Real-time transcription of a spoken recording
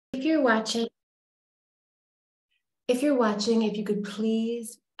If you're watching, if you could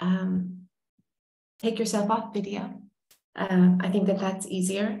please take yourself off video. I think that's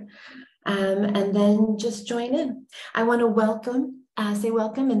easier. And then just join in. I want to say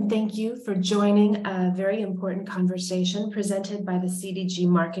welcome and thank you for joining a very important conversation presented by the CDG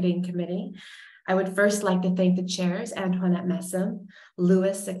Marketing Committee. I would first like to thank the chairs, Antoinette Messam,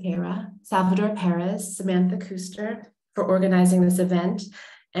 Louis Sequeira, Salvador Perez, Samantha Kuster, for organizing this event.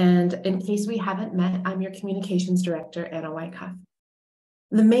 And in case we haven't met, I'm your communications director, Anna Wyckoff.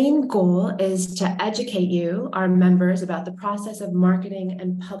 The main goal is to educate you, our members, about the process of marketing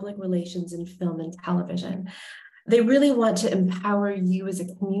and public relations in film and television. They really want to empower you as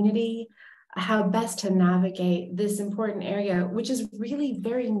a community, how best to navigate this important area, which is really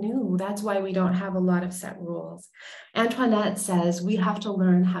very new. That's why we don't have a lot of set rules. Antoinette says we have to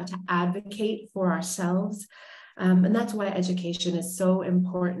learn how to advocate for ourselves. And that's why education is so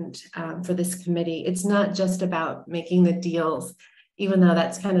important for this committee. It's not just about making the deals, even though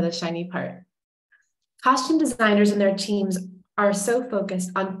that's kind of the shiny part. Costume designers and their teams are so focused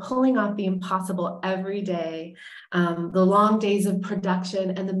on pulling off the impossible every day, the long days of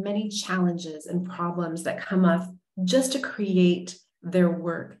production and the many challenges and problems that come up just to create their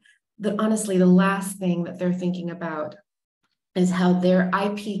work. That honestly, the last thing that they're thinking about is how their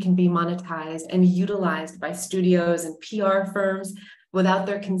IP can be monetized and utilized by studios and PR firms without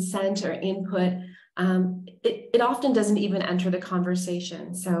their consent or input. It often doesn't even enter the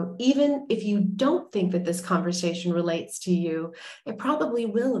conversation. So even if you don't think that this conversation relates to you, it probably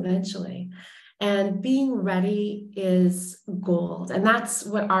will eventually. And being ready is gold. And that's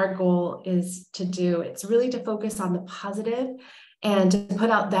what our goal is to do. It's really to focus on the positive and to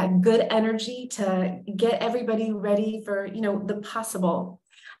put out that good energy to get everybody ready for, the possible.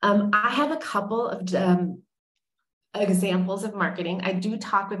 I have a couple of examples of marketing. I do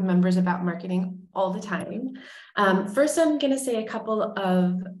talk with members about marketing all the time. First, I'm going to say a couple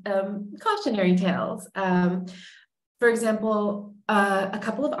of cautionary tales. For example, a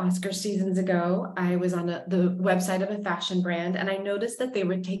couple of Oscar seasons ago, I was on the website of a fashion brand, and I noticed that they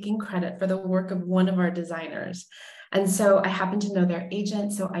were taking credit for the work of one of our designers. And so I happened to know their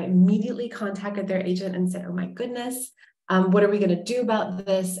agent, so I immediately contacted their agent and said, oh my goodness, what are we going to do about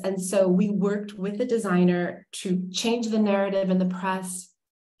this? And so we worked with the designer to change the narrative in the press.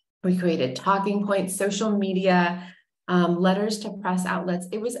 We created talking points, social media, letters to press outlets.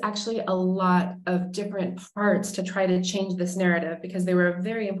 It was actually a lot of different parts to try to change this narrative because they were a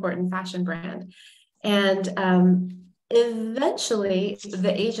very important fashion brand. And eventually,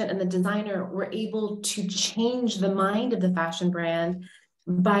 the agent and the designer were able to change the mind of the fashion brand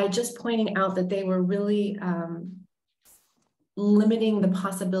by just pointing out that they were really limiting the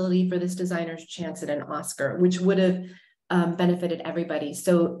possibility for this designer's chance at an Oscar, which would have benefited everybody.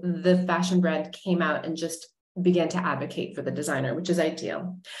 So the fashion brand came out and just began to advocate for the designer, which is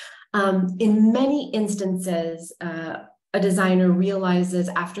ideal. In many instances, a designer realizes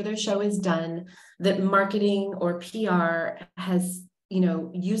after their show is done that marketing or PR has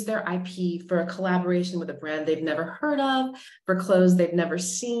used their IP for a collaboration with a brand they've never heard of, for clothes they've never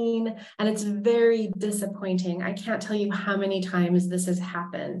seen, and it's very disappointing. I can't tell you how many times this has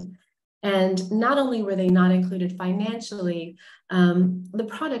happened. And not only were they not included financially, the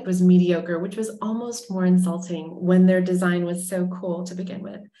product was mediocre, which was almost more insulting when their design was so cool to begin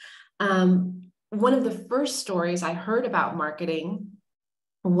with. One of the first stories I heard about marketing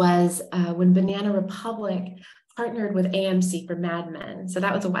was when Banana Republic partnered with AMC for Mad Men. So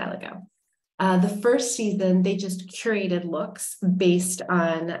that was a while ago. The first season, they just curated looks based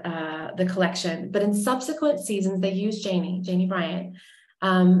on the collection. But in subsequent seasons, they used Janie Bryant,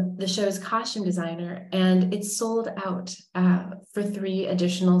 the show's costume designer, and it sold out for 3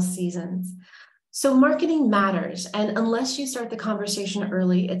 additional seasons. So marketing matters, and unless you start the conversation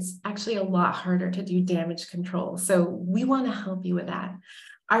early, it's actually a lot harder to do damage control. So we want to help you with that.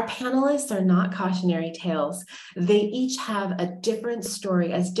 Our panelists are not cautionary tales. They each have a different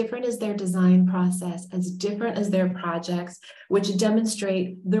story, as different as their design process, as different as their projects, which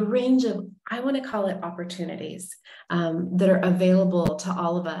demonstrate the range of, I want to call it, opportunities that are available to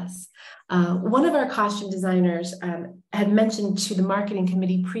all of us. One of our costume designers had mentioned to the marketing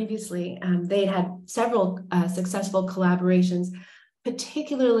committee previously, they had several successful collaborations,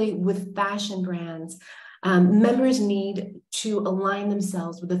 particularly with fashion brands. Members need to align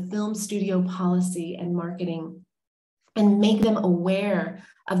themselves with a film studio policy and marketing and make them aware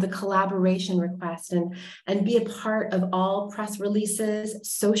of the collaboration request and be a part of all press releases,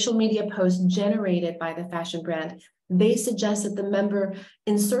 social media posts generated by the fashion brand. They suggest that the member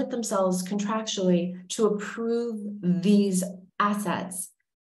insert themselves contractually to approve these assets.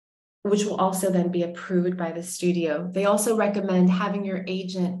 which will also then be approved by the studio. They also recommend having your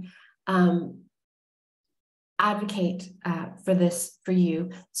agent advocate for this for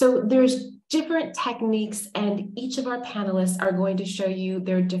you. So there's different techniques, and each of our panelists are going to show you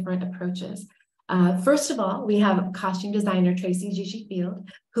their different approaches. First of all, we have costume designer Tracy Gigi Field,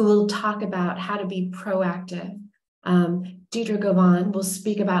 who will talk about how to be proactive. Deidre Govan will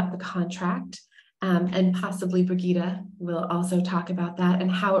speak about the contract, and possibly Brigitte will also talk about that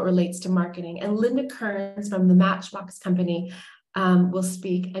and how it relates to marketing. And Linda Kearns from the Matchbox Company will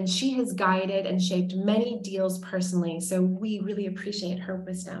speak, and she has guided and shaped many deals personally, so we really appreciate her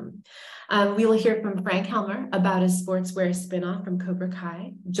wisdom. We will hear from Frank Helmer about a sportswear spinoff from Cobra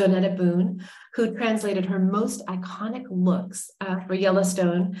Kai, Jonetta Boone, who translated her most iconic looks for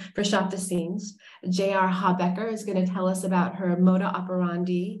Yellowstone for Shop the Scenes. J.R. Habecker is going to tell us about her Moda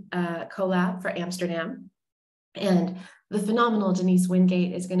Operandi collab for Amsterdam. And the phenomenal Denise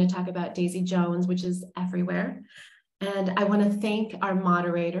Wingate is going to talk about Daisy Jones, which is everywhere. And I want to thank our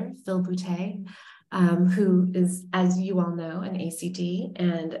moderator, Phil Boutet, who is, as you all know, an ACD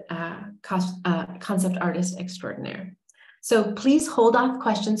and concept artist extraordinaire. So please hold off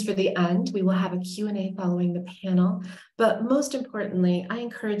questions for the end. We will have a Q&A following the panel. But most importantly, I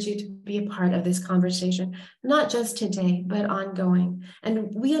encourage you to be a part of this conversation, not just today, but ongoing. And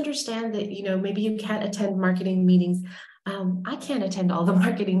we understand that, maybe you can't attend marketing meetings. I can't attend all the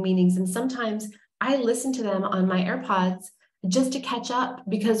marketing meetings. And sometimes I listen to them on my AirPods just to catch up,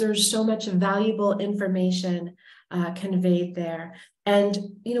 because there's so much valuable information conveyed there. And,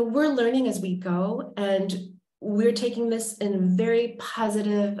 we're learning as we go, and we're taking this in a very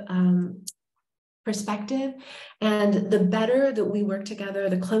positive perspective. And the better that we work together,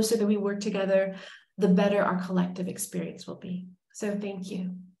 the closer that we work together, the better our collective experience will be. So thank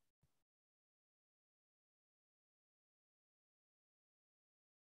you.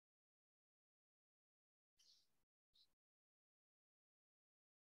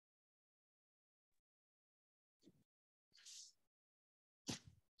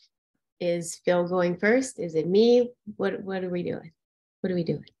 Is Phil going first? Is it me? What are we doing? What are we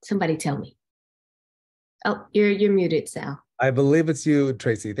doing? Somebody tell me. Oh, you're muted, Sal. I believe it's you,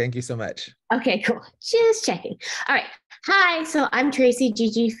 Tracy. Thank you so much. Okay, cool. Just checking. All right. Hi, so I'm Tracy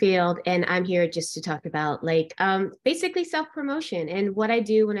Gigi Field, and I'm here just to talk about basically self-promotion and what I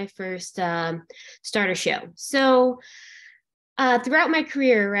do when I first start a show. So throughout my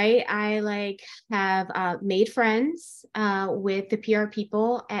career, right, I have made friends with the PR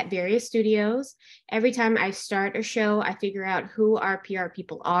people at various studios. Every time I start a show, I figure out who our PR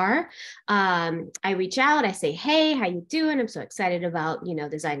people are. I reach out, I say, hey, how you doing? I'm so excited about,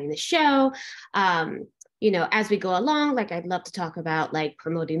 designing the show. As we go along, I'd love to talk about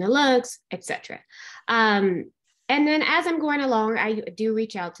promoting the looks, etc. And then as I'm going along, I do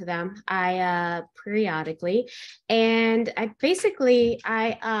reach out to them, periodically, and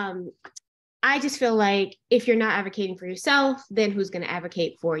I just feel like if you're not advocating for yourself, then who's going to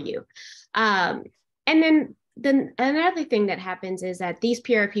advocate for you? And then another thing that happens is that these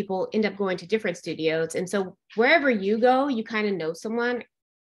PR people end up going to different studios, and so wherever you go, you kind of know someone,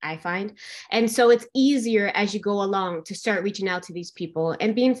 I find. And so it's easier as you go along to start reaching out to these people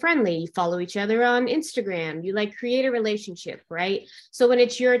and being friendly. You follow each other on Instagram, you create a relationship, right? So when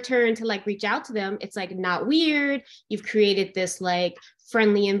it's your turn to reach out to them, it's not weird. You've created this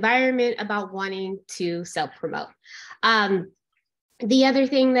friendly environment about wanting to self-promote. The other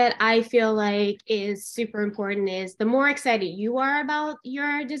thing that I feel is super important is the more excited you are about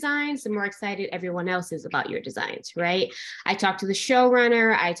your designs, the more excited everyone else is about your designs, right? I talk to the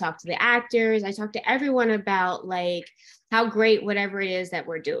showrunner, I talk to the actors, I talk to everyone about how great whatever it is that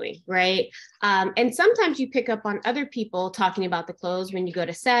we're doing, right? And sometimes you pick up on other people talking about the clothes when you go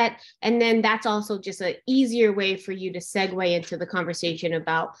to set, and then that's also just an easier way for you to segue into the conversation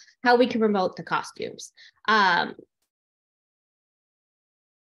about how we can promote the costumes.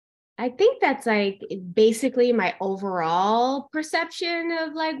 I think that's basically my overall perception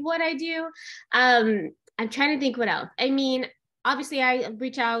of what I do. I'm trying to think what else. I mean, obviously I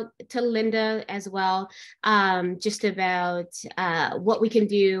reach out to Linda as well, just about what we can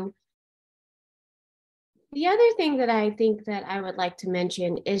do. The other thing that I think that I would like to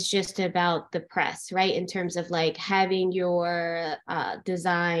mention is just about the press, right? In terms of having your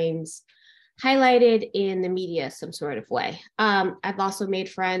designs highlighted in the media some sort of way. I've also made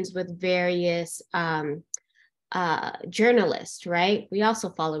friends with various journalists, right? We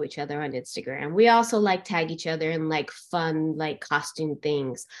also follow each other on Instagram. We also tag each other in fun, costume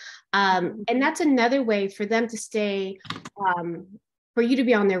things. And that's another way for them to stay for you to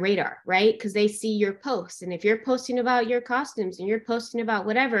be on their radar, right? Because they see your posts. And if you're posting about your costumes and you're posting about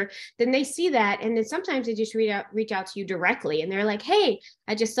whatever, then they see that. And then sometimes they just reach out to you directly. And they're like, hey,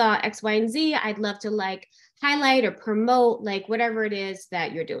 I just saw X, Y, and Z. I'd love to like highlight or promote like whatever it is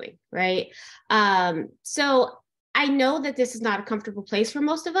that you're doing, right? So I know that this is not a comfortable place for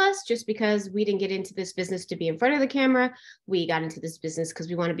most of us, just because we didn't get into this business to be in front of the camera. We got into this business because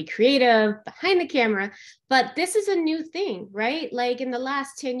we want to be creative behind the camera. But this is a new thing, right? Like in the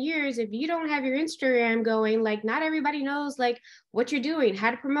last 10 years, if you don't have your Instagram going, like not everybody knows like what you're doing,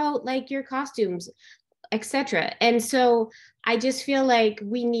 how to promote like your costumes, etc. And so I just feel like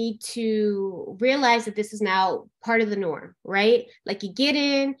we need to realize that this is now part of the norm, right? Like you get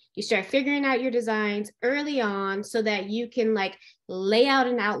in, you start figuring out your designs early on so that you can like lay out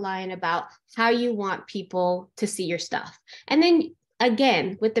an outline about how you want people to see your stuff. And then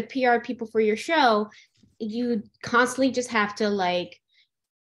again, with the PR people for your show, you constantly just have to like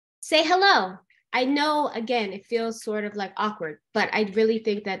say hello. I know, again, it feels sort of like awkward, but I really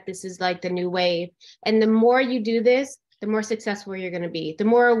think that this is like the new wave. And the more you do this, the more successful you're going to be, the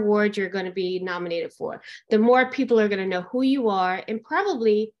more awards you're going to be nominated for, the more people are going to know who you are, and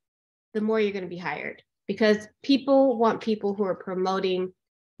probably the more you're going to be hired, because people want people who are promoting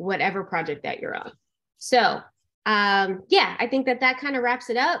whatever project that you're on. So yeah, I think that kind of wraps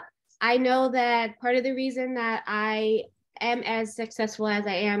it up. I know that part of the reason that I am as successful as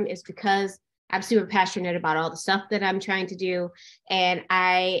I am is because I'm super passionate about all the stuff that I'm trying to do. And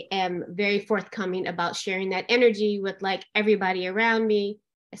I am very forthcoming about sharing that energy with like everybody around me,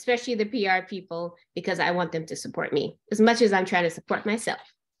 especially the PR people, because I want them to support me as much as I'm trying to support myself.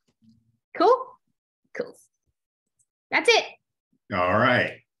 Cool? Cool. That's it. All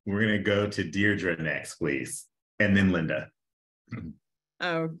right. We're going to go to Deirdre next, please. And then Linda.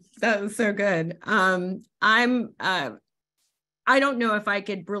 Oh, that was so good. I don't know if I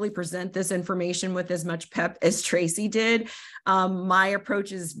could really present this information with as much pep as Tracy did. My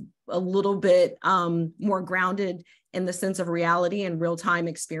approach is a little bit more grounded in the sense of reality and real-time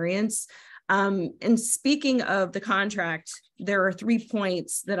experience. And speaking of the contract, there are 3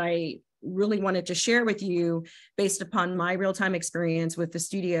 points that I really wanted to share with you based upon my real-time experience with the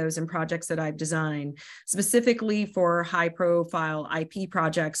studios and projects that I've designed, specifically for high-profile IP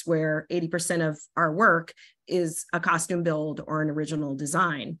projects where 80% of our work is a costume build or an original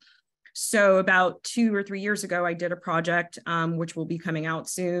design. So about 2 or 3 years ago, I did a project which will be coming out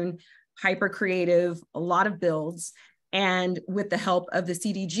soon, hyper creative, a lot of builds. And with the help of the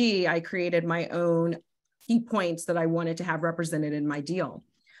CDG, I created my own key points that I wanted to have represented in my deal.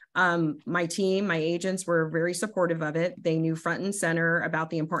 My team, my agents were very supportive of it. They knew front and center about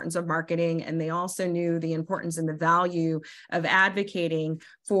the importance of marketing, and they also knew the importance and the value of advocating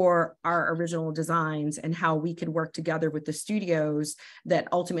for our original designs and how we could work together with the studios that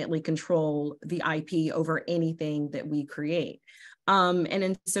ultimately control the IP over anything that we create. And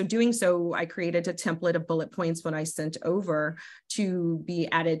in so doing so, I created a template of bullet points when I sent over to be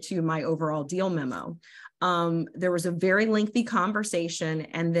added to my overall deal memo. There was a very lengthy conversation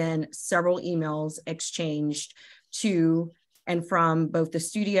and then several emails exchanged to and from both the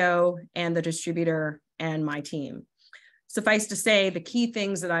studio and the distributor and my team. Suffice to say, the key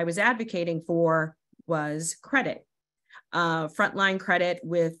things that I was advocating for was credit, frontline credit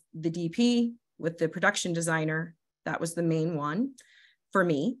with the DP, with the production designer. That was the main one for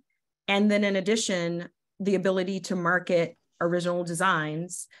me. And then in addition, the ability to market original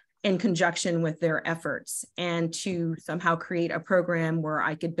designs in conjunction with their efforts and to somehow create a program where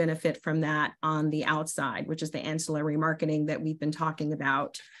I could benefit from that on the outside, which is the ancillary marketing that we've been talking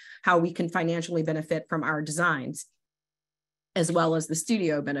about, how we can financially benefit from our designs, as well as the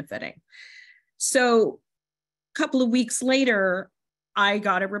studio benefiting. So a couple of weeks later, I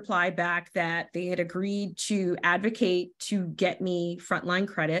got a reply back that they had agreed to advocate to get me frontline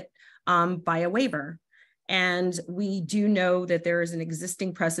credit by a waiver. And we do know that there is an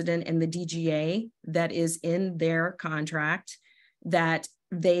existing precedent in the DGA that is in their contract that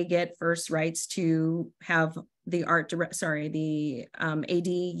they get first rights to have the AD,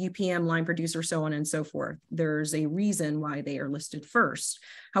 UPM, line producer, so on and so forth. There's a reason why they are listed first.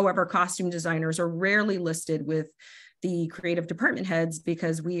 However, costume designers are rarely listed with the creative department heads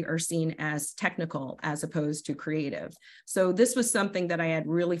because we are seen as technical as opposed to creative. So this was something that I had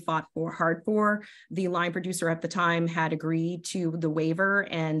really fought hard for. The line producer at the time had agreed to the waiver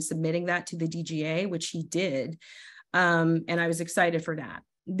and submitting that to the DGA, which he did. And I was excited for that.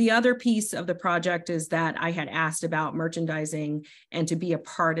 The other piece of the project is that I had asked about merchandising and to be a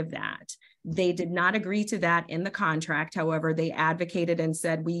part of that. They did not agree to that in the contract. However, they advocated and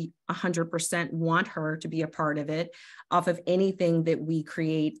said, we 100% want her to be a part of it off of anything that we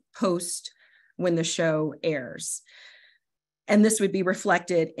create post when the show airs. And this would be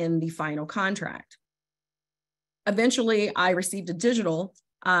reflected in the final contract. Eventually, I received a digital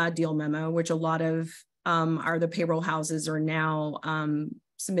deal memo, which a lot of the payroll houses are now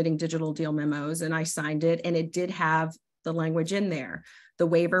submitting digital deal memos, and I signed it, and it did have the language in there. The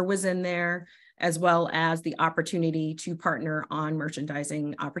waiver was in there, as well as the opportunity to partner on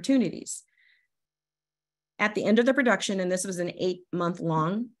merchandising opportunities. At the end of the production, and this was an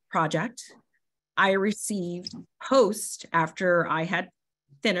 8-month-long project, I received after I had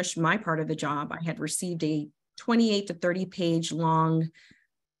finished my part of the job, I had received a 28 to 30 page long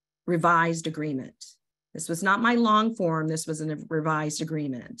revised agreement. This was not my long form, this was a revised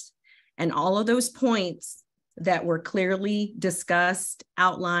agreement. And all of those points that were clearly discussed,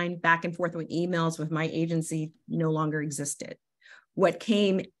 outlined back and forth with emails with my agency no longer existed. What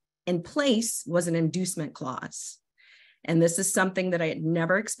came in place was an inducement clause. And this is something that I had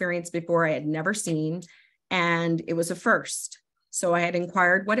never experienced before, I had never seen, and it was a first. So I had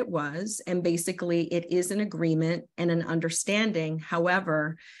inquired what it was, and basically it is an agreement and an understanding.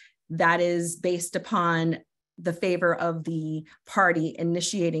 However, that is based upon the favor of the party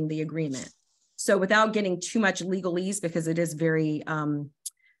initiating the agreement. So without getting too much legalese, because it is very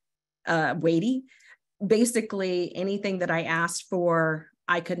weighty, basically anything that I asked for,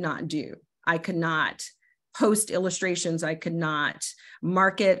 I could not do. I could not post illustrations. I could not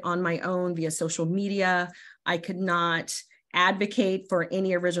market on my own via social media. I could not advocate for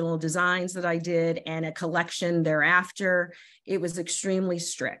any original designs that I did and a collection thereafter. It was extremely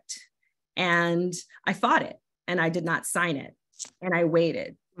strict. And I fought it, and I did not sign it, and I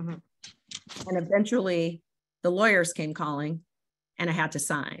waited. Mm-hmm. And eventually the lawyers came calling, and I had to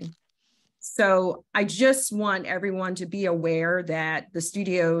sign. So I just want everyone to be aware that the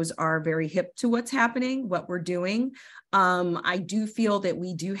studios are very hip to what's happening, what we're doing. I do feel that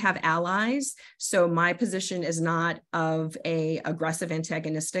we do have allies. So my position is not of an aggressive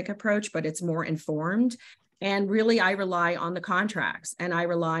antagonistic approach, but it's more informed. And really, I rely on the contracts, and I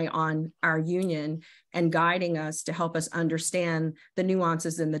rely on our union and guiding us to help us understand the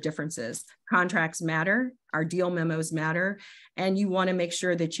nuances and the differences. Contracts matter, our deal memos matter, and you want to make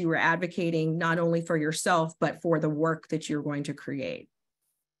sure that you are advocating not only for yourself, but for the work that you're going to create.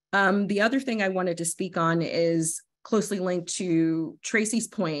 The other thing I wanted to speak on is closely linked to Tracy's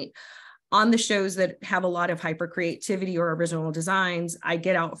point. On the shows that have a lot of hyper creativity or original designs, I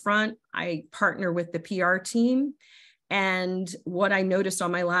get out front, I partner with the PR team. And what I noticed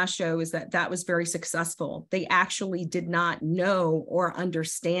on my last show is that that was very successful. They actually did not know or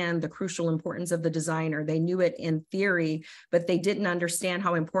understand the crucial importance of the designer. They knew it in theory, but they didn't understand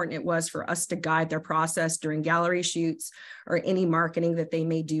how important it was for us to guide their process during gallery shoots or any marketing that they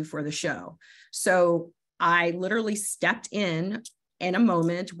may do for the show. So I literally stepped in a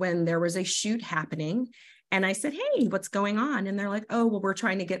moment when there was a shoot happening, and I said, hey, what's going on? And they're like, oh, well, we're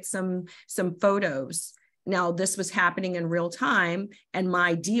trying to get some photos. Now, this was happening in real time, and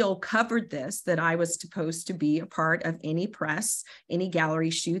my deal covered this, that I was supposed to be a part of any press, any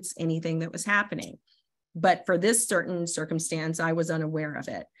gallery shoots, anything that was happening. But for this certain circumstance, I was unaware of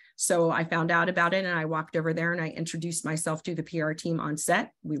it. So I found out about it, and I walked over there and I introduced myself to the PR team on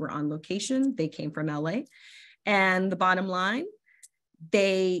set. We were on location. They came from LA. And the bottom line,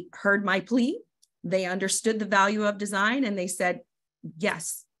 they heard my plea, they understood the value of design, and they said,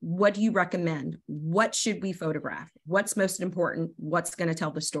 yes, what do you recommend? What should we photograph? What's most important? What's going to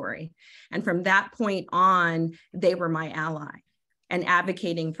tell the story? And from that point on, they were my ally and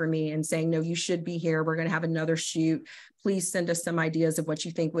advocating for me and saying, no, you should be here. We're going to have another shoot. Please send us some ideas of what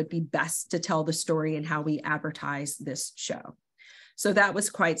you think would be best to tell the story and how we advertise this show. So that was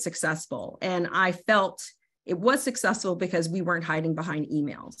quite successful. And I felt it was successful because we weren't hiding behind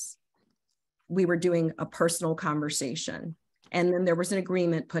emails. We were doing a personal conversation, and then there was an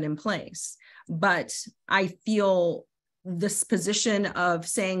agreement put in place. But I feel this position of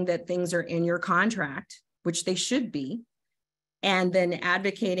saying that things are in your contract, which they should be, and then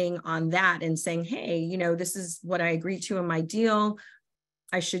advocating on that and saying, hey, you know, this is what I agreed to in my deal.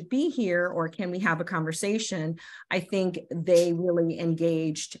 I should be here, or can we have a conversation? I think they really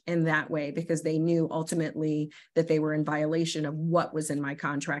engaged in that way because they knew ultimately that they were in violation of what was in my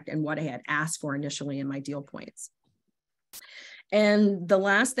contract and what I had asked for initially in my deal points. And the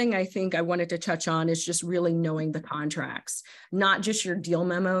last thing I think I wanted to touch on is just really knowing the contracts. Not just your deal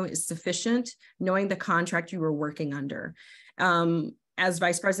memo is sufficient, knowing the contract you were working under. as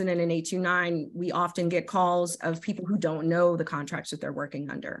vice president in 829, we often get calls of people who don't know the contracts that they're working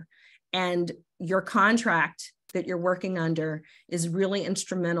under. And your contract that you're working under is really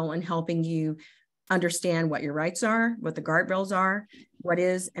instrumental in helping you understand what your rights are, what the guardrails are, what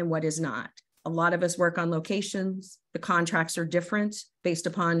is and what is not. A lot of us work on locations. The contracts are different based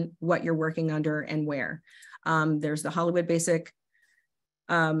upon what you're working under and where. There's the Hollywood Basic,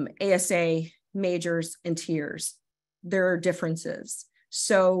 ASA, majors, and tiers. There are differences.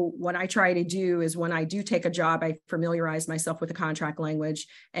 So what I try to do is when I do take a job, I familiarize myself with the contract language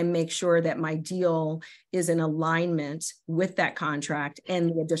and make sure that my deal is in alignment with that contract and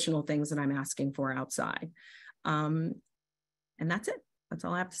the additional things that I'm asking for outside. And that's it. That's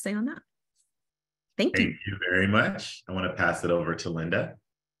all I have to say on that. Thank you. Thank you very much. I want to pass it over to Linda.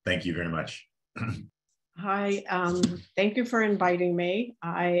 Thank you very much. Hi, thank you for inviting me.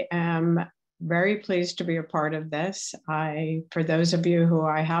 I am very pleased to be a part of this. For those of you who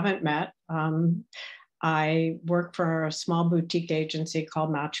I haven't met, I work for a small boutique agency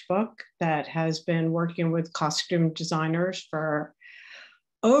called Matchbook that has been working with costume designers for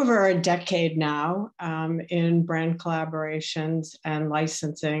over a decade now in brand collaborations and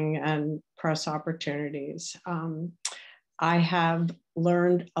licensing and press opportunities. I have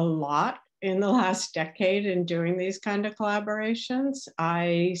learned a lot in the last decade in doing these kind of collaborations.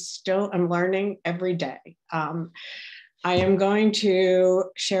 I still am learning every day. I am going to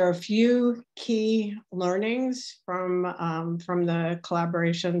share a few key learnings from the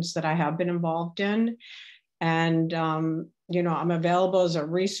collaborations that I have been involved in. And, you know, I'm available as a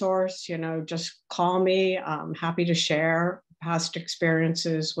resource, you know, just call me. I'm happy to share past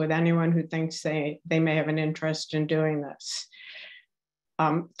experiences with anyone who thinks they may have an interest in doing this.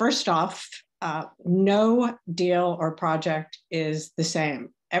 First off, no deal or project is the same.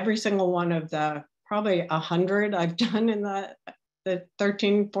 Every single one of the probably 100 I've done in the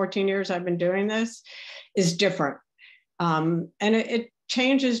 13, 14 years I've been doing this is different. And it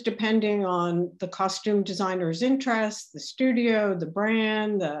changes depending on the costume designer's interests, the studio, the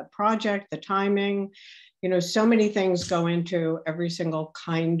brand, the project, the timing. You know, so many things go into every single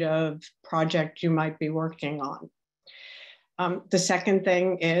kind of project you might be working on. The second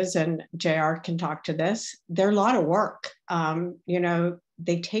thing is, and JR can talk to this, they're a lot of work. You know,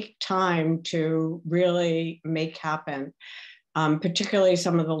 they take time to really make happen, particularly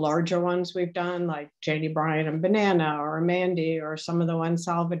some of the larger ones we've done, like Janie Bryant and Banana or Mandy, or some of the ones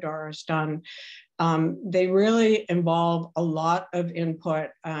Salvador has done. They really involve a lot of input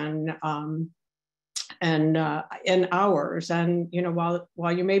and hours. And, you know,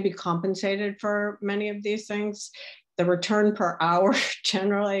 while you may be compensated for many of these things, the return per hour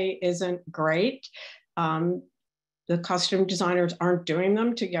generally isn't great. The costume designers aren't doing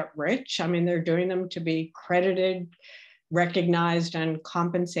them to get rich. I mean, they're doing them to be credited, recognized, and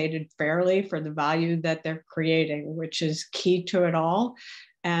compensated fairly for the value that they're creating, which is key to it all.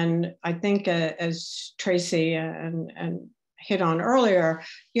 And I think as Tracy and hit on earlier,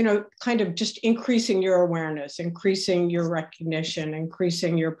 you know, kind of just increasing your awareness, increasing your recognition,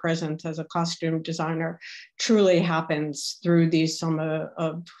 increasing your presence as a costume designer truly happens through these, some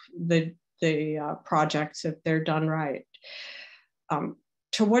of the projects if they're done right.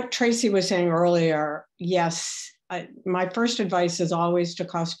 To what Tracy was saying earlier, yes, my first advice is always to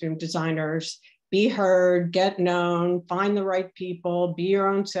costume designers: be heard, get known, find the right people, be your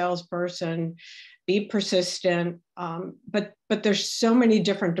own salesperson, be persistent. But there's so many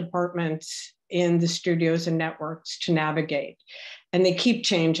different departments in the studios and networks to navigate, and they keep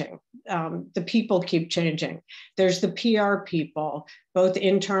changing. The people keep changing. There's the PR people, both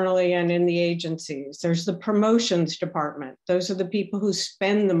internally and in the agencies. There's the promotions department. Those are the people who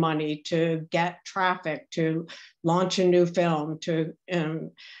spend the money to get traffic, to launch a new film, to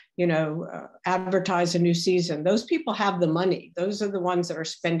advertise a new season. Those people have the money. Those are the ones that are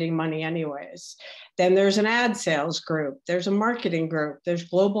spending money anyways. Then there's an ad sales group. There's a marketing group. There's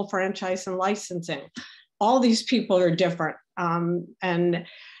global franchise and licensing. All these people are different. And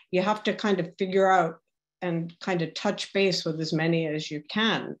you have to kind of figure out and kind of touch base with as many as you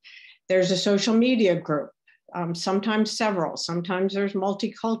can. There's a social media group. Sometimes several. Sometimes there's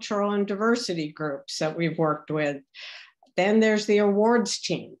multicultural and diversity groups that we've worked with. Then there's the awards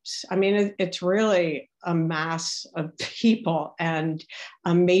teams. I mean, it's really a mass of people and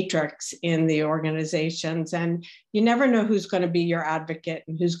a matrix in the organizations. And you never know who's going to be your advocate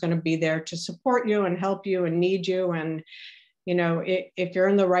and who's going to be there to support you and help you and need you. And, you know, if you're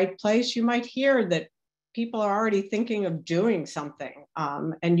in the right place, you might hear that people are already thinking of doing something,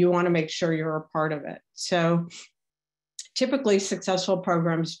 and you want to make sure you're a part of it. So typically successful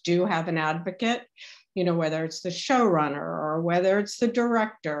programs do have an advocate. you know, whether it's the showrunner or whether it's the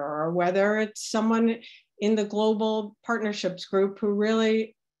director or whether it's someone in the global partnerships group who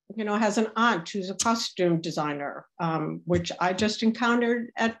really, you know, has an aunt who's a costume designer, which I just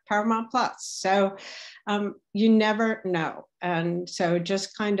encountered at Paramount Plus. So you never know. And so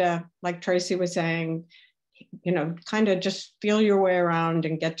just kind of like Tracy was saying, you know, kind of just feel your way around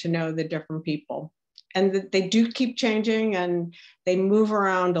and get to know the different people. And they do keep changing, and they move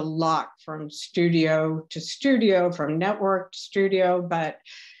around a lot from studio to studio, from network to studio. But,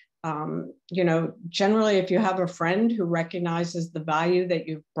 you know, generally, if you have a friend who recognizes the value that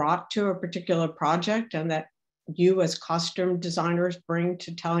you've brought to a particular project and that you as costume designers bring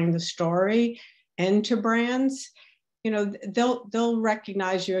to telling the story and to brands, you know, they'll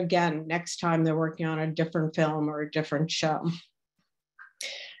recognize you again next time they're working on a different film or a different show.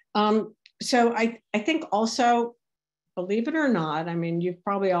 So I think also, believe it or not, I mean, you've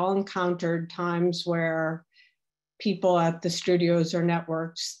probably all encountered times where people at the studios or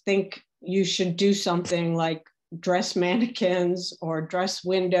networks think you should do something like dress mannequins or dress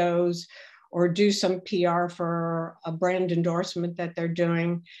windows or do some PR for a brand endorsement that they're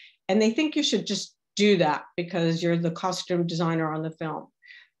doing. And they think you should just do that because you're the costume designer on the film.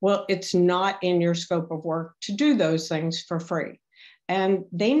 Well, it's not in your scope of work to do those things for free. And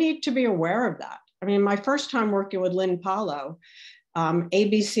they need to be aware of that. I mean, my first time working with Lynn Paulo,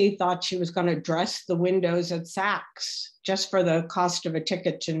 ABC thought she was going to dress the windows at Saks just for the cost of a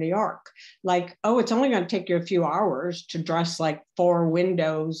ticket to New York. Like, oh, it's only going to take you a few hours to dress like 4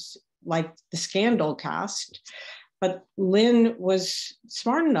 windows, like the Scandal cast. But Lynn was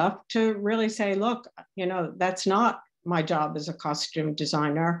smart enough to really say, look, you know, that's not my job as a costume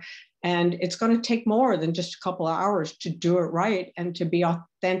designer. And it's going to take more than just a couple of hours to do it right and to be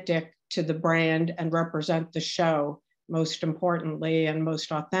authentic to the brand and represent the show, most importantly and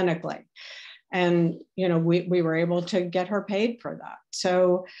most authentically. And, you know, we were able to get her paid for that.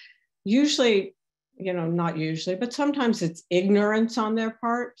 So usually, you know, not usually, but sometimes it's ignorance on their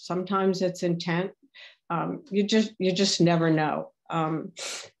part. Sometimes it's intent. You just never know.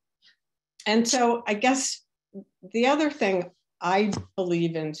 And so I guess the other thing I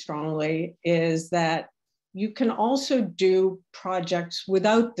believe in strongly is that you can also do projects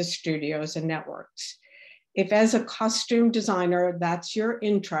without the studios and networks. If as a costume designer, that's your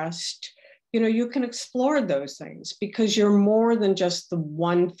interest, you know, you can explore those things because you're more than just the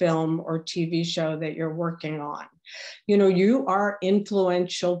one film or TV show that you're working on. You know, you are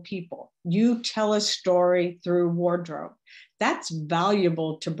influential people. You tell a story through wardrobe. That's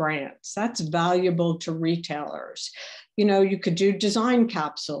valuable to brands. That's valuable to retailers. You know, you could do design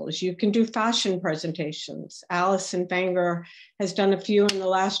capsules. You can do fashion presentations. Alison Fanger has done a few in the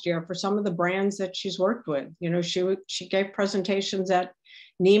last year for some of the brands that she's worked with. You know, she gave presentations at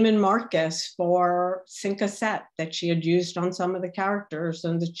Neiman Marcus for Sync a Set that she had used on some of the characters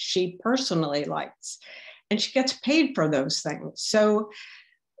and that she personally likes. And she gets paid for those things. So,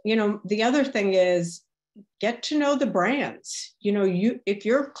 you know, the other thing is get to know the brands. You know, if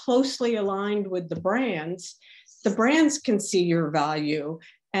you're closely aligned with the brands can see your value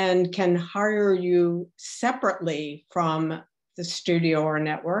and can hire you separately from the studio or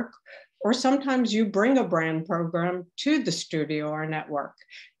network. Or sometimes you bring a brand program to the studio or network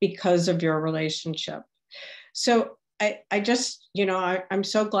because of your relationship. So I just, you know, I'm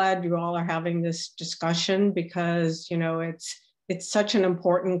so glad you all are having this discussion because, you know, it's such an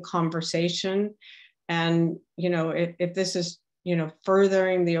important conversation. And, you know, if this is, you know,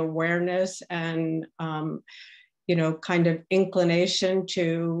 furthering the awareness and, you know, kind of inclination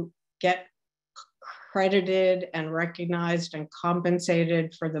to get credited and recognized and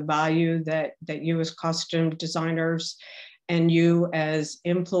compensated for the value that you as costume designers and you as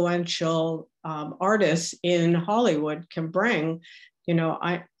influential artists in Hollywood can bring, you know,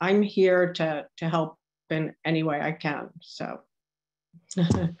 I'm here to help in any way I can. So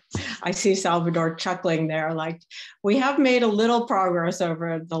I see Salvador chuckling there, like we have made a little progress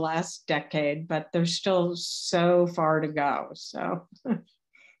over the last decade, but there's still so far to go. So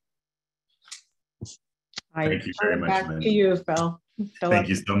Thank you very much, back Lynn. to you, Phil. Thank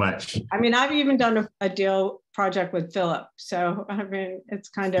you so much. I mean, I've even done a deal project with Philip. So, I mean, it's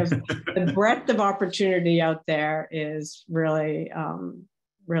kind of the breadth of opportunity out there is really,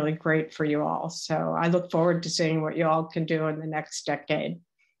 really great for you all. So I look forward to seeing what you all can do in the next decade.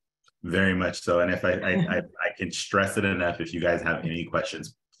 Very much so. And if I can stress it enough, if you guys have any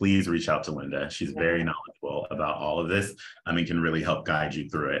questions, please reach out to Linda. She's very knowledgeable about all of this and can really help guide you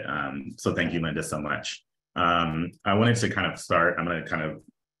through it. So thank you, Linda, so much. I wanted to kind of start, I'm going to kind of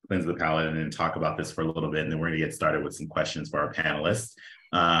cleanse the palate and then talk about this for a little bit, and then we're going to get started with some questions for our panelists.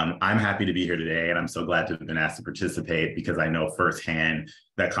 I'm happy to be here today, and I'm so glad to have been asked to participate because I know firsthand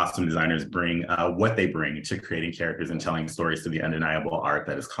that costume designers bring what they bring to creating characters and telling stories to the undeniable art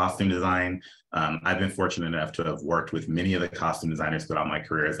that is costume design. I've been fortunate enough to have worked with many of the costume designers throughout my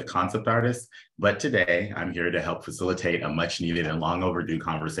career as a concept artist, but today I'm here to help facilitate a much needed and long overdue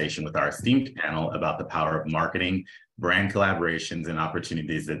conversation with our esteemed panel about the power of marketing, brand collaborations, and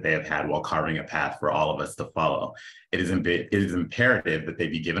opportunities that they have had while carving a path for all of us to follow. It is imperative that they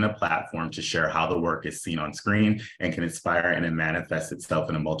be given a platform to share how the work is seen on screen and can inspire and it manifests itself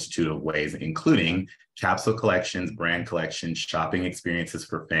in a multitude of ways, including capsule collections, brand collections, shopping experiences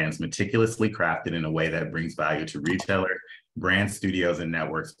for fans, meticulously crafted in a way that brings value to retailers, brand studios, and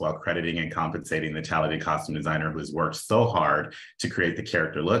networks while crediting and compensating the talented costume designer who has worked so hard to create the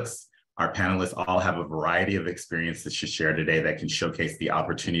character looks. Our panelists all have a variety of experiences to share today that can showcase the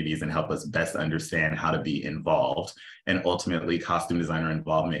opportunities and help us best understand how to be involved. And ultimately, costume designer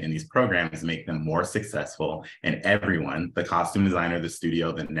involvement in these programs make them more successful. And everyone, the costume designer, the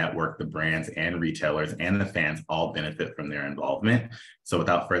studio, the network, the brands and retailers, and the fans all benefit from their involvement. So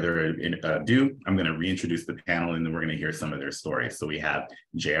without further ado, I'm going to reintroduce the panel and then we're going to hear some of their stories. So we have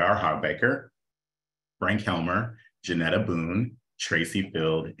J.R. Harbaker, Frank Helmer, Janetta Boone, Tracy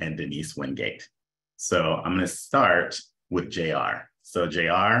Field, and Denise Wingate. So I'm going to start with JR. So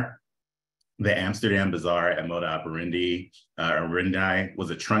JR, the Amsterdam Bazaar at Moda Operandi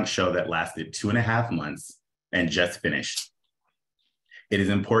was a trunk show that lasted 2.5 months and just finished. It is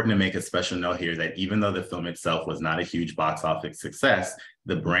important to make a special note here that even though the film itself was not a huge box office success,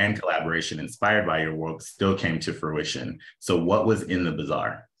 the brand collaboration inspired by your work still came to fruition. So what was in the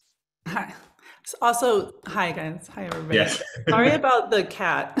bazaar? Hi. Also, hi guys. Hi everybody. Yes. Sorry about the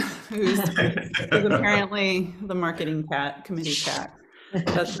cat who's apparently the marketing cat, committee cat.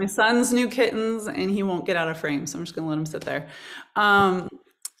 That's my son's new kittens and he won't get out of frame. So I'm just gonna let him sit there.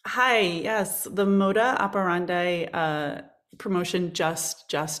 Hi, yes, the Moda Operandi promotion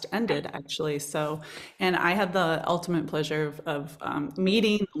just ended actually. So, and I had the ultimate pleasure of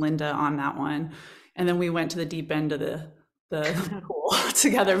meeting Linda on that one. And then we went to the deep end of the pool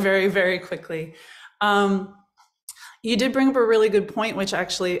together very, very quickly. You did bring up a really good point, which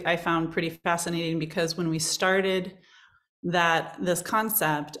actually I found pretty fascinating because when we started this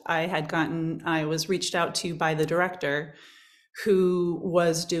concept, I was reached out to by the director who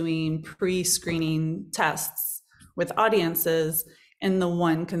was doing pre-screening tests with audiences, and the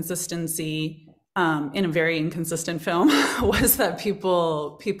one consistency in a very inconsistent film was that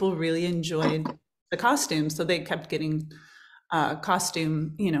people really enjoyed the costumes, so they kept getting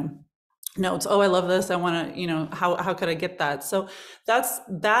costume, notes. Oh, I love this. I want to, how could I get that? So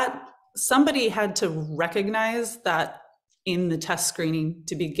that somebody had to recognize that in the test screening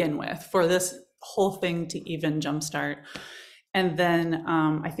to begin with for this whole thing to even jumpstart. And then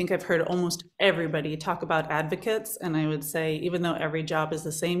I think I've heard almost everybody talk about advocates. And I would say, even though every job is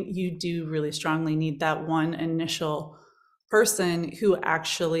the same, you do really strongly need that one initial person who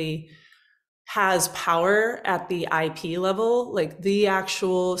actually has power at the IP level, like the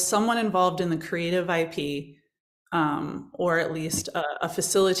actual someone involved in the creative IP, or at least a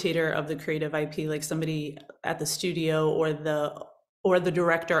facilitator of the creative IP, like somebody at the studio or the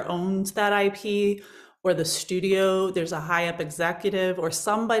director owns that IP, or the studio, there's a high up executive, or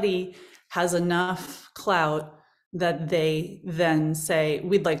somebody has enough clout that they then say,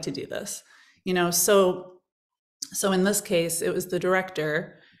 we'd like to do this, so in this case, it was the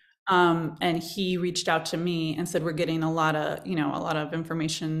director. And he reached out to me and said, we're getting a lot of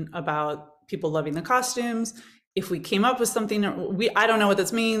information about people loving the costumes. If we came up with something, I don't know what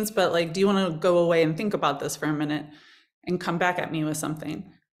this means, but like, do you want to go away and think about this for a minute and come back at me with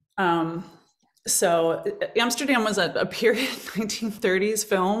something? So Amsterdam was a period 1930s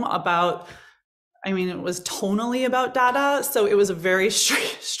film about, it was tonally about Dada. So it was a very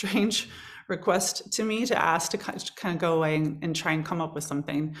strange request to me to ask to kind of go away and try and come up with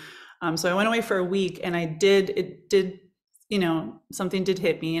something. So I went away for a week and something did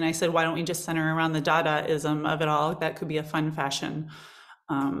hit me and I said, why don't we just center around the Dadaism of it all? That could be a fun fashion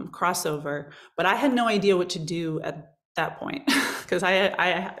crossover. But I had no idea what to do at that point because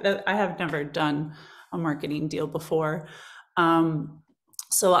I have never done a marketing deal before.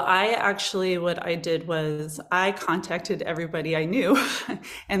 So what I did was I contacted everybody I knew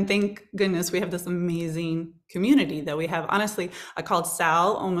and thank goodness we have this amazing community that we have. Honestly, I called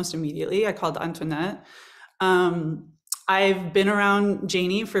Sal almost immediately. I called Antoinette. I've been around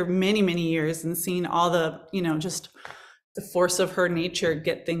Janie for many, many years and seen all the, just the force of her nature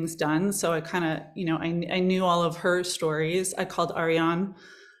get things done. So I kind of, I knew all of her stories. I called Ariane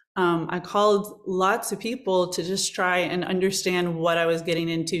I called lots of people to just try and understand what I was getting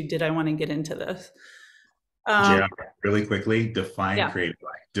into. Did I want to get into this? Yeah, really quickly, define Yeah.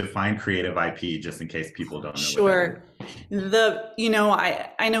 creative IP, just in case people don't know. Sure.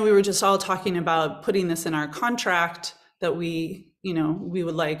 I know we were just all talking about putting this in our contract that we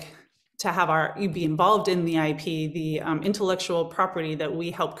would like to have be involved in the IP, the intellectual property that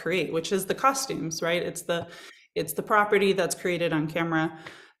we help create, which is the costumes, right? It's the property that's created on camera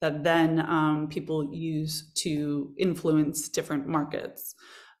that then people use to influence different markets.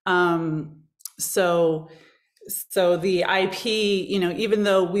 So the IP, even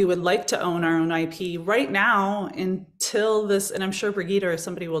though we would like to own our own IP right now, until this, and I'm sure Brigitte or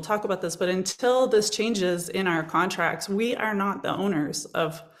somebody will talk about this, but until this changes in our contracts, we are not the owners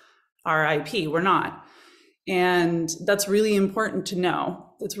of our IP. We're not. And that's really important to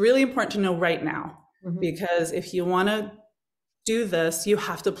know. It's really important to know right now, because if you want to do this, you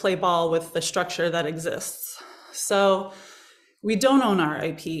have to play ball with the structure that exists. So we don't own our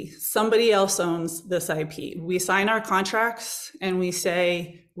IP. Somebody else owns this IP. We sign our contracts and we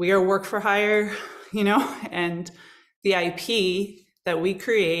say we are work for hire, and the IP that we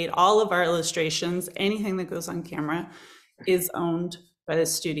create, all of our illustrations, anything that goes on camera is owned by the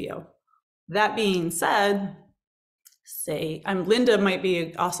studio. That being said, Linda might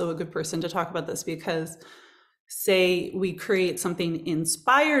be also a good person to talk about this, because say we create something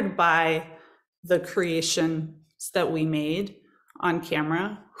inspired by the creations that we made on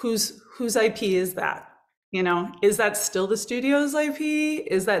camera, whose IP is that? Is that still the studio's IP?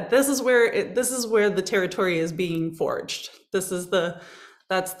 This is where the territory is being forged. That's the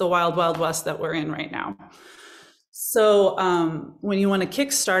wild, wild west that we're in right now. So when you want to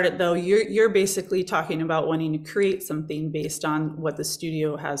kickstart it, though, you're basically talking about wanting to create something based on what the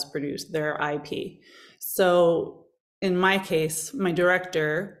studio has produced, their IP. So in my case, my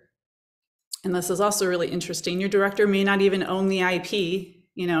director, and this is also really interesting, your director may not even own the IP,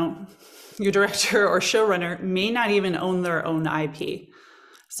 your director or showrunner may not even own their own IP.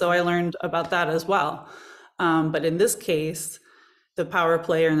 So I learned about that as well. But in this case, the power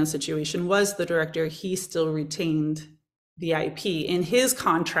player in the situation was the director. He still retained the IP. In his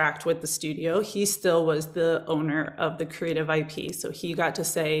contract with the studio, he still was the owner of the creative IP. So he got to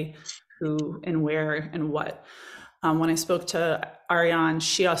say who and where and what. When I spoke to Ariane,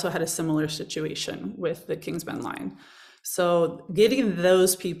 she also had a similar situation with the Kingsman line. So getting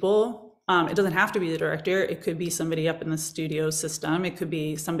those people, it doesn't have to be the director. It could be somebody up in the studio system. It could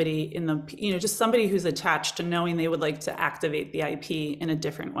be somebody in the, just somebody who's attached to knowing they would like to activate the IP in a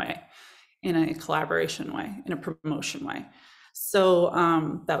different way, in a collaboration way, in a promotion way. So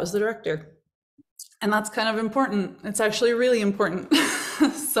that was the director. And that's kind of important. It's actually really important.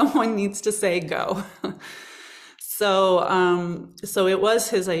 Someone needs to say go. So it was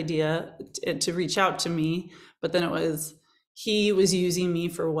his idea to reach out to me, but then he was using me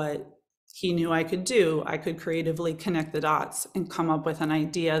for what he knew I could do. I could creatively connect the dots and come up with an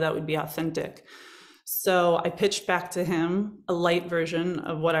idea that would be authentic. So I pitched back to him a light version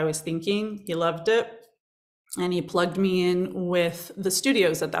of what I was thinking. He loved it, and he plugged me in with the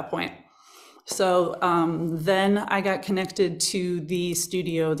studios at that point. So then I got connected to the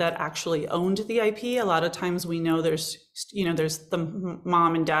studio that actually owned the IP. A lot of times we know there's the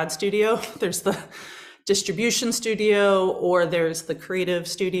mom and dad studio, there's the distribution studio, or there's the creative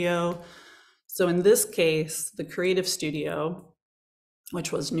studio. So in this case, the creative studio,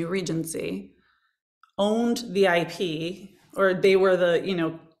 which was New Regency, owned the IP, or they were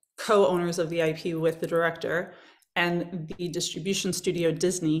the co-owners of the IP with the director, and the distribution studio,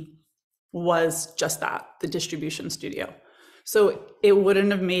 Disney, was just that, the distribution studio. So it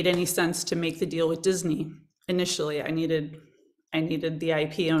wouldn't have made any sense to make the deal with Disney initially. I needed the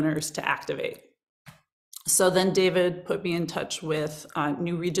IP owners to activate. So then David put me in touch with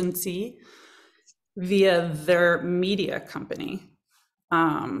New Regency via their media company.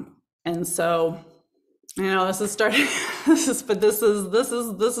 And so, this is starting, this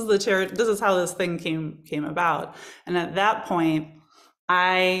is how this thing came about. And at that point,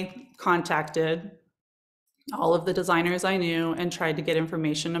 I contacted all of the designers I knew and tried to get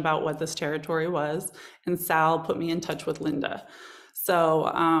information about what this territory was. And Sal put me in touch with Linda. So,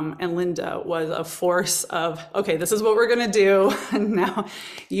 and Linda was a force of, okay, this is what we're gonna do. And now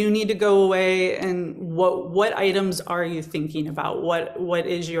you need to go away, and what items are you thinking about? What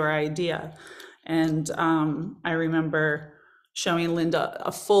is your idea? And I remember showing Linda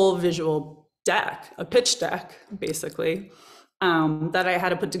a full visual deck, a pitch deck, basically, that I had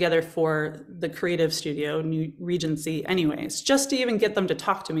to put together for the creative studio, New Regency anyways, just to even get them to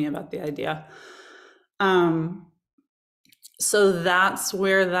talk to me about the idea. So that's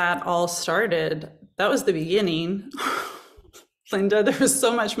where that all started. That was the beginning. Linda, there was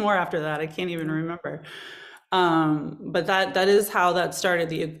so much more after that. I can't even remember. But that is how that started.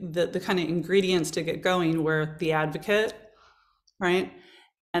 The kind of ingredients to get going were the advocate, right?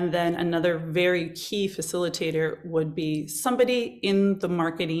 And then another very key facilitator would be somebody in the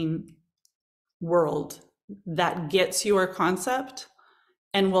marketing world that gets your concept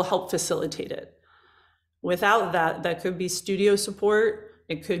and will help facilitate it. Without that, that could be studio support,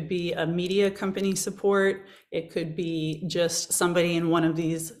 it could be a media company support, it could be just somebody in one of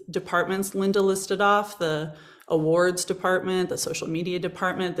these departments Linda listed off, the awards department, the social media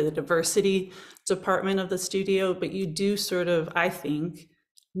department, the diversity department of the studio. But you do sort of, I think,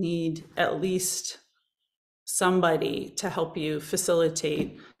 need at least somebody to help you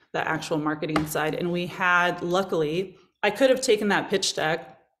facilitate the actual marketing side. And we had, luckily, I could have taken that pitch deck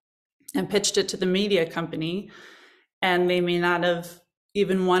and pitched it to the media company, and they may not have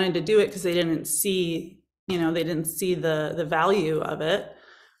even wanted to do it because they didn't see, the value of it.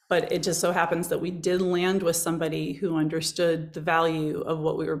 But it just so happens that we did land with somebody who understood the value of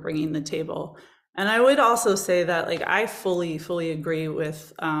what we were bringing to the table. And I would also say that, like, I fully agree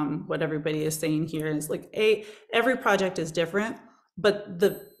with what everybody is saying here. Is like, every project is different, but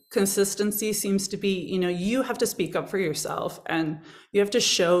the consistency seems to be, you have to speak up for yourself and you have to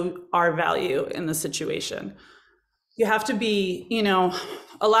show our value in the situation. You have to be,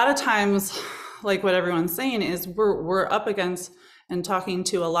 a lot of times, like what everyone's saying is we're up against and talking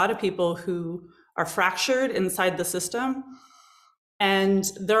to a lot of people who are fractured inside the system. And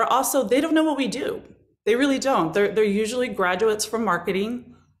they don't know what we do. They really don't. They're usually graduates from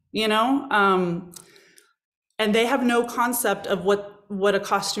marketing, and they have no concept of what a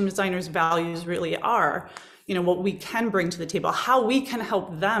costume designer's values really are, what we can bring to the table, how we can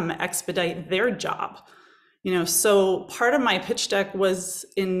help them expedite their job. So part of my pitch deck was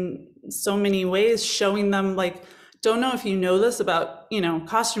in so many ways showing them, like, don't know if you know this about,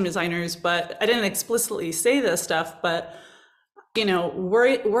 costume designers, but I didn't explicitly say this stuff, but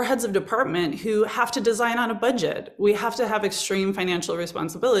we're heads of department who have to design on a budget. We have to have extreme financial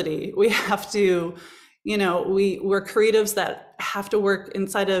responsibility. We have to, we're creatives that have to work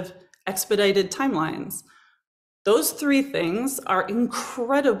inside of expedited timelines. Those three things are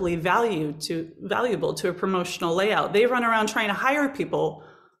incredibly valuable to a promotional layout. They run around trying to hire people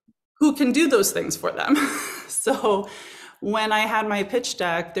who can do those things for them. So when I had my pitch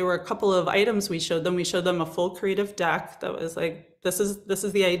deck, there were a couple of items we showed them. We showed them a full creative deck that was like, this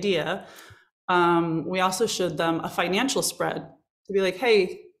is the idea. We also showed them a financial spread to be like,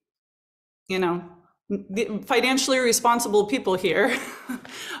 hey, the financially responsible people here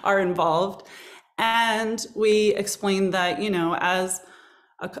are involved. And we explained that, as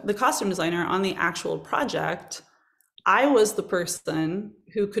the costume designer on the actual project, I was the person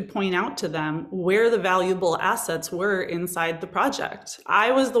who could point out to them where the valuable assets were inside the project.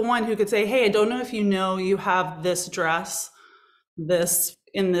 I was the one who could say, hey, I don't know if you have this dress, this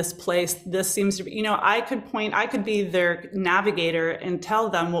in this place, this seems to be, I could be their navigator and tell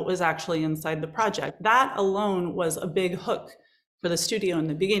them what was actually inside the project. That alone was a big hook for the studio in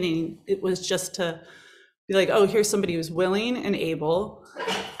the beginning. It was just to be like, oh, here's somebody who's willing and able,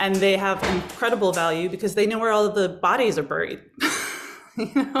 and they have incredible value because they know where all of the bodies are buried.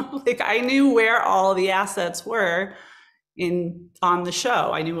 Like, I knew where all the assets were on the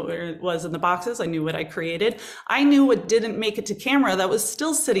show. I knew where it was in the boxes. I knew what I created. I knew what didn't make it to camera that was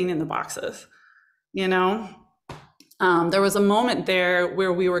still sitting in the boxes. There was a moment there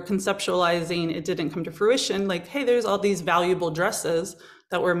where we were conceptualizing, it didn't come to fruition, like, hey, there's all these valuable dresses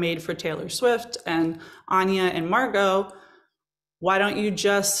that were made for Taylor Swift and Anya and Margot. Why don't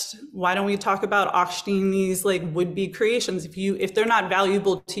we talk about auctioning these like would-be creations if they're not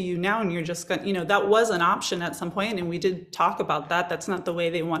valuable to you now, and you're just gonna, that was an option at some point, and we did talk about that. That's not the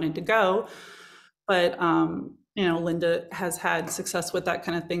way they wanted to go, but Linda has had success with that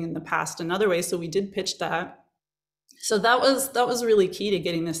kind of thing in the past in other ways, so we did pitch that. So that was really key to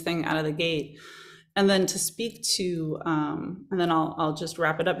getting this thing out of the gate. And then to speak to, and then I'll just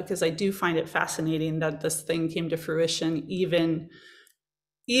wrap it up, because I do find it fascinating that this thing came to fruition, even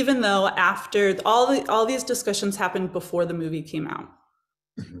though after all these discussions happened before the movie came out.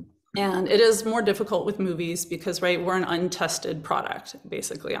 Mm-hmm. And it is more difficult with movies because, right, we're an untested product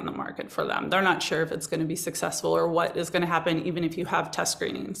basically on the market for them. They're not sure if it's going to be successful or what is going to happen, even if you have test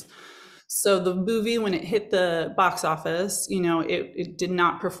screenings. So the movie, when it hit the box office, it did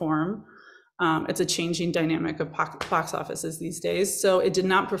not perform. It's a changing dynamic of box offices these days. So it did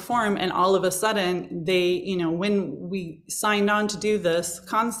not perform. And all of a sudden they, when we signed on to do this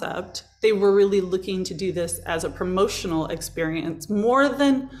concept, they were really looking to do this as a promotional experience more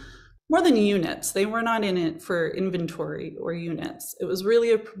than units. They were not in it for inventory or units. It was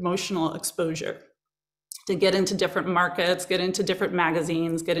really a promotional exposure to get into different markets, get into different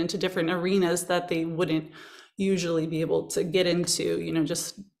magazines, get into different arenas that they wouldn't usually be able to get into,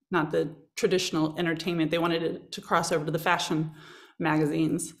 just not the traditional entertainment. They wanted it to cross over to the fashion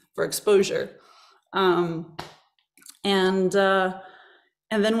magazines for exposure. And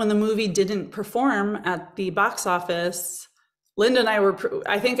then when the movie didn't perform at the box office, Linda and I were,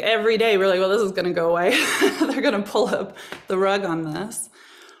 I think every day we're like, well, this is going to go away. They're going to pull up the rug on this.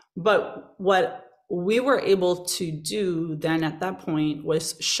 But what we were able to do then at that point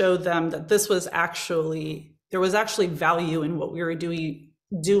was show them that there was actually value in what we were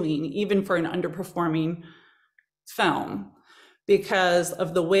doing, even for an underperforming film, because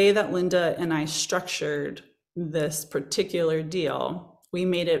of the way that Linda and I structured this particular deal. We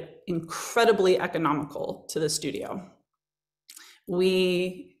made it incredibly economical to the studio.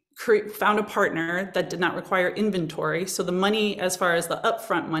 We found a partner that did not require inventory. So the money, as far as the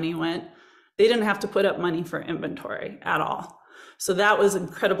upfront money went, they didn't have to put up money for inventory at all. So that was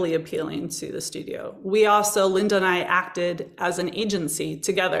incredibly appealing to the studio. We also, Linda and I, acted as an agency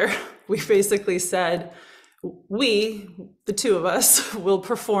together. We basically said, the two of us, will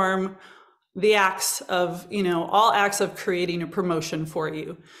perform the acts of, all acts of creating a promotion for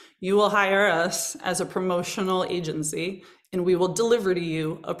you. You will hire us as a promotional agency, and we will deliver to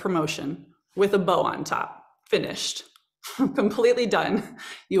you a promotion with a bow on top, finished, completely done.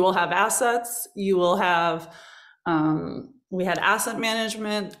 You will have assets, you will have, we had asset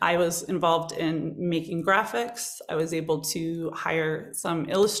management. I was involved in making graphics. I was able to hire some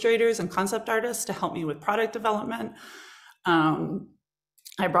illustrators and concept artists to help me with product development.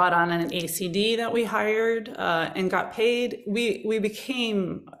 I brought on an ACD that we hired and got paid. We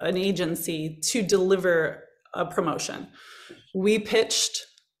became an agency to deliver a promotion. We pitched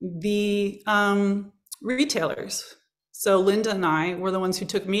the retailers. So Linda and I were the ones who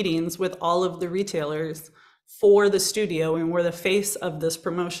took meetings with all of the retailers for the studio, and we're the face of this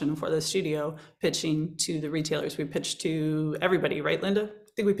promotion for the studio, pitching to the retailers. We pitched to everybody, right, Linda?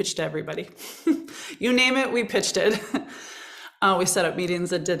 I think we pitched to everybody. You name it, we pitched it. We set up meetings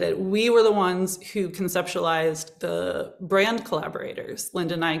that did it. We were the ones who conceptualized the brand collaborators.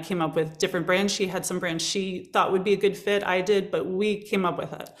 Linda and I came up with different brands. She had some brands she thought would be a good fit. I did, but we came up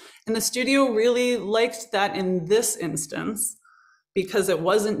with it. And the studio really liked that in this instance, because it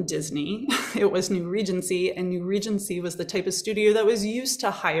wasn't Disney, it was New Regency, and New Regency was the type of studio that was used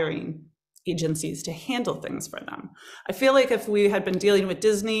to hiring agencies to handle things for them. I feel like if we had been dealing with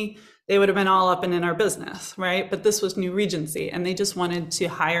Disney, they would have been all up and in our business, right? But this was New Regency, and they just wanted to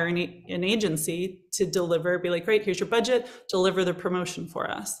hire an agency to deliver, be like, great, here's your budget, deliver the promotion for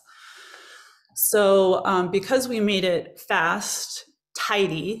us. So because we made it fast,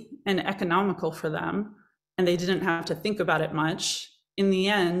 tidy, and economical for them, and they didn't have to think about it much, in the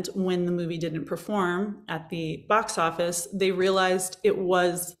end, when the movie didn't perform at the box office, they realized it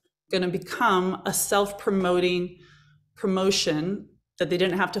was going to become a self-promoting promotion that they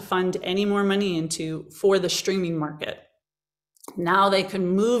didn't have to fund any more money into for the streaming market. Now they can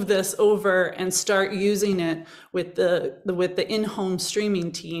move this over and start using it with the in-home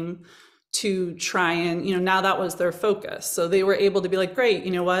streaming team to try and, now that was their focus. So they were able to be like, great,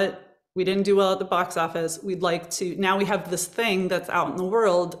 you know what? We didn't do well at the box office. We'd like to, now we have this thing that's out in the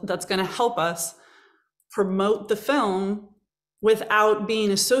world that's going to help us promote the film without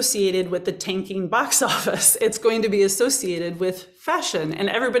being associated with the tanking box office. It's going to be associated with fashion, and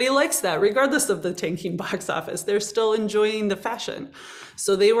everybody likes that regardless of the tanking box office. They're still enjoying the fashion.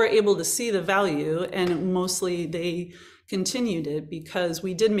 So they were able to see the value, and mostly they continued it because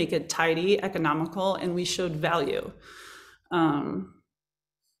we did make it tidy, economical, and we showed value.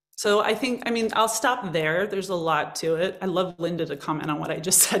 So I'll stop there. There's a lot to it. I love Linda to comment on what I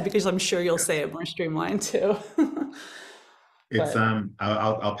just said, because I'm sure you'll say it more streamlined too. It's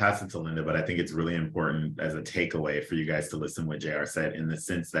I'll pass it to Linda, but I think it's really important as a takeaway for you guys to listen to what JR said, in the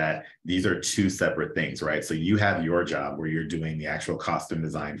sense that these are two separate things, right? So you have your job where you're doing the actual costume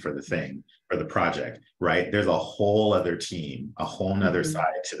design for the thing, for the project, right? There's a whole other team, a whole nother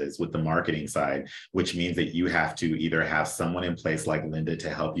side to this with the marketing side, which means that you have to either have someone in place like Linda to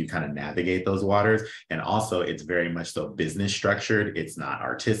help you kind of navigate those waters. And also it's very much so business structured. It's not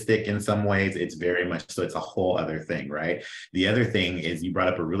artistic in some ways. It's very much so, it's a whole other thing, right? The other thing is, you brought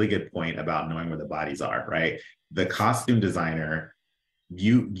up a really good point about knowing where the bodies are, right? The costume designer,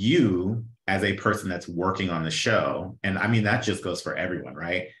 you as a person that's working on the show, and I mean, that just goes for everyone,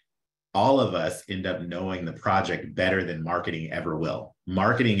 right? All of us end up knowing the project better than marketing ever will.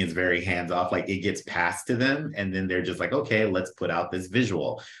 Marketing is very hands-off, like it gets passed to them and then they're just like, okay, let's put out this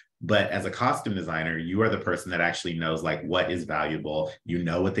visual. But as a costume designer, you are the person that actually knows like what is valuable. You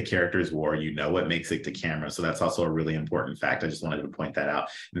know what the characters wore, you know what makes it to camera. So that's also a really important fact. I just wanted to point that out.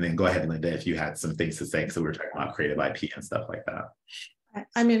 And then go ahead, Linda, if you had some things to say, because we were talking about creative IP and stuff like that.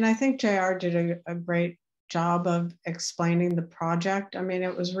 I mean, I think JR did a great job of explaining the project. I mean,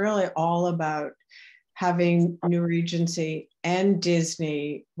 it was really all about having New Regency and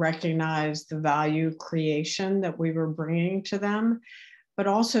Disney recognize the value creation that we were bringing to them, but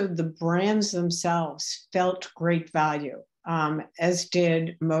also the brands themselves felt great value, as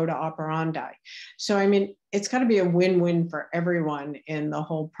did Moda Operandi. So, I mean, it's got to be a win-win for everyone in the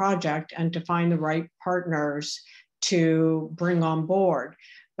whole project and to find the right partners to bring on board.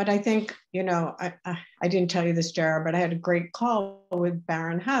 But I think, you know, I didn't tell you this, Jared, but I had a great call with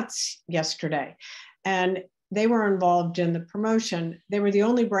Baron Hats yesterday. And they were involved in the promotion. They were the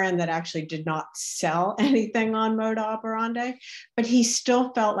only brand that actually did not sell anything on Moda Operandi, but he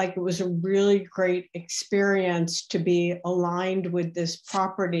still felt like it was a really great experience to be aligned with this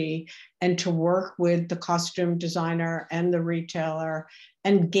property and to work with the costume designer and the retailer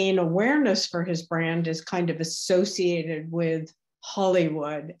and gain awareness for his brand is kind of associated with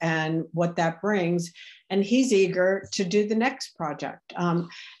Hollywood and what that brings. And he's eager to do the next project. And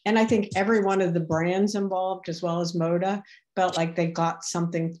I think every one of the brands involved, as well as Moda, felt like they got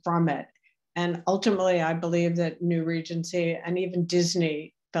something from it. And ultimately, I believe that New Regency and even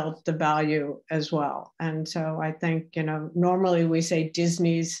Disney felt the value as well. And so I think, you know, normally we say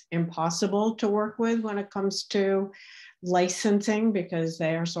Disney's impossible to work with when it comes to licensing because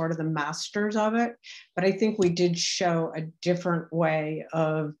they are sort of the masters of it. But I think we did show a different way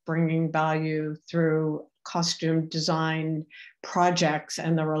of bringing value through costume design projects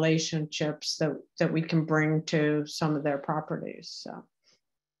and the relationships that we can bring to some of their properties. So.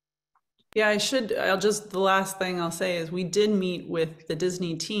 Yeah, the last thing I'll say is we did meet with the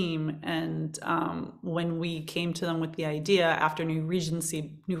Disney team, and when we came to them with the idea after New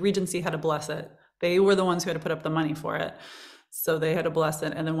Regency had to bless it. They were the ones who had to put up the money for it. So they had to bless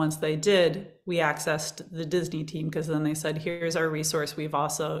it. And then once they did, we accessed the Disney team because then they said, here's our resource. We've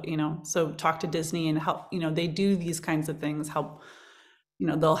also, you know, so talk to Disney and help, you know, they do these kinds of things, help, you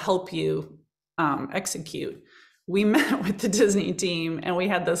know, they'll help you execute. We met with the Disney team and we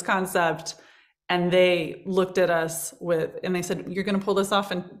had this concept and they looked at us and they said, you're going to pull this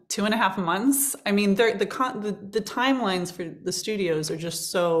off in 2.5 months. I mean, the timelines for the studios are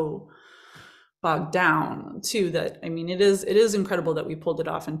just so bogged down too, that, I mean, it is incredible that we pulled it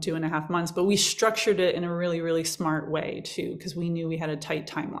off in 2.5 months, but we structured it in a really, really smart way too, because we knew we had a tight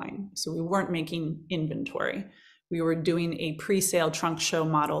timeline. So we weren't making inventory. We were doing a pre-sale trunk show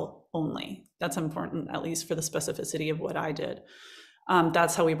model only. That's important, at least for the specificity of what I did.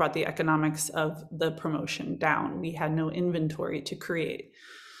 That's how we brought the economics of the promotion down. We had no inventory to create,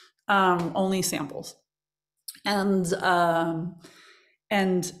 only samples. And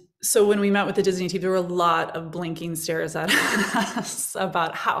so when we met with the Disney team, there were a lot of blinking stares at us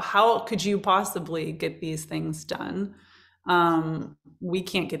about how could you possibly get these things done? We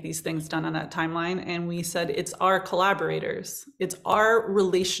can't get these things done on that timeline. And we said, it's our collaborators. It's our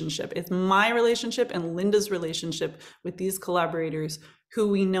relationship. It's my relationship and Linda's relationship with these collaborators who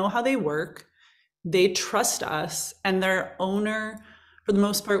we know how they work. They trust us, and their owner, for the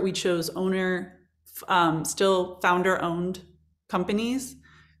most part, we chose still founder-owned companies.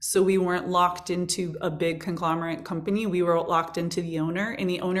 So we weren't locked into a big conglomerate company. We were locked into the owner, and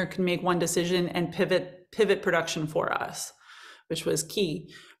the owner could make one decision and pivot production for us, which was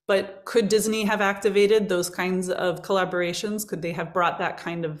key. But could Disney have activated those kinds of collaborations? Could they have brought that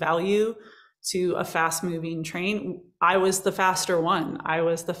kind of value to a fast moving train? I was the faster one. I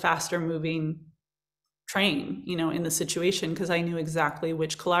was the faster moving train, you know, in the situation, because I knew exactly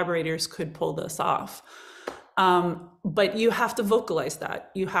which collaborators could pull this off. But you have to vocalize that.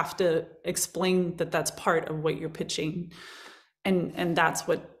 You have to explain that that's part of what you're pitching. And that's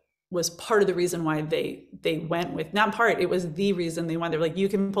what was part of the reason why they went with, not part, it was the reason they went. They're like, you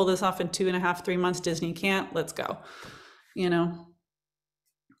can pull this off in 2.5, 3 months, Disney can't, let's go, you know?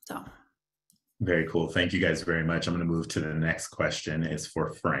 So. Very cool. Thank you guys very much. I'm going to move to the next question. It's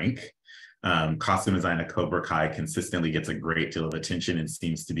for Frank. Costume design at Cobra Kai consistently gets a great deal of attention and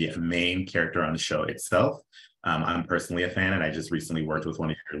seems to be a main character on the show itself. I'm personally a fan, and I just recently worked with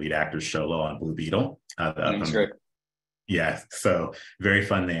one of your lead actors, Sholo, on Blue Beetle. That's great. Yeah, so very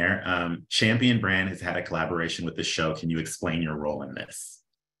fun there. Champion Brand has had a collaboration with the show. Can you explain your role in this?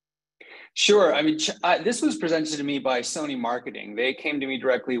 Sure. I mean, this was presented to me by Sony Marketing. They came to me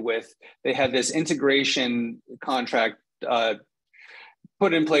directly they had this integration contract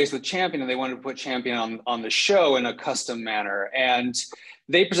put in place with Champion, and they wanted to put Champion on the show in a custom manner. And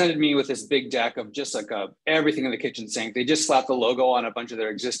they presented me with this big deck of just like everything in the kitchen sink. They just slapped the logo on a bunch of their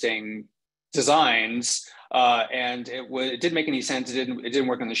existing designs, and it didn't make any sense. It didn't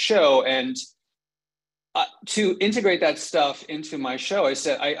work on the show. And to integrate that stuff into my show, I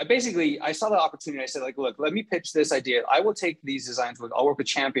said, I saw the opportunity. I said, like, look, let me pitch this idea. I will take these designs I'll work with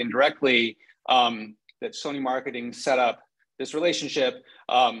Champion directly, that Sony Marketing set up this relationship,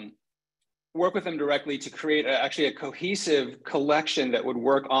 work with them directly to create actually a cohesive collection that would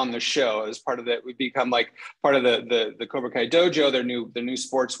work on the show as part of that would become like part of the Cobra Kai Dojo, their new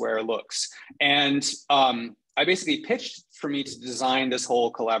sportswear looks. And I basically pitched for me to design this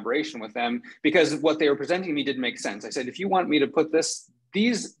whole collaboration with them because what they were presenting me didn't make sense. I said, if you want me to put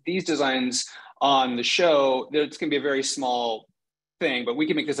these designs on the show, it's going to be a very small thing, but we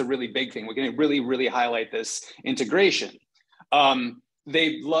can make this a really big thing. We can really, really highlight this integration.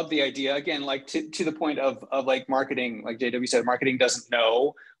 They love the idea, again, like to the point of like marketing, like JW said, marketing doesn't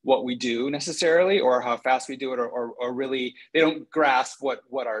know what we do necessarily or how fast we do it, or really they don't grasp what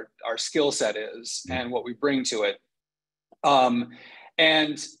our skill set is and what we bring to it.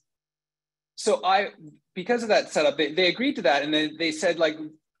 And so because of that setup, they agreed to that. And then they said, like,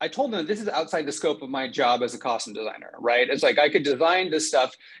 I told them this is outside the scope of my job as a costume designer, right? It's like I could design this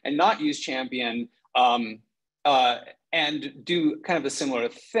stuff and not use Champion, and do kind of a similar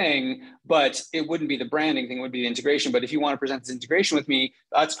thing, but it wouldn't be the branding thing, it would be the integration. But if you want to present this integration with me,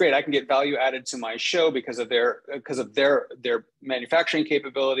 that's great. I can get value added to my show because of their manufacturing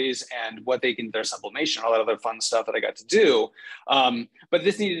capabilities and what they can, their sublimation, all that other fun stuff that I got to do. But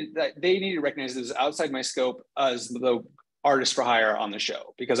they needed to recognize this was outside my scope as the artist for hire on the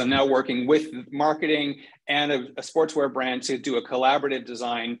show, because I'm now working with marketing and a sportswear brand to do a collaborative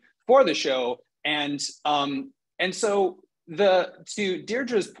design for the show. And so to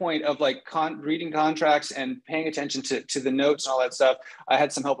Deirdre's point of like reading contracts and paying attention to the notes and all that stuff, I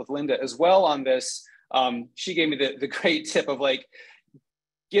had some help with Linda as well on this. She gave me the great tip of like,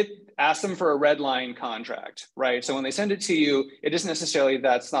 ask them for a red line contract, right? So when they send it to you, it isn't necessarily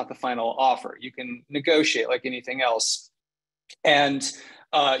that's not the final offer. You can negotiate like anything else. And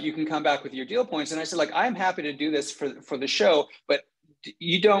you can come back with your deal points. And I said, like, I'm happy to do this for the show, but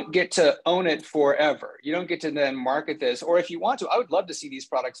you don't get to own it forever. You don't get to then market this. Or if you want to, I would love to see these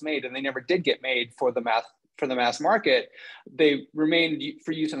products made, and they never did get made for the mass market. They remained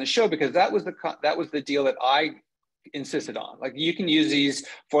for use on the show because that was the deal that I insisted on. Like, you can use these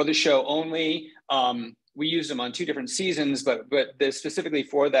for the show only. We used them on 2 different seasons, but specifically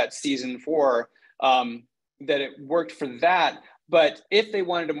for that season 4, that it worked for that. But if they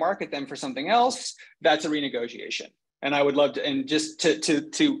wanted to market them for something else, that's a renegotiation. And I would love to, and just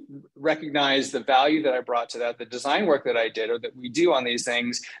to recognize the value that I brought to that, the design work that I did or that we do on these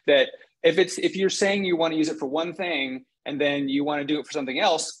things, that if you're saying you want to use it for one thing and then you want to do it for something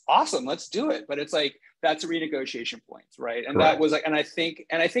else, awesome, let's do it. But it's like, that's a renegotiation point, right? And Correct. that was like, and I think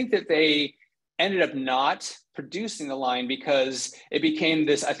that they ended up not producing the line because it became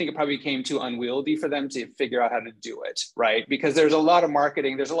this, I think it probably became too unwieldy for them to figure out how to do it, right? Because there's a lot of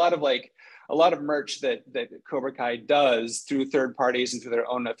marketing, there's a lot of merch that Cobra Kai does through third parties and through their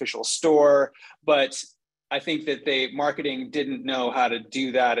own official store. But I think that marketing didn't know how to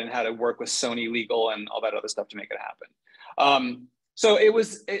do that and how to work with Sony legal and all that other stuff to make it happen. So it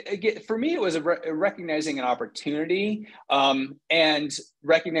was, for me, it was recognizing an opportunity and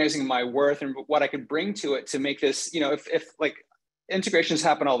recognizing my worth and what I could bring to it to make this, if like, integrations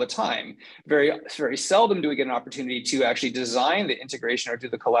happen all the time. Very, very seldom do we get an opportunity to actually design the integration or do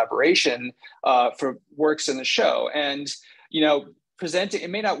the collaboration for works in the show. And, presenting, it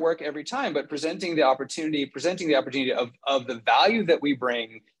may not work every time, but presenting the opportunity of the value that we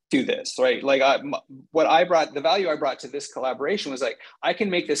bring to this, right? Like the value I brought to this collaboration was like, I can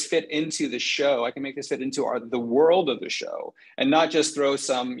make this fit into the show. I can make this fit into the world of the show and not just throw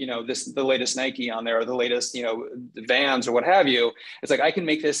some, the latest Nike on there or the latest, Vans or what have you. It's like, I can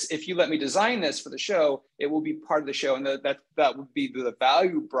make this, if you let me design this for the show, it will be part of the show. And that would be the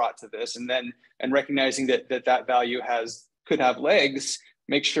value brought to this. And recognizing that value could have legs,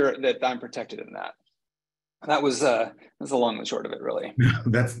 make sure that I'm protected in that. That was the long and short of it, really.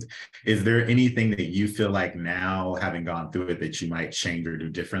 Is there anything that you feel like now, having gone through it, that you might change or do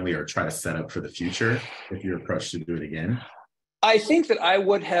differently or try to set up for the future if you're approached to do it again? I think that I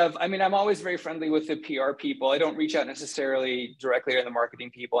would have, I'm always very friendly with the PR people. I don't reach out necessarily directly or the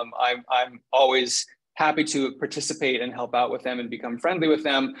marketing people. I'm always happy to participate and help out with them and become friendly with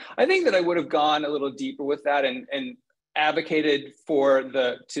them. I think that I would have gone a little deeper with that and advocated for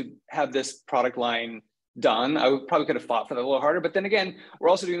to have this product line done. I probably could have fought for that a little harder, but then again, we're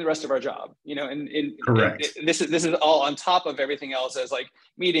also doing the rest of our job, you know, and Correct. This is all on top of everything else, as like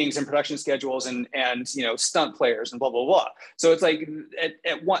meetings and production schedules and you know, stunt players and blah blah blah. So it's like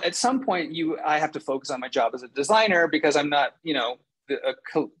at some point I have to focus on my job as a designer, because I'm not, you know,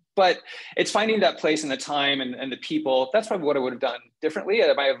 but it's finding that place and the time and the people. That's probably what I would have done differently.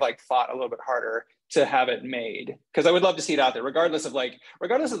 I might have like fought a little bit harder to have it made, because I would love to see it out there, regardless of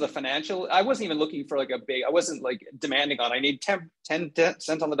the financial. I wasn't even looking for like I wasn't like demanding on, I need 10 cents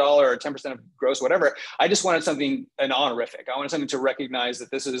on the dollar or 10% of gross, whatever. I just wanted something, an honorific. I wanted something to recognize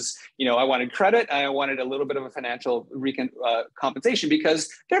that this is, you know, I wanted credit, and I wanted a little bit of a financial compensation, because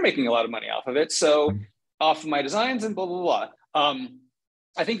they're making a lot of money off of it. So off of my designs and blah, blah, blah.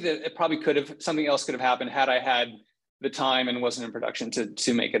 I think that it probably something else could have happened had I had the time and wasn't in production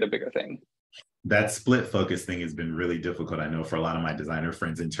to make it a bigger thing. That split focus thing has been really difficult, I know, for a lot of my designer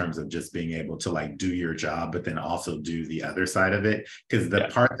friends, in terms of just being able to like do your job, but then also do the other side of it. Because the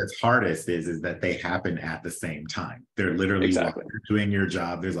part that's hardest is that they happen at the same time. They're literally while you're doing your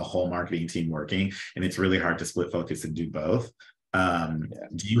job, there's a whole marketing team working, and it's really hard to split focus and do both.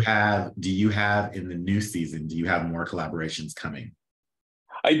 Do you have in the new season, do you have more collaborations coming?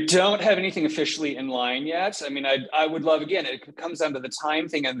 I don't have anything officially in line yet. I mean, I would love, again, it comes down to the time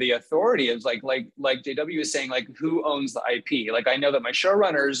thing and the authority of like JW is saying, like, who owns the IP? Like, I know that my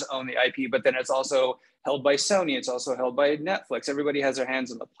showrunners own the IP, but then it's also held by Sony. It's also held by Netflix. Everybody has their hands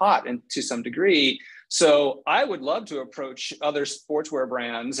in the pot, and to some degree. So I would love to approach other sportswear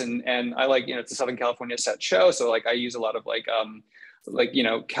brands, and I like, you know, it's a Southern California set show. So like I use a lot of like, you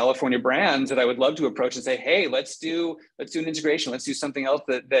know, California brands that I would love to approach and say, hey, let's do an integration. Let's do something else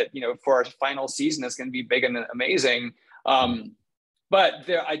that you know, for our final season is going to be big and amazing. But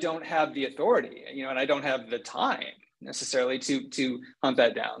I don't have the authority, you know, and I don't have the time necessarily to hunt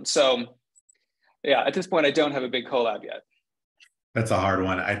that down. So yeah, at this point, I don't have a big collab yet. That's a hard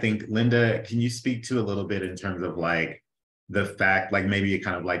one. I think, Linda, can you speak to a little bit in terms of like the fact, like maybe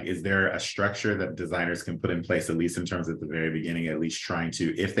kind of like, is there a structure that designers can put in place, at least in terms of the very beginning, at least trying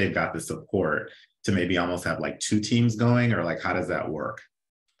to, if they've got the support, to maybe almost have like two teams going, or like, how does that work?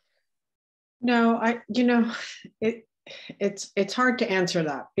 No, you know, it's hard to answer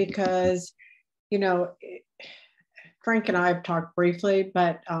that, because, you know, Frank and I have talked briefly,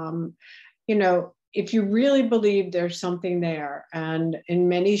 but, you know, if you really believe there's something there, and in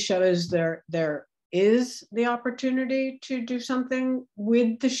many shows there is the opportunity to do something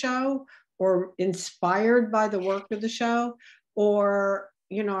with the show, or inspired by the work of the show, or,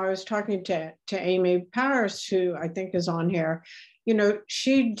 you know, I was talking to Amy Paris, who I think is on here. You know,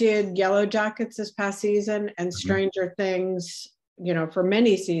 she did Yellow Jackets this past season and Stranger Things, you know, for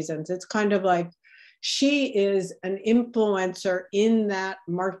many seasons. It's kind of like she is an influencer in that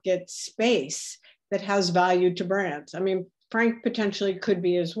market space that has value to brands. I mean, Frank potentially could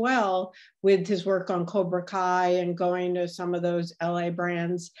be as well, with his work on Cobra Kai and going to some of those LA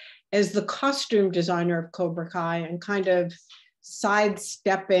brands as the costume designer of Cobra Kai, and kind of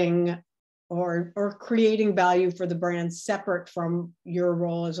sidestepping or creating value for the brand separate from your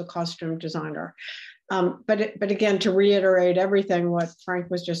role as a costume designer. But again, to reiterate everything what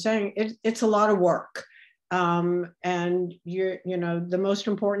Frank was just saying, it's a lot of work. And you know, the most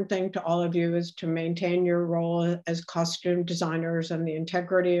important thing to all of you is to maintain your role as costume designers and the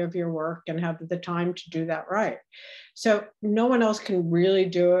integrity of your work, and have the time to do that right. So no one else can really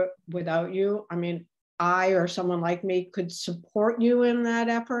do it without you. I mean, I or someone like me could support you in that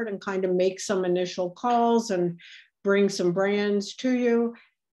effort and kind of make some initial calls and bring some brands to you.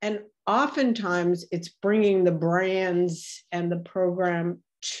 And oftentimes it's bringing the brands and the program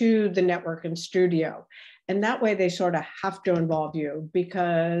to the network and studio. And that way they sort of have to involve you,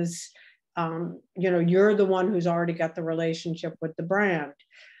 because you know, you're the one who's already got the relationship with the brand.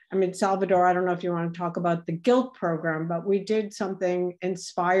 I mean, Salvador, I don't know if you want to talk about the Guilt program, but we did something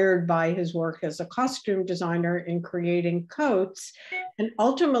inspired by his work as a costume designer in creating coats. And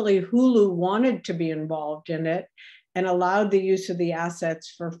ultimately, Hulu wanted to be involved in it and allowed the use of the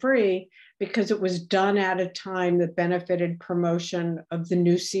assets for free, because it was done at a time that benefited promotion of the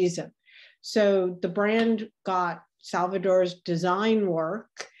new season. So the brand got Salvador's design work,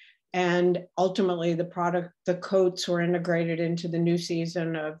 and ultimately the product, the coats, were integrated into the new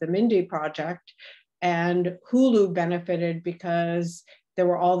season of the Mindy Project. And Hulu benefited because there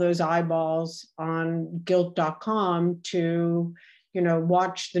were all those eyeballs on Guilt.com to, you know,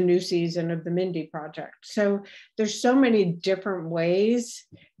 watch the new season of the Mindy Project. So there's so many different ways.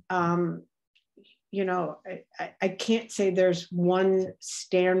 you know, I can't say there's one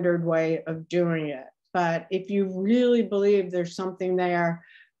standard way of doing it, but if you really believe there's something there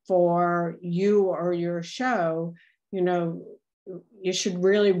for you or your show, you know, you should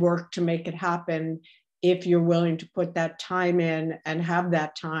really work to make it happen if you're willing to put that time in and have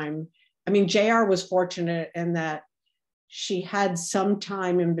that time. I mean, JR was fortunate in that she had some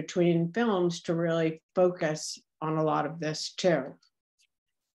time in between films to really focus on a lot of this too.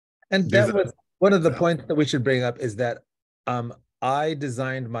 And that was one of the points that we should bring up, is that I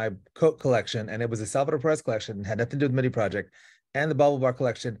designed my coat collection, and it was a Salvador Perez collection, and had nothing to do with the MIDI project, and the Bubble Bar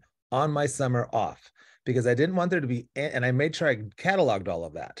collection on my summer off, because I didn't want there to be, and I made sure I cataloged all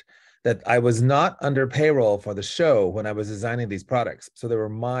of that, that I was not under payroll for the show when I was designing these products. So they were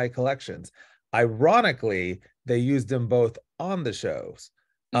my collections. Ironically, they used them both on the shows.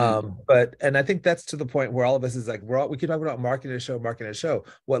 But I think that's to the point where all of us is like, we keep talking about marketing a show.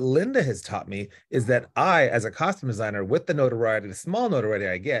 What Linda has taught me is that I, as a costume designer, with the notoriety, the small notoriety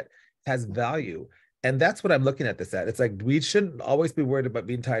I get, has value. And that's what I'm looking at this at. It's like, we shouldn't always be worried about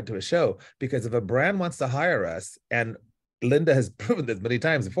being tied to a show, because if a brand wants to hire us, and Linda has proven this many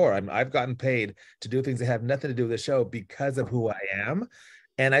times before, I've gotten paid to do things that have nothing to do with the show because of who I am.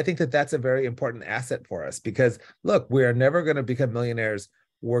 And I think that that's a very important asset for us, because look, we are never going to become millionaires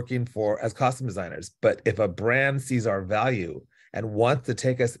working as costume designers. But if a brand sees our value and wants to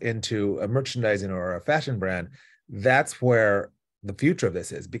take us into a merchandising or a fashion brand, that's where the future of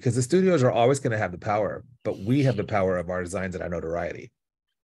this is, because the studios are always going to have the power, but we have the power of our designs and our notoriety.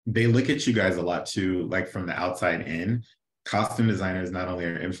 They look at you guys a lot too, like from the outside in. Costume designers not only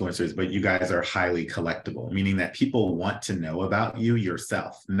are influencers, but you guys are highly collectible, meaning that people want to know about you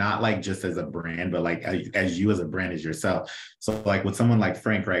yourself, not like just as a brand, but like as you as a brand as yourself. So like with someone like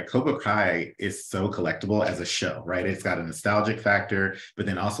Frank, right? Cobra Kai is so collectible as a show, right? It's got a nostalgic factor, but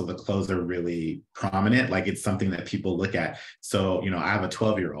then also the clothes are really prominent. Like it's something that people look at. So, you know, I have a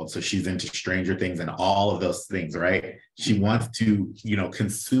 12-year-old, so she's into Stranger Things and all of those things, right? She wants to, you know,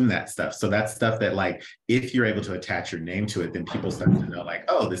 consume that stuff. So that's stuff that, like, if you're able to attach your name to it, then people start to know, like,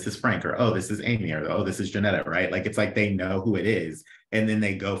 oh, this is Frank, or oh, this is Amy, or oh, this is Janetta, right? Like, it's like they know who it is, and then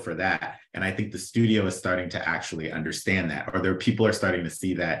they go for that. And I think the studio is starting to actually understand that, or people are starting to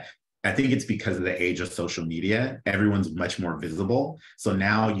see that. I think it's because of the age of social media. Everyone's much more visible. So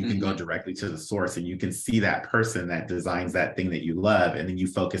now you can go directly to the source, and you can see that person that designs that thing that you love, and then you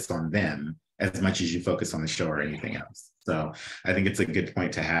focus on them as much as you focus on the show or anything else. So I think it's a good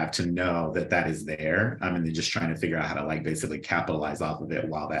point to have, to know that that is there. And they're just trying to figure out how to, like, basically capitalize off of it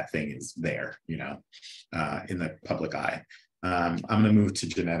while that thing is there, you know, in the public eye. I'm going to move to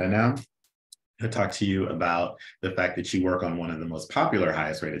Janetta now to talk to you about the fact that you work on one of the most popular,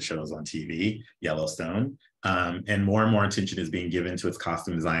 highest rated shows on TV, Yellowstone. And more attention is being given to its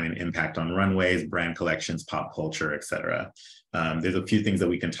costume design and impact on runways, brand collections, pop culture, etc. There's a few things that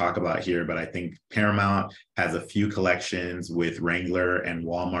we can talk about here, but I think Paramount has a few collections with Wrangler and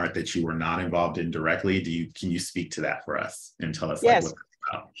Walmart that you were not involved in directly. Can you speak to that for us and tell us, like, what that's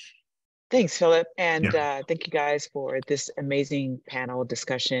about? Thanks, Philip. And thank you guys for this amazing panel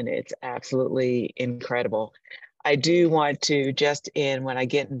discussion. It's absolutely incredible. I do want to, just when I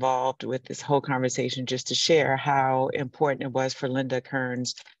get involved with this whole conversation, just to share how important it was for Linda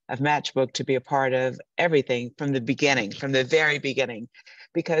Kearns of Matchbook to be a part of everything from the beginning, from the very beginning,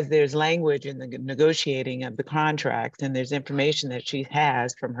 because there's language in the negotiating of the contracts, and there's information that she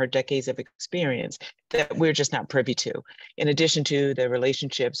has from her decades of experience that we're just not privy to, in addition to the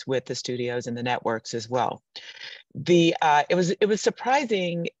relationships with the studios and the networks as well. It was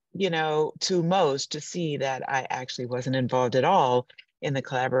surprising, you know, to most, to see that I actually wasn't involved at all in the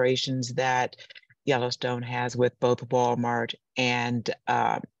collaborations that Yellowstone has with both Walmart and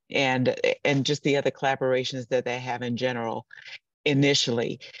just the other collaborations that they have in general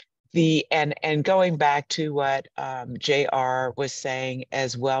initially. And going back to what JR was saying,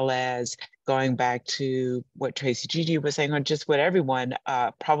 as well as going back to what Tracy Gigi was saying, or just what everyone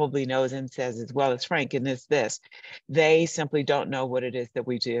probably knows and says as well as Frank, and this, they simply don't know what it is that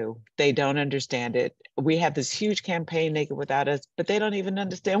we do. They don't understand it. We have this huge campaign, Naked Without Us, but they don't even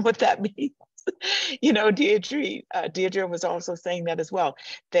understand what that means. You know, Deirdre was also saying that as well.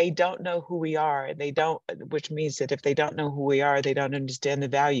 They don't know who we are. Which means that if they don't know who we are, they don't understand the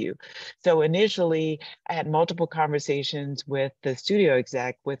value. So initially, I had multiple conversations with the studio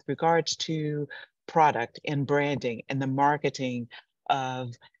exec with regards to product and branding and the marketing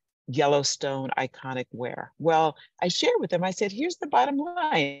of Yellowstone iconic wear. Well, I shared with them, I said, here's the bottom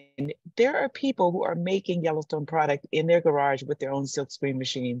line. There are people who are making Yellowstone product in their garage with their own silkscreen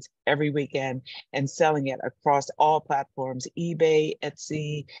machines every weekend and selling it across all platforms, eBay,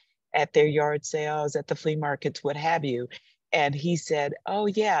 Etsy, at their yard sales, at the flea markets, what have you. And he said, oh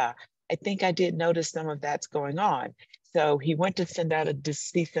yeah, I think I did notice some of that's going on. So he went to send out a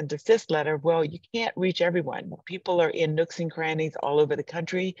cease and desist letter. Well, you can't reach everyone. People are in nooks and crannies all over the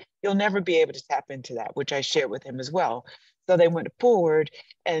country. You'll never be able to tap into that, which I shared with him as well. So they went forward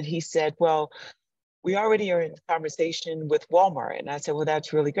and he said, well, we already are in conversation with Walmart. And I said, well,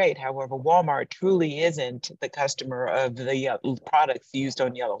 that's really great. However, Walmart truly isn't the customer of the products used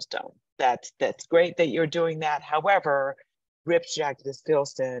on Yellowstone. That's great that you're doing that. However, Rip's Jacket is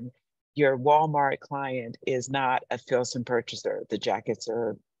Filson. Your Walmart client is not a Filson purchaser. The jackets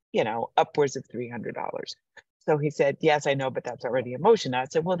are, you know, upwards of $300. So he said, yes, I know, but that's already in motion. I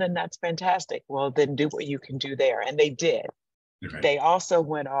said, well, then that's fantastic. Well, then do what you can do there. And they did. Right. They also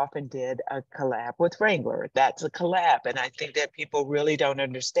went off and did a collab with Wrangler. That's a collab. And I think that people really don't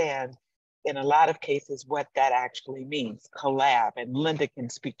understand in a lot of cases what that actually means, collab. And Linda can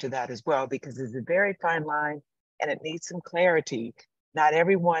speak to that as well, because it's a very fine line and it needs some clarity. Not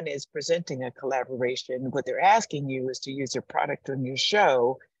everyone is presenting a collaboration. What they're asking you is to use your product on your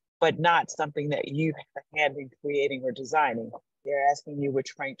show, but not something that you have a hand in creating or designing. They're asking you,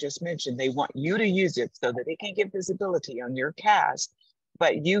 which Frank just mentioned, they want you to use it so that it can get visibility on your cast,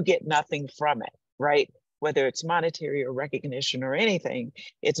 but you get nothing from it, right? Whether it's monetary or recognition or anything,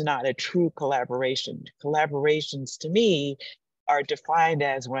 it's not a true collaboration. Collaborations to me are defined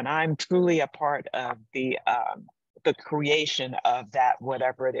as when I'm truly a part of the creation of that,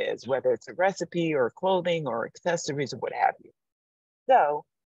 whatever it is, whether it's a recipe or clothing or accessories or what have you. So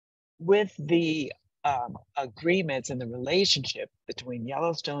with the agreements and the relationship between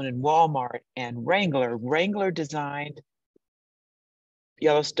Yellowstone and Walmart and Wrangler, Wrangler designed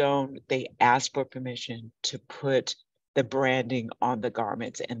Yellowstone. They asked for permission to put the branding on the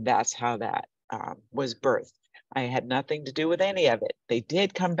garments, and that's how that was birthed. I had nothing to do with any of it. They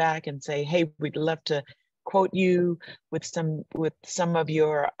did come back and say, hey, we'd love to quote you with some of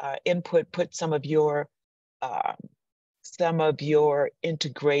your input, put some of your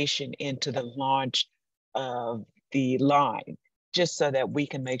integration into the launch of the line, just so that we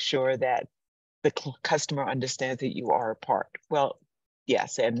can make sure that the customer understands that you are a part. Well,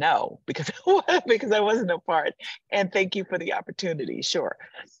 yes and no, because I wasn't a part. And thank you for the opportunity, sure.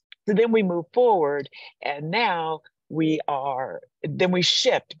 So then we move forward, and now we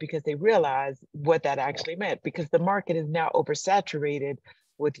shipped because they realized what that actually meant, because the market is now oversaturated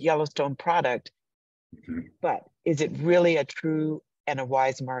with Yellowstone product. But is it really a true and a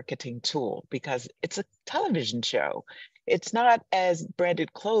wise marketing tool? Because it's a television show. It's not as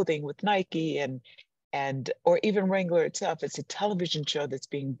branded clothing with Nike and or even Wrangler itself. It's a television show that's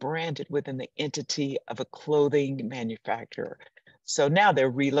being branded within the entity of a clothing manufacturer. So now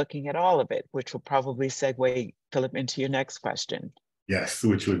they're relooking at all of it, which will probably segue, Philip, into your next question. Yes,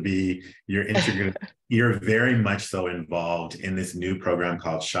 which would be you're very much so involved in this new program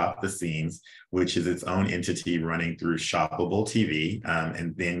called Shop the Scenes, which is its own entity running through Shoppable TV.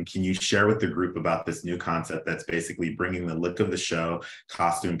 And then can you share with the group about this new concept that's basically bringing the look of the show,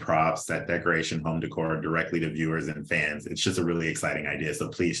 costume props, set decoration, home decor directly to viewers and fans? It's just a really exciting idea. So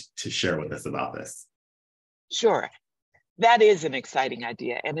please to share with us about this. Sure. That is an exciting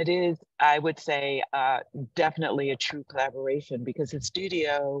idea. And it is, I would say, definitely a true collaboration, because the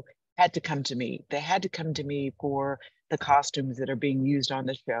studio had to come to me. They had to come to me for the costumes that are being used on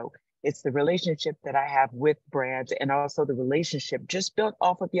the show. It's the relationship that I have with brands, and also the relationship just built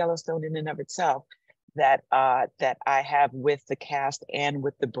off of Yellowstone in and of itself that I have with the cast and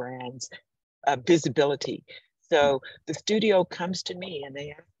with the brands visibility. So the studio comes to me and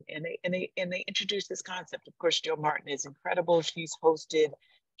they introduce this concept. Of course, Jill Martin is incredible. She's hosted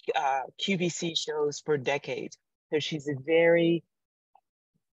QVC shows for decades. So she's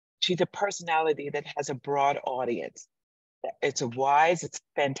a personality that has a broad audience. It's a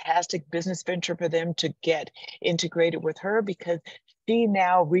fantastic business venture for them to get integrated with her, because she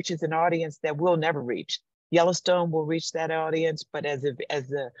now reaches an audience that we'll never reach. Yellowstone will reach that audience, but as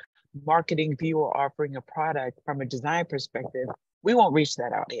a marketing viewer offering a product from a design perspective, we won't reach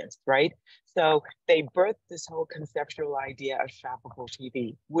that audience, right? So they birthed this whole conceptual idea of shoppable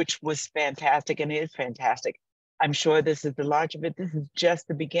TV, which was fantastic and is fantastic. I'm sure this is the launch of it. This is just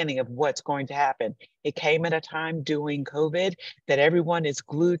the beginning of what's going to happen. It came at a time during COVID that everyone is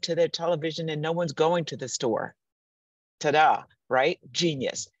glued to their television and no one's going to the store. Ta-da, right?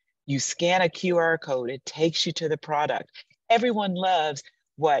 Genius. You scan a QR code, it takes you to the product. Everyone loves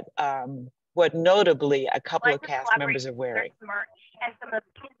what notably a couple of cast members are wearing.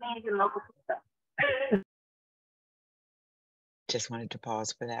 Just wanted to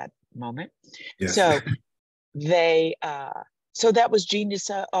pause for that moment. Yes. So they So that was genius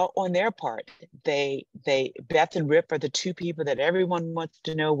on their part. Beth and Rip are the two people that everyone wants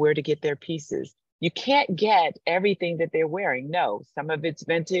to know where to get their pieces. You can't get everything that they're wearing. No, some of it's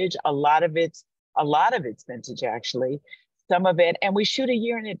vintage, a lot of it's vintage actually. Some of it, and we shoot a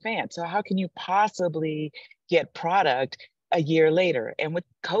year in advance. So how can you possibly get product a year later? And with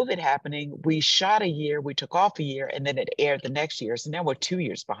COVID happening, we shot a year, we took off a year, and then it aired the next year. So now we're 2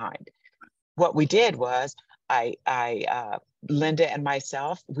 years behind. What we did was Linda and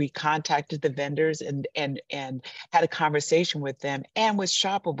myself, we contacted the vendors and had a conversation with them, and was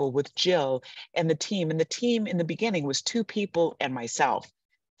shoppable with Jill and the team. And the team in the beginning was 2 people and myself.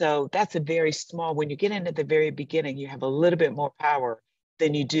 So that's a very small, when you get in at the very beginning, you have a little bit more power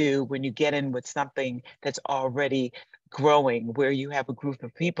than you do when you get in with something that's already growing, where you have a group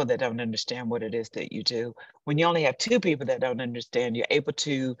of people that don't understand what it is that you do. When you only have 2 people that don't understand, you're able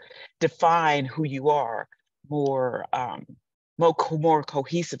to define who you are more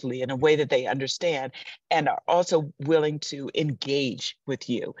cohesively in a way that they understand, and are also willing to engage with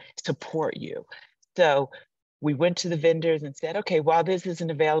you, support you. So we went to the vendors and said, okay, while this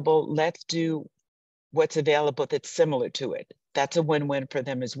isn't available, let's do what's available that's similar to it. That's a win-win for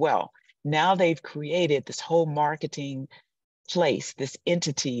them as well. Now they've created this whole marketing place, this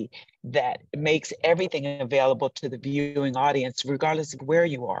entity that makes everything available to the viewing audience, regardless of where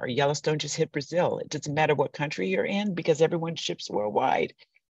you are. Yellowstone just hit Brazil. It doesn't matter what country you're in because everyone ships worldwide.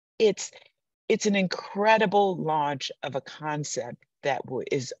 It's an incredible launch of a concept that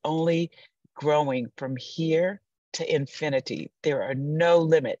is only growing from here to infinity. There are no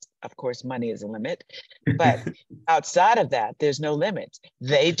limits. Of course, money is a limit, but outside of that, there's no limits.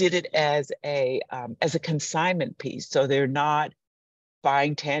 They did it as a consignment piece. So they're not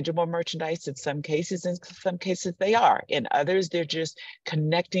buying tangible merchandise in some cases. In some cases they are. In others, they're just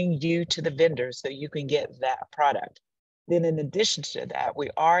connecting you to the vendors so you can get that product. Then in addition to that, we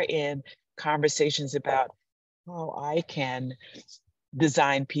are in conversations about how I can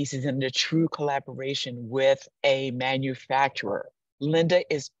design pieces in a true collaboration with a manufacturer. Linda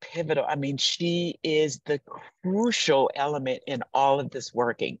is pivotal. I mean, she is the crucial element in all of this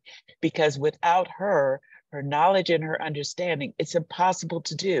working, because without her knowledge and her understanding, it's impossible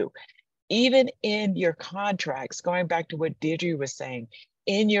to do. Even in your contracts, going back to what Deirdre was saying,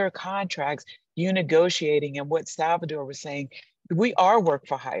 in your contracts, you negotiating, and what Salvador was saying, we are work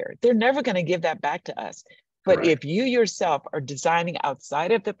for hire. They're never going to give that back to us. But Correct. If you yourself are designing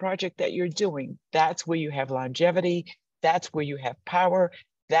outside of the project that you're doing, that's where you have longevity. That's where you have power.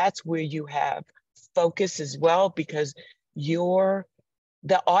 That's where you have focus as well, because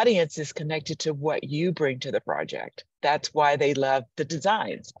the audience is connected to what you bring to the project. That's why they love the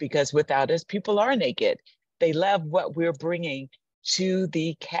designs, because without us, people are naked. They love what we're bringing to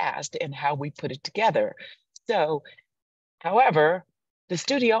the cast and how we put it together. So, however, the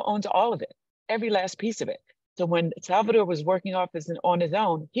studio owns all of it, every last piece of it. So when Salvador was working on his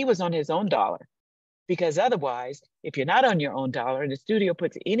own, he was on his own dollar. Because otherwise, if you're not on your own dollar and the studio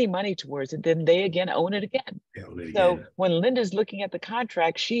puts any money towards it, then they again own it again. So when Linda's looking at the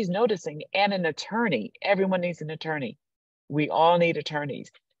contract, she's noticing, and an attorney, everyone needs an attorney. We all need attorneys,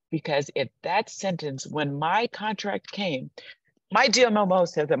 because if that sentence, when my contract came, my DMLO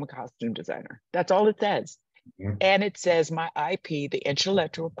says I'm a costume designer. That's all it says. And it says my IP, the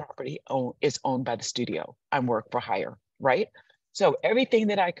intellectual property is owned by the studio. I'm work for hire, right? So everything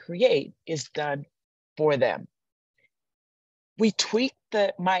that I create is done for them. We tweak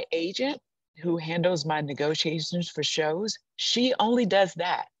my agent who handles my negotiations for shows. She only does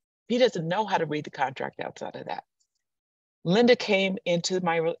that. He doesn't know how to read the contract outside of that. Linda came into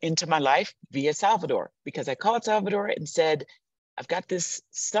my life via Salvador, because I called Salvador and said, I've got this,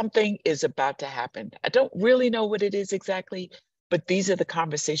 something is about to happen. I don't really know what it is exactly, but these are the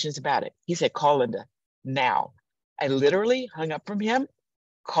conversations about it. He said, call Linda now. I literally hung up from him,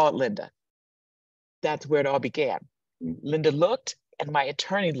 called Linda. That's where it all began. Linda looked and my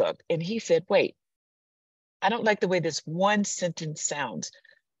attorney looked, and he said, wait, I don't like the way this one sentence sounds.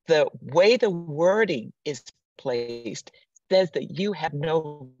 The way the wording is placed says that you have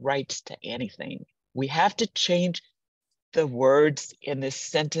no rights to anything. We have to change the words in this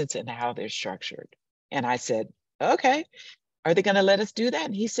sentence and how they're structured. And I said, okay, are they going to let us do that?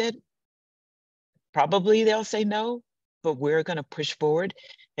 And he said, probably they'll say no, but we're going to push forward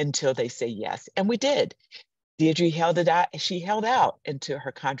until they say yes. And we did. Deirdre held it out. She held out until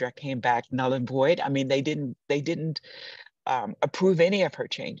her contract came back null and void. I mean, they didn't approve any of her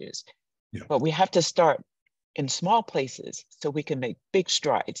changes. Yeah. But we have to start in small places so we can make big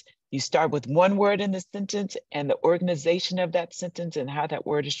strides. You start with one word in the sentence and the organization of that sentence and how that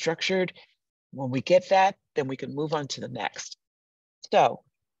word is structured. When we get that, then we can move on to the next. So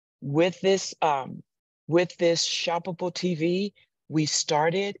with this shoppable TV, we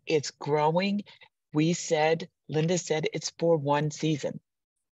started, it's growing. Linda said it's for one season,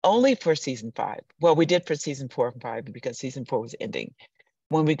 only for season 5. Well, we did for season 4 and 5 because season 4 was ending.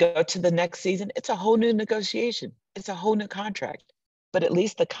 When we go to the next season, it's a whole new negotiation. It's a whole new contract. But at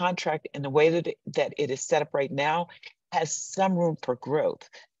least the contract and the way that it is set up right now has some room for growth.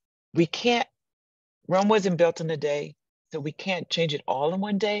 Rome wasn't built in a day, so we can't change it all in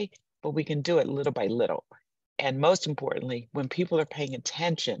one day, but we can do it little by little. And most importantly, when people are paying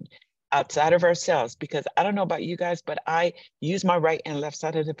attention outside of ourselves, because I don't know about you guys, but I use my right and left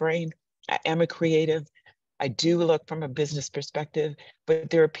side of the brain. I am a creative. I do look from a business perspective, but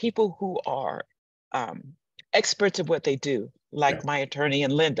there are people who are experts at what they do, like my attorney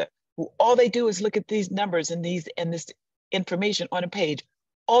and Linda, who all they do is look at these numbers and this information on a page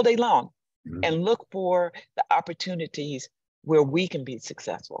all day long and look for the opportunities where we can be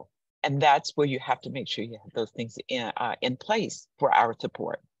successful. And that's where you have to make sure you have those things in place for our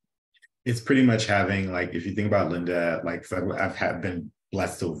support. It's pretty much having, like, if you think about Linda, like, so been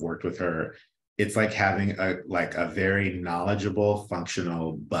blessed to have worked with her. It's like having a very knowledgeable,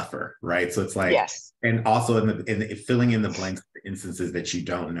 functional buffer, right? So it's like, yes. And also in the filling in the blanks, instances that you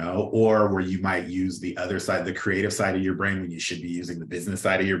don't know, or where you might use the other side, the creative side of your brain, when you should be using the business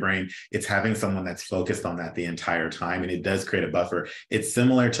side of your brain. It's having someone that's focused on that the entire time, and it does create a buffer. It's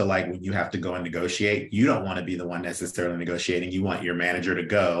similar to like when you have to go and negotiate. You don't want to be the one necessarily negotiating. You want your manager to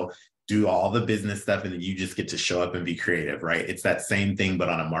go do all the business stuff, and then you just get to show up and be creative, right? It's that same thing, but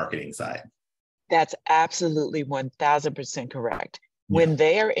on a marketing side. That's absolutely 1000% correct. When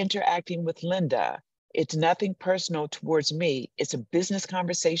they are interacting with Linda, it's nothing personal towards me. It's a business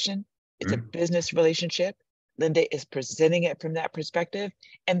conversation. It's a business relationship. Linda is presenting it from that perspective,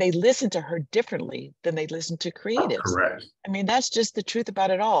 and they listen to her differently than they listen to creatives. Correct. I mean, that's just the truth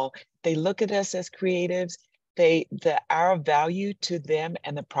about it all. They look at us as creatives. Our value to them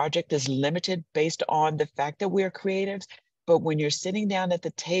and the project is limited based on the fact that we're creatives. But when you're sitting down at the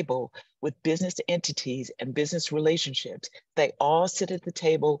table with business entities and business relationships, they all sit at the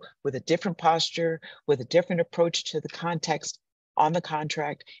table with a different posture, with a different approach to the context on the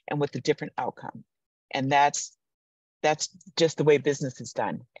contract, and with a different outcome. And that's just the way business is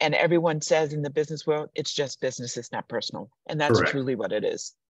done. And everyone says in the business world, it's just business, it's not personal. And that's Correct. Truly what it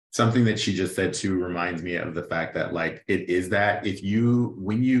is. Something that she just said too reminds me of the fact that, like, it is that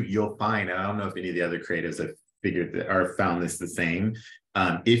you'll find, and I don't know if any of the other creatives have figured that or found this the same.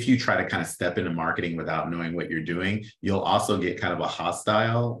 If you try to kind of step into marketing without knowing what you're doing, you'll also get kind of a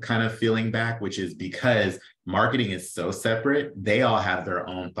hostile kind of feeling back, which is because marketing is so separate. They all have their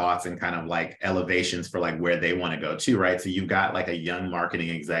own thoughts and kind of like elevations for like where they want to go to, right? So you've got like a young marketing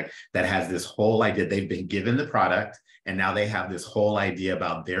exec that has this whole idea. They've been given the product, and now they have this whole idea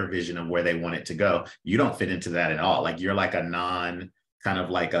about their vision of where they want it to go. You don't fit into that at all. Like, you're like a kind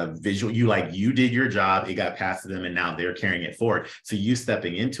of like a visual, you did your job, it got passed to them, and now they're carrying it forward. So you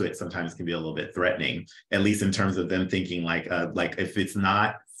stepping into it sometimes can be a little bit threatening, at least in terms of them thinking like if it's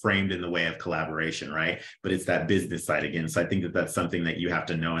not framed in the way of collaboration, right? But it's that business side again. So I think that that's something that you have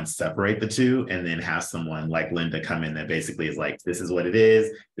to know and separate the two, and then have someone like Linda come in that basically is like, this is what it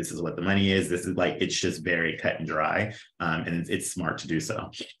is, this is what the money is, this is like, it's just very cut and dry, and it's smart to do so.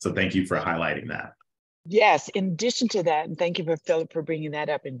 So thank you for highlighting that. Yes, in addition to that, and thank you for Philip for bringing that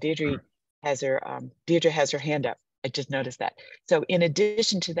up, and Deirdre has her hand up. I just noticed that. So in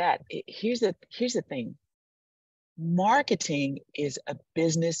addition to that, here's the thing. Marketing is a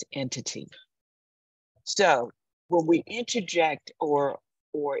business entity. So when we interject or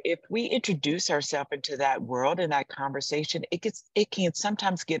if we introduce ourselves into that world and that conversation, it can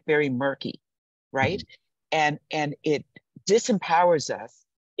sometimes get very murky, right? And it disempowers us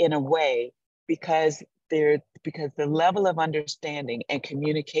in a way, because the level of understanding and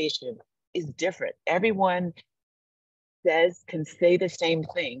communication is different. Everyone can say the same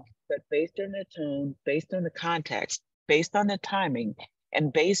thing, but based on the tone, based on the context, based on the timing,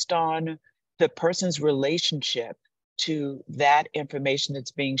 and based on the person's relationship to that information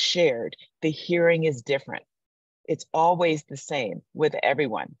that's being shared, the hearing is different. It's always the same with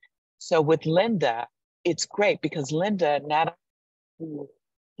everyone. So with Linda, it's great because Linda not only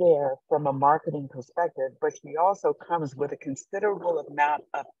share from a marketing perspective, but she also comes with a considerable amount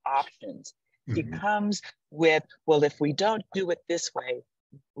of options. She comes with, well, if we don't do it this way,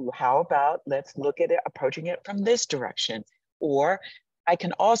 how about let's look at it, approaching it from this direction? Or I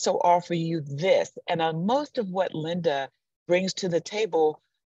can also offer you this. And most of what Linda brings to the table,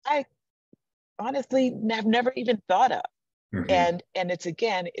 I honestly have never even thought of. And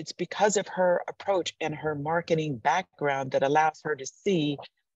it's because of her approach and her marketing background that allows her to see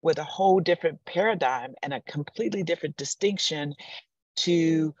with a whole different paradigm and a completely different distinction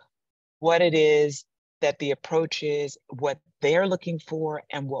to what it is that the approach is, what they're looking for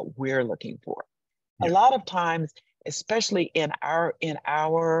and what we're looking for. A lot of times, especially in our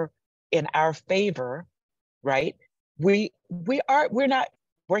favor, right? We're not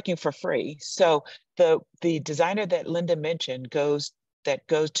working for free. So the designer that Linda mentioned goes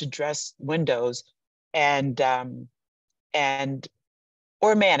to dress windows and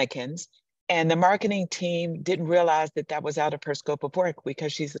or mannequins, and the marketing team didn't realize that was out of her scope of work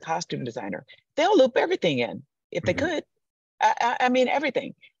because she's a costume designer. They'll loop everything in if they could. I mean,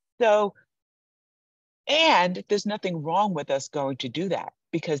 everything. So, and there's nothing wrong with us going to do that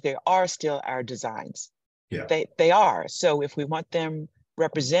because they are still our designs. Yeah. They are. So if we want them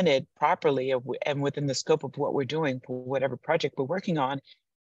represented properly and within the scope of what we're doing for whatever project we're working on,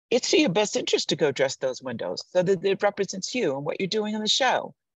 it's to your best interest to go dress those windows so that it represents you and what you're doing on the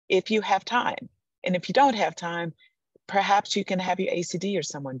show, if you have time. And if you don't have time, perhaps you can have your ACD or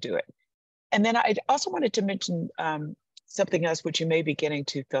someone do it. And then I also wanted to mention something else, which you may be getting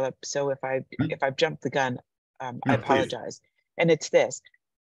to, Philip. So if I've jumped the gun, I apologize. Please. And it's this.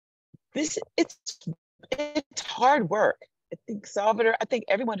 It's hard work. I think Salvador, I think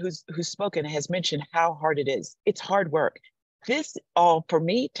everyone who's spoken has mentioned how hard it is. It's hard work. This all for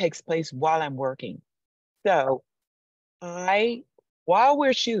me takes place while I'm working. So while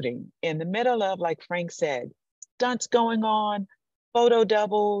we're shooting, in the middle of, like Frank said, stunts going on, photo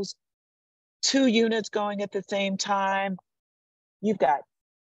doubles, 2 units going at the same time. You've got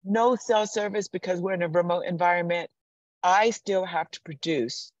no cell service because we're in a remote environment. I still have to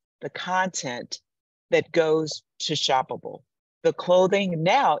produce the content that goes to shoppable. The clothing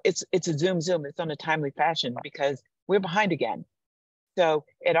now, it's a zoom. It's on a timely fashion because we're behind again. So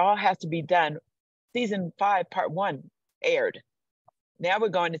it all has to be done. Season 5, part 1 aired. Now we're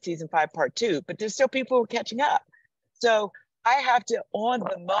going to season 5, part 2, but there's still people who are catching up. So I have to, on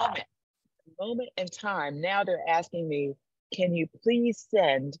the moment in time, now they're asking me, can you please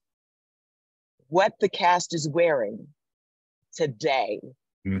send what the cast is wearing today?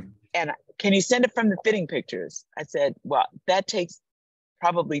 And can you send it from the fitting pictures? I said, well, that takes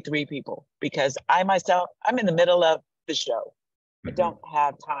probably 3 people because I'm in the middle of the show. I don't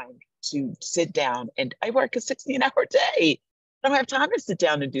have time to sit down, and I work a 16-hour day. I don't have time to sit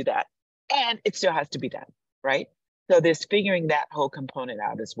down and do that. And it still has to be done, right? So there's figuring that whole component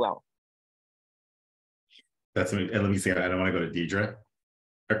out as well. And let me see, I don't want to go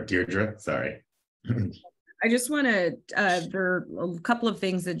to Deirdre, sorry. I just want to, there are a couple of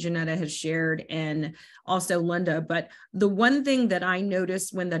things that Janetta has shared and also Linda, but the one thing that I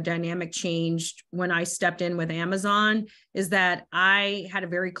noticed when the dynamic changed when I stepped in with Amazon is that I had a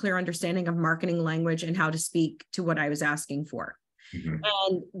very clear understanding of marketing language and how to speak to what I was asking for.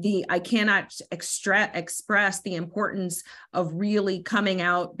 And I cannot express the importance of really coming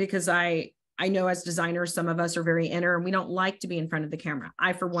out, because I know as designers, some of us are very inner and we don't like to be in front of the camera.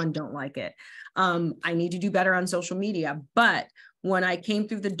 I, for one, don't like it. I need to do better on social media. But when I came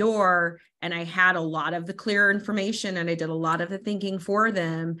through the door and I had a lot of the clear information and I did a lot of the thinking for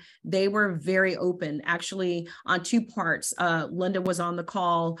them, they were very open. Actually, on 2 parts, Linda was on the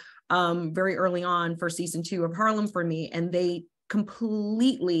call very early on for season 2 of Harlem for me, and they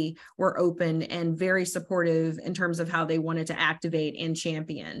completely were open and very supportive in terms of how they wanted to activate and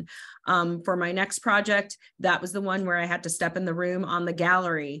champion. For my next project, that was the one where I had to step in the room on the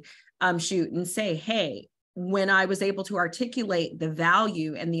gallery shoot and say, hey, when I was able to articulate the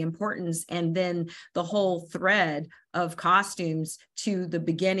value and the importance, and then the whole thread of costumes to the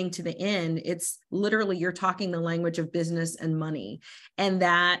beginning to the end, it's literally, you're talking the language of business and money. And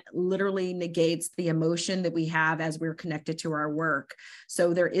that literally negates the emotion that we have as we're connected to our work.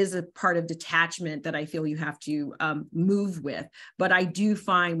 So there is a part of detachment that I feel you have to move with. But I do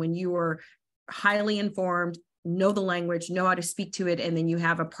find when you are highly informed, know the language, know how to speak to it, and then you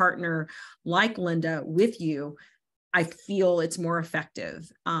have a partner like Linda with you, I feel it's more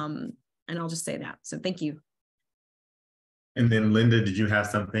effective. And I'll just say that. So thank you. And then Linda, did you have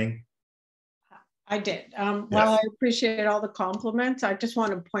something? I did. Well, I appreciate all the compliments. I just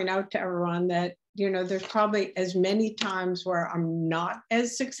want to point out to everyone that, there's probably as many times where I'm not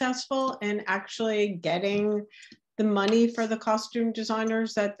as successful in actually getting the money for the costume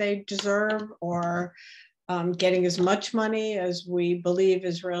designers that they deserve, or getting as much money as we believe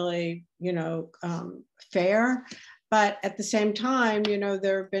is really, fair. But at the same time,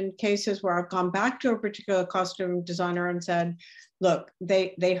 there have been cases where I've gone back to a particular costume designer and said, look,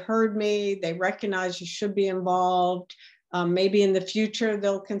 they heard me, they recognize you should be involved. Maybe in the future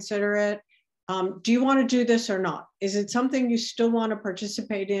they'll consider it. Do you want to do this or not? Is it something you still want to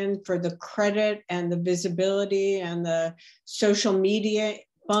participate in for the credit and the visibility and the social media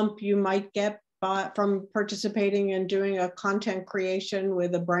bump you might get from participating and doing a content creation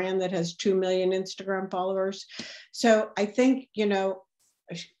with a brand that has 2 million Instagram followers? So I think, I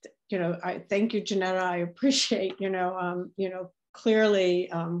thank you, Janetta. I appreciate,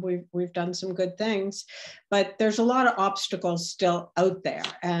 clearly we've done some good things, but there's a lot of obstacles still out there,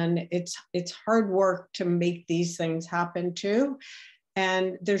 and it's hard work to make these things happen too.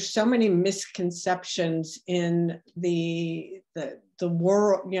 And there's so many misconceptions in the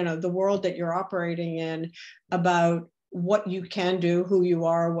world, the world that you're operating in, about what you can do, who you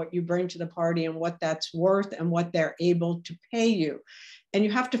are, what you bring to the party, and what that's worth, and what they're able to pay you. And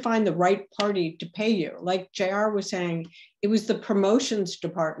you have to find the right party to pay you. Like JR was saying, it was the promotions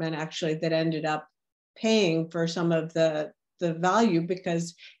department actually that ended up paying for some of the value,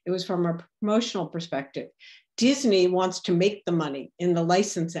 because it was from a promotional perspective. Disney wants to make the money in the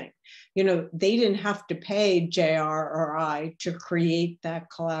licensing. They didn't have to pay JR or I to create that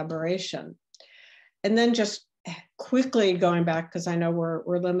collaboration. And then just quickly going back, because I know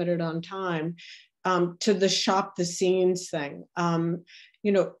we're limited on time, to the shop the scenes thing.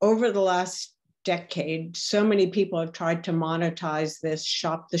 Over the last decade, so many people have tried to monetize this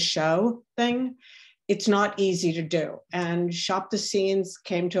shop the show thing. It's not easy to do. And Shop the Scenes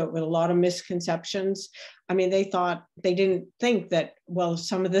came to it with a lot of misconceptions. I mean, they didn't think that, well,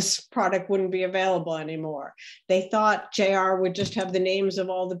 some of this product wouldn't be available anymore. They thought JR would just have the names of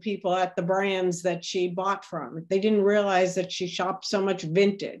all the people at the brands that she bought from. They didn't realize that she shopped so much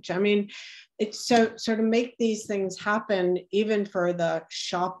vintage. I mean, it's so to make these things happen, even for the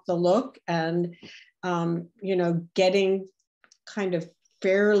shop the look and, getting kind of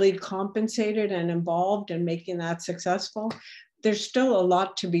fairly compensated and involved and making that successful, there's still a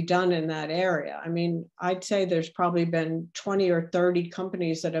lot to be done in that area. I mean, I'd say there's probably been 20 or 30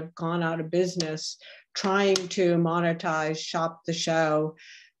 companies that have gone out of business trying to monetize Shop the Show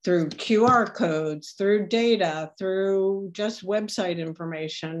through QR codes, through data, through just website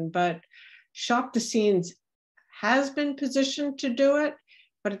information. But Shop the Scenes has been positioned to do it,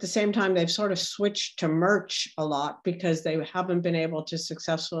 but at the same time, they've sort of switched to merch a lot because they haven't been able to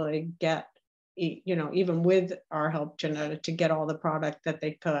successfully get, even with our help, Janetta, to get all the product that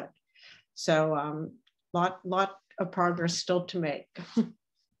they could. So lot of progress still to make.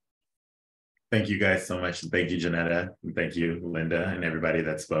 Thank you guys so much. Thank you, Janetta. And thank you, Linda, and everybody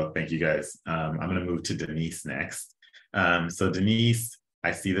that spoke. Thank you guys. I'm going to move to Denise next. So Denise,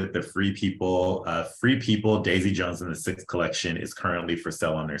 I see that the Free People, Daisy Jones and the Sixth Collection is currently for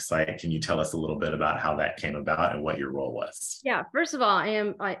sale on their site. Can you tell us a little bit about how that came about and what your role was? Yeah, first of all,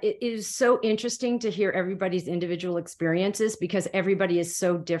 it is so interesting to hear everybody's individual experiences, because everybody is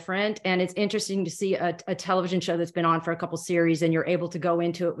so different. And it's interesting to see a television show that's been on for a couple series, and you're able to go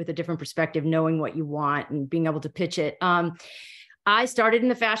into it with a different perspective, knowing what you want and being able to pitch it. I started in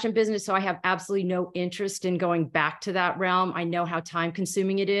the fashion business, so I have absolutely no interest in going back to that realm. I know how time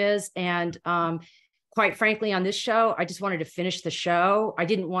consuming it is. And quite frankly, on this show, I just wanted to finish the show. I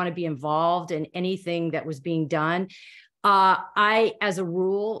didn't want to be involved in anything that was being done. I, as a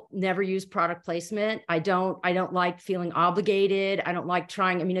rule, never use product placement. I don't like feeling obligated. I don't like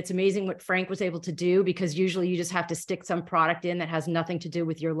trying. I mean, it's amazing what Frank was able to do, because usually you just have to stick some product in that has nothing to do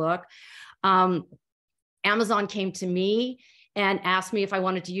with your look. Amazon came to me and asked me if I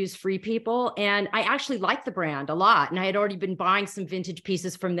wanted to use Free People. And I actually liked the brand a lot. And I had already been buying some vintage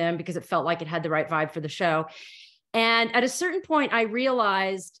pieces from them because it felt like it had the right vibe for the show. And at a certain point, I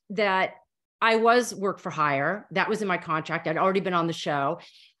realized that I was work for hire. That was in my contract. I'd already been on the show.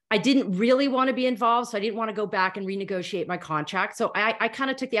 I didn't really want to be involved, so I didn't want to go back and renegotiate my contract. So I kind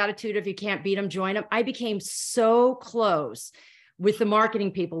of took the attitude of, you can't beat them, join them. I became so close with the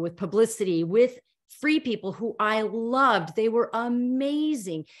marketing people, with publicity, with Free People, who I loved. They were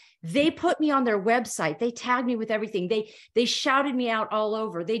amazing. They put me on their website. They tagged me with everything. They shouted me out all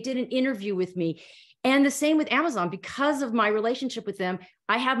over. They did an interview with me. And the same with Amazon. Because of my relationship with them,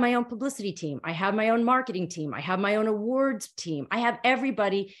 I have my own publicity team. I have my own marketing team. I have my own awards team. I have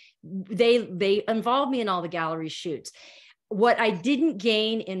everybody. They involve me in all the gallery shoots. What I didn't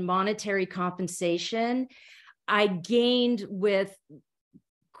gain in monetary compensation, I gained with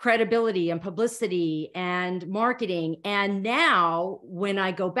credibility and publicity and marketing. And now when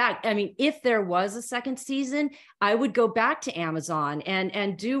I go back, I mean, if there was a second season, I would go back to Amazon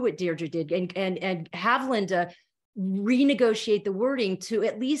and do what Deirdre did and have Linda renegotiate the wording to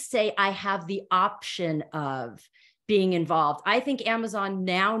at least say I have the option of, being involved. I think Amazon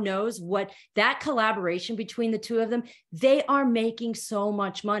now knows what that collaboration between the two of them, they are making so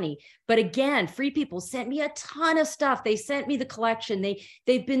much money. But again, Free People sent me a ton of stuff. They sent me the collection.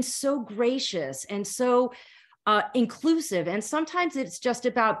 They've been so gracious and so inclusive. And sometimes it's just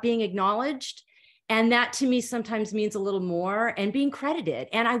about being acknowledged. And that to me sometimes means a little more, and being credited.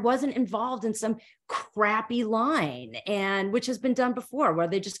 And I wasn't involved in some crappy line, and which has been done before, where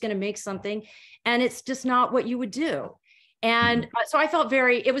they're just going to make something and it's just not what you would do. And so I felt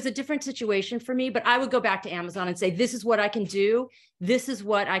it was a different situation for me, but I would go back to Amazon and say, this is what I can do. This is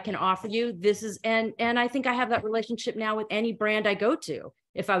what I can offer you. And I think I have that relationship now with any brand I go to,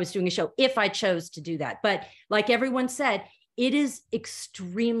 if I was doing a show, if I chose to do that. But like everyone said, it is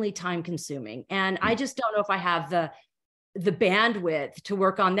extremely time consuming. And I just don't know if I have the bandwidth to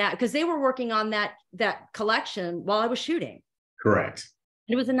work on that, because they were working on that collection while I was shooting. Correct.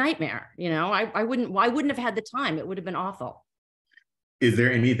 It was a nightmare. I wouldn't have had the time. It would have been awful. Is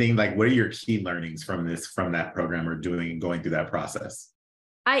there anything like, what are your key learnings from that program, or going through that process?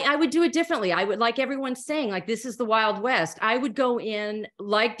 I would do it differently. I would, like everyone's saying, like, this is the Wild West. I would go in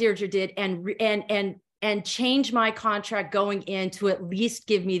like Deirdre did and change my contract going in to at least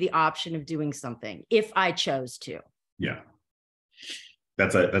give me the option of doing something if I chose to. Yeah.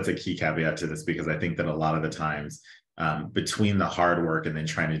 That's a key caveat to this, because I think that a lot of the times between the hard work and then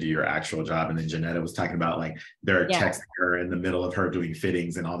trying to do your actual job, and then Janetta was talking about, like, they're texting her in the middle of her doing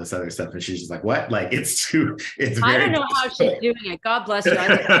fittings and all this other stuff, and she's just like, what? Like, it's very I don't know how she's doing it. God bless you.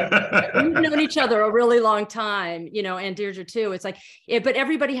 We've known each other a really long time, and Deirdre too. It's like, but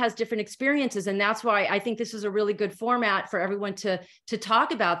everybody has different experiences, and that's why I think this is a really good format for everyone to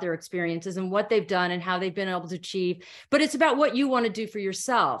talk about their experiences and what they've done and how they've been able to achieve. But it's about what you want to do for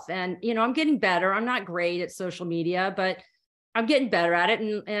yourself. And I'm getting better. I'm not great at social media, but I'm getting better at it.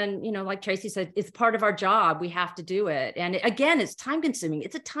 And like Tracy said, it's part of our job. We have to do it. And again, it's time consuming.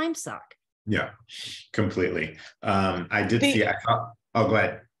 It's a time suck. Yeah, completely. I did see, go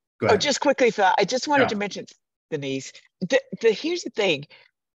ahead. Oh, just quickly, Phil, I just wanted to mention, Denise, here's the thing.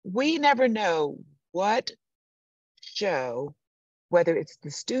 We never know what show, whether it's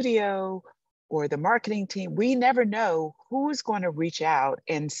the studio or the marketing team, we never know who's going to reach out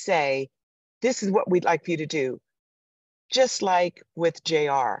and say, this is what we'd like for you to do. Just like with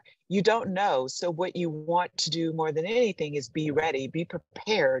JR, you don't know. So what you want to do more than anything is be ready, be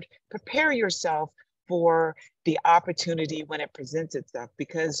prepared, prepare yourself for the opportunity when it presents itself,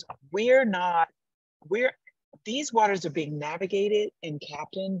 because these waters are being navigated and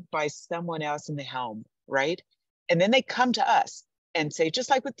captained by someone else in the helm, right? And then they come to us and say, just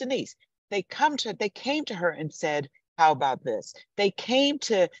like with Denise, they came to her and said, how about this? They came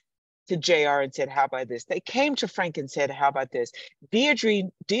to JR and said, how about this? They came to Frank and said, how about this?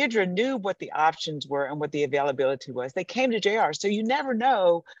 Deirdre knew what the options were and what the availability was. They came to JR. So you never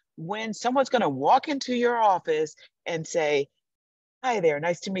know when someone's going to walk into your office and say, hi there,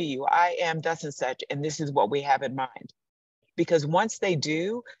 nice to meet you. I am thus and such, and this is what we have in mind. Because once they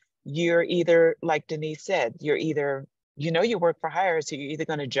do, you're either, like Denise said, you're either, you work for hire, so you're either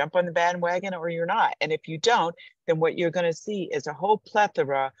going to jump on the bandwagon or you're not. And if you don't, then what you're going to see is a whole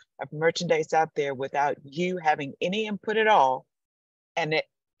plethora of merchandise out there without you having any input at all. And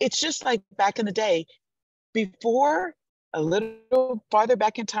it's just like back in the day, before, a little farther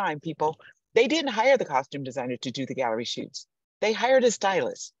back in time, people, they didn't hire the costume designer to do the gallery shoots. They hired a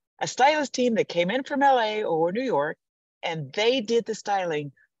stylist team that came in from LA or New York, and they did the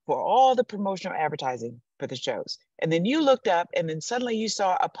styling for all the promotional advertising for the shows. And then you looked up and then suddenly you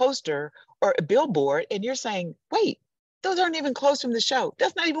saw a poster or a billboard and you're saying, wait, those aren't even close from the show.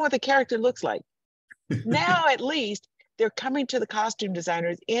 That's not even what the character looks like. Now, at least they're coming to the costume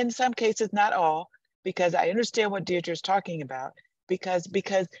designers, in some cases, not all, because I understand what Deirdre's talking about, because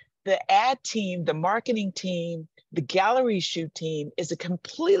the ad team, the marketing team, the gallery shoot team is a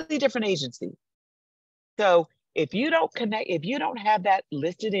completely different agency. So if you don't have that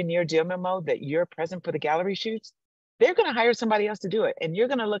listed in your deal memo that you're present for the gallery shoots, they're going to hire somebody else to do it. And you're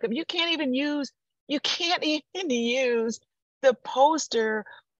going to look up, you can't even use the poster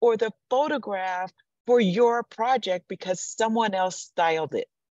or the photograph for your project because someone else styled it.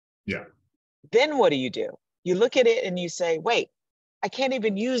 Yeah. Then what do? You look at it and you say, wait, I can't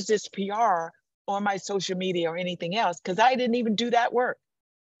even use this PR on my social media or anything else because I didn't even do that work.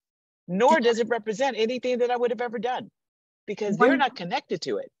 Nor does it represent anything that I would have ever done because they're not connected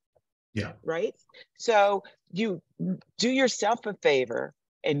to it. Yeah. Right. So you do yourself a favor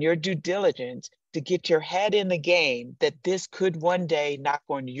and your due diligence to get your head in the game that this could one day knock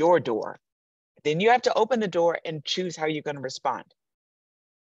on your door. Then you have to open the door and choose how you're going to respond.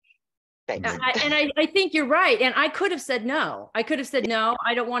 I think you're right. And I could have said no. I could have said no,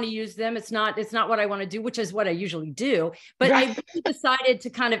 I don't want to use them. It's not what I want to do, which is what I usually do. But I really decided to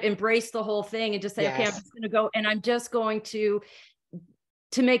kind of embrace the whole thing and just say, okay, I'm just going to go and I'm just going to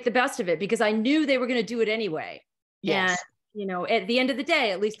make the best of it, because I knew they were going to do it anyway. And, you know, at the end of the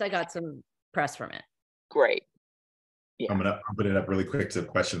day, at least I got some press from it. Great. I'm gonna put it up really quick to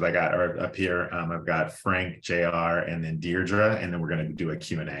questions I got are up here. I've got Frank, JR, and then Deirdre, and then we're gonna do a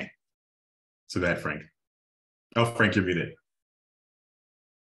Q&A. So go ahead, Frank. Oh, Frank, you're muted.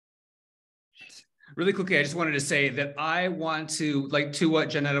 Really quickly, I just wanted to say that I want to, like, to what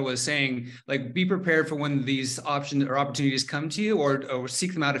Janetta was saying, like, be prepared for when these options or opportunities come to you, or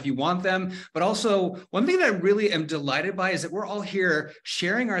seek them out if you want them. But also, one thing that I really am delighted by is that we're all here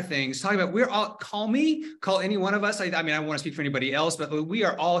sharing our things, talking about, we're all, call any one of us. I mean, I don't want to speak for anybody else, but we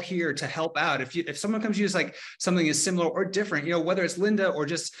are all here to help out. If someone comes to you as like something is similar or different, you know, whether it's Linda or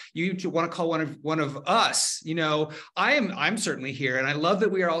just you want to call one of us, you know, I'm certainly here, and I love that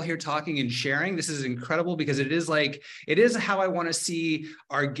we are all here talking and sharing. This is incredible, because it is how I want to see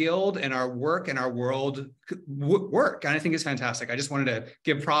our guild and our work and our world work. And I think it's fantastic. I just wanted to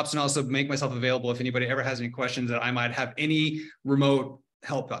give props and also make myself available if anybody ever has any questions that I might have any remote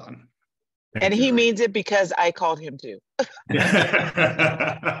help on. And he means it, because I called him too.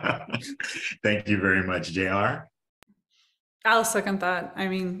 Thank you very much, JR. I'll second that. I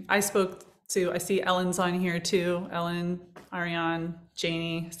mean, I see Ellen's on here too. Ellen, Ariane,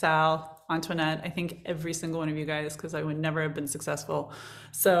 Janie, Sal, Antoinette. I think every single one of you guys, because I would never have been successful.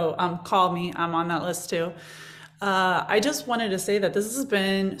 So call me, I'm on that list too. I just wanted to say that this has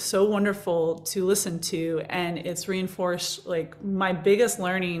been so wonderful to listen to, and it's reinforced, like, my biggest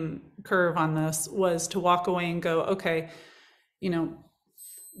learning curve on this was to walk away and go, okay, you know,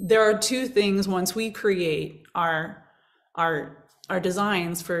 there are two things once we create our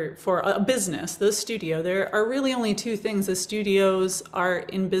designs for a business, the studio. There are really only two things the studios are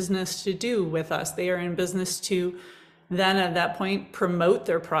in business to do with us. They are in business to then at that point promote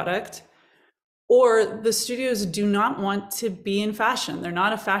their product, or the studios do not want to be in fashion. They're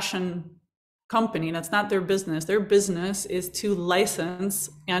not a fashion company. That's not their business. Their business is to license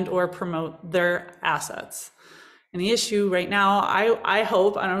and or promote their assets. And the issue right now, I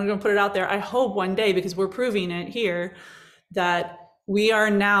hope, and I'm going to put it out there, I hope one day, because we're proving it here, that we are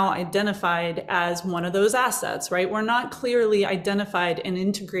now identified as one of those assets, right? We're not clearly identified and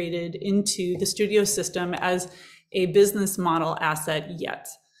integrated into the studio system as a business model asset yet.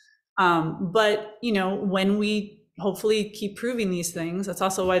 But, you know, when we hopefully keep proving these things, that's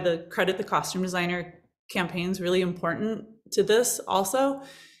also why the Credit the Costume Designer campaign is really important to this also,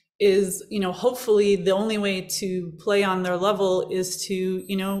 is, you know, hopefully the only way to play on their level is to,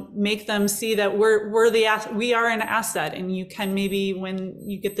 you know, make them see that we are an asset, and you can, maybe when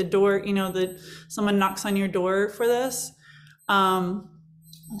you get the door, you know, that someone knocks on your door for this.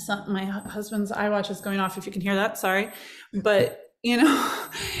 My husband's iWatch is going off, if you can hear that, sorry. But, you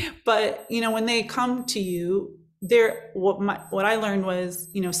know, when they come to you, what I learned was,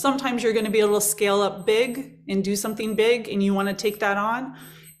 you know, sometimes you're going to be able to scale up big and do something big, and you want to take that on.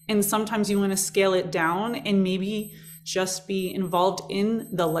 And sometimes you want to scale it down and maybe just be involved in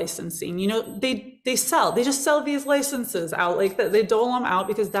the licensing. You know, they just sell these licenses out, like that. They dole them out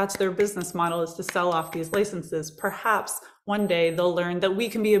because that's their business model, is to sell off these licenses. Perhaps one day they'll learn that we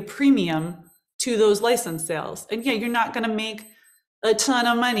can be a premium to those license sales. And yeah, you're not going to make a ton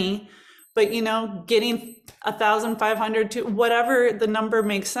of money, but, you know, getting 1,500 to whatever the number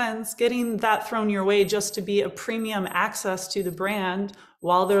makes sense, getting that thrown your way just to be a premium access to the brand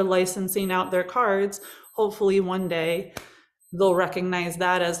while they're licensing out their cards. Hopefully one day they'll recognize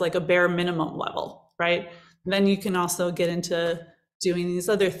that as like a bare minimum level, right? Then you can also get into doing these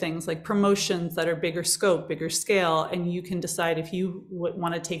other things like promotions that are bigger scope, bigger scale, and you can decide if you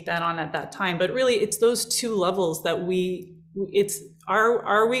want to take that on at that time. But really, it's those two levels that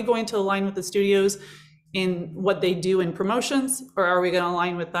are we going to align with the studios in what they do in promotions, or are we going to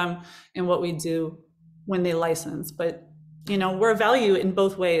align with them in what we do when they license? But, you know, we're a value in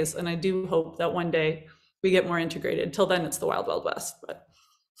both ways, and I do hope that one day we get more integrated. Till then, it's the wild, wild west. But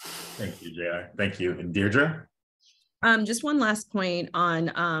thank you, JR. Thank you. And Deirdre? Just one last point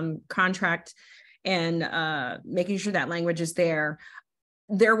on contract and making sure that language is there.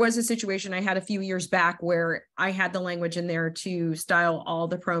 There was a situation I had a few years back where I had the language in there to style all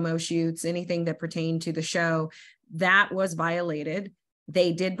the promo shoots, anything that pertained to the show. That was violated.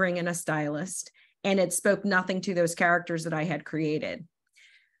 They did bring in a stylist, and it spoke nothing to those characters that I had created.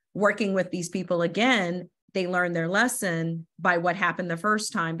 Working with these people again, they learned their lesson by what happened the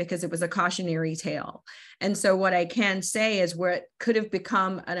first time, because it was a cautionary tale. And so what I can say is where it could have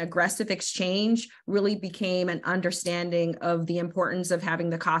become an aggressive exchange really became an understanding of the importance of having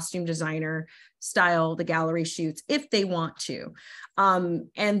the costume designer style the gallery shoots if they want to.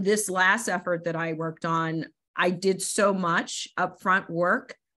 And this last effort that I worked on, I did so much upfront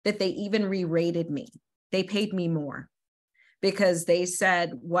work that they even re-rated me. They paid me more because they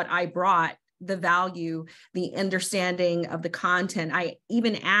said what I brought, the value, the understanding of the content. I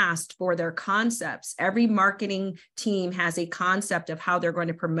even asked for their concepts. Every marketing team has a concept of how they're going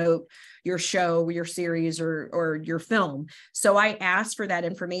to promote your show, your series, or your film. So I asked for that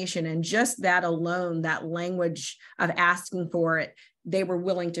information, and just that alone, that language of asking for it, they were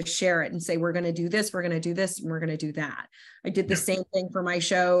willing to share it and say, we're going to do this, we're going to do this, and we're going to do that. I did the same thing for my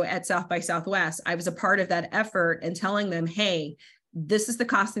show at South by Southwest. I was a part of that effort and telling them, hey, this is the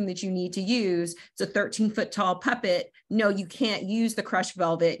costume that you need to use. It's a 13-foot tall puppet. No, you can't use the crushed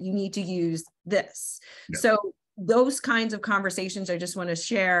velvet. You need to use this. Yeah. So those kinds of conversations I just want to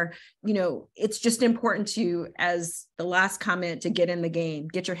share, it's just important to, as the last comment, to get in the game,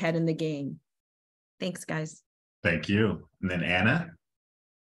 get your head in the game. Thanks, guys. Thank you. And then Anna.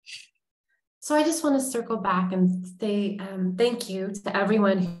 So I just want to circle back and say thank you to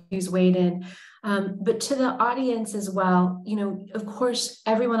everyone who's weighed in. But to the audience as well, of course,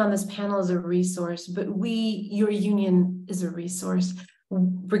 everyone on this panel is a resource, but your union is a resource.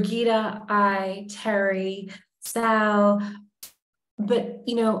 Brigitte, I, Terry, Sal, but,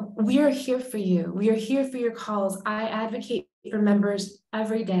 we are here for you. We are here for your calls. I advocate for members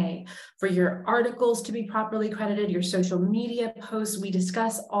every day for your articles to be properly credited, your social media posts. We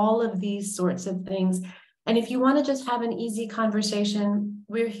discuss all of these sorts of things. And if you want to just have an easy conversation,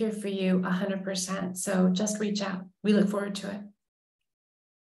 we're here for you 100%. So just reach out. We look forward to it.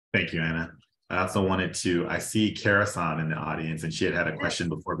 Thank you, Anna. I also wanted to, I see Kara-san in the audience, and she had a question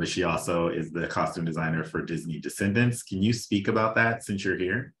before, but she also is the costume designer for Disney Descendants. Can you speak about that since you're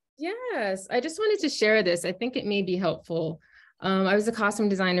here? Yes, I just wanted to share this. I think it may be helpful. I was a costume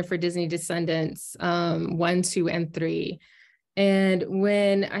designer for Disney Descendants 1, 2, and 3. And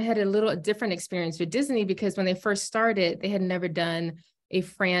when I had a little different experience with Disney, because when they first started, they had never done a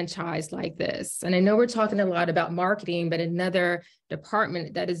franchise like this. And I know we're talking a lot about marketing, but another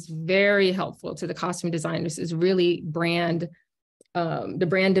department that is very helpful to the costume designers is really the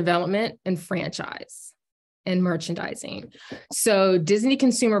brand development and franchise and merchandising. So Disney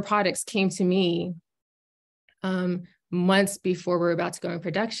Consumer Products came to me months before we were about to go in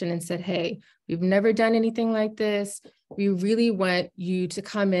production and said, hey, we've never done anything like this. We really want you to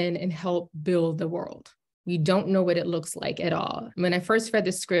come in and help build the world. We don't know what it looks like at all. When I first read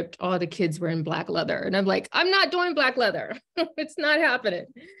the script, all the kids were in black leather. And I'm like, I'm not doing black leather. It's not happening.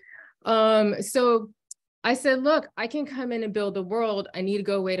 So I said, look, I can come in and build the world. I need to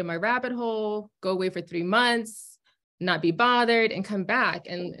go away to my rabbit hole, go away for 3 months, not be bothered, and come back.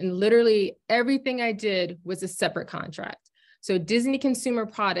 And literally everything I did was a separate contract. So Disney Consumer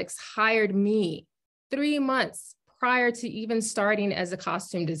Products hired me 3 months prior to even starting as a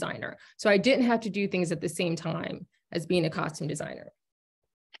costume designer. So I didn't have to do things at the same time as being a costume designer.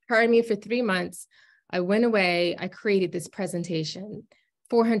 Hired me for 3 months. I went away, I created this presentation,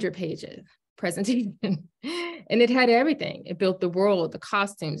 400 pages presentation, and it had everything. It built the world, the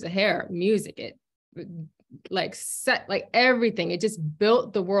costumes, the hair, music, it set everything. It just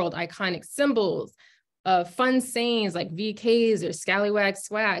built the world, iconic symbols, fun sayings like VKs or scallywag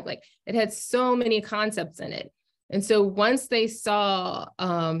swag. It had so many concepts in it. And so once they saw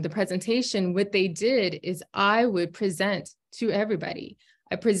the presentation, what they did is I would present to everybody.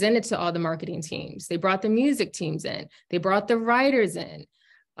 I presented to all the marketing teams. They brought the music teams in. They brought the writers in.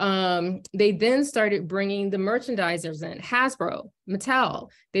 They then started bringing the merchandisers in, Hasbro, Mattel.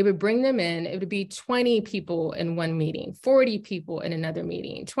 They would bring them in. It would be 20 people in one meeting, 40 people in another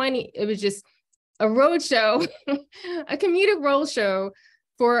meeting, 20. It was just a roadshow, a comedic roadshow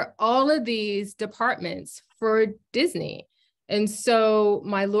for all of these departments for Disney. And so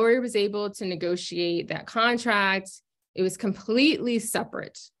my lawyer was able to negotiate that contract. It was completely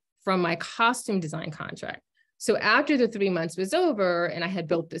separate from my costume design contract. So after the 3 months was over and I had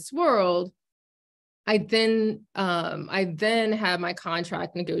built this world, I then had my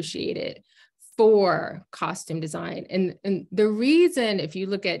contract negotiated for costume design. And the reason, if you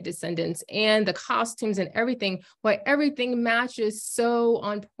look at Descendants and the costumes and everything, why everything matches so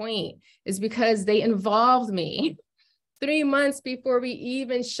on point is because they involved me. 3 months before we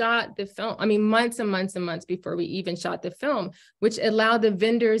even shot the film. I mean, months and months and months before we even shot the film, which allowed the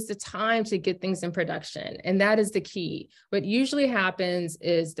vendors the time to get things in production. And that is the key. What usually happens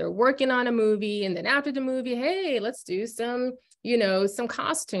is they're working on a movie, and then after the movie, hey, let's do some, you know, some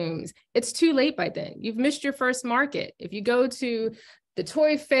costumes. It's too late by then. You've missed your first market. If you go to the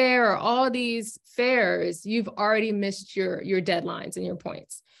toy fair or all these fairs, you've already missed your deadlines and your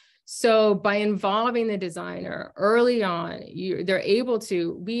points. So by involving the designer early on, they're able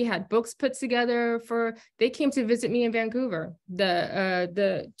to, we had books put together they came to visit me in Vancouver,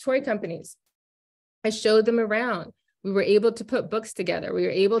 the toy companies. I showed them around. We were able to put books together. We were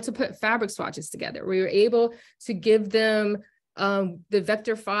able to put fabric swatches together. We were able to give them the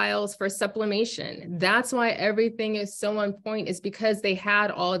vector files for sublimation. That's why everything is so on point, is because they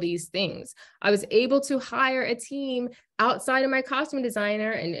had all these things. I was able to hire a team outside of my costume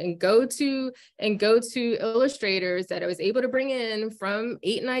designer and go to illustrators that I was able to bring in from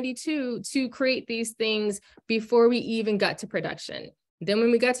 892 to create these things before we even got to production. Then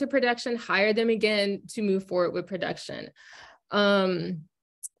when we got to production, hire them again to move forward with production.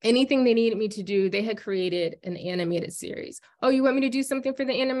 Anything they needed me to do, they had created an animated series. Oh, you want me to do something for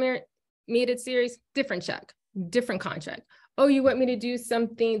the animated series? Different check, different contract. Oh, you want me to do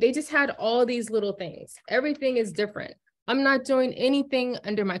something? They just had all these little things. Everything is different. I'm not doing anything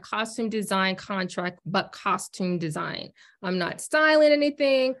under my costume design contract, but costume design. I'm not styling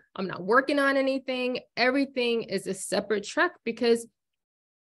anything. I'm not working on anything. Everything is a separate check because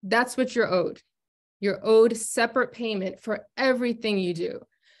that's what you're owed. You're owed separate payment for everything you do.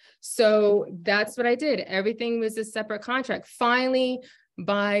 So that's what I did. Everything was a separate contract. Finally,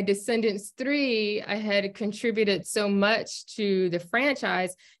 by Descendants 3, I had contributed so much to the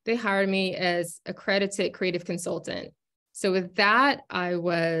franchise, they hired me as accredited creative consultant. So with that, I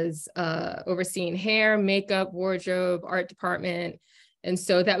was overseeing hair, makeup, wardrobe, art department. And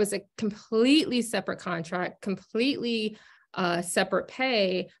so that was a completely separate contract, completely separate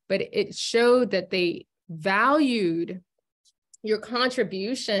pay, but it showed that they valued your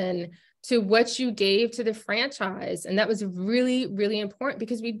contribution to what you gave to the franchise. And that was really, really important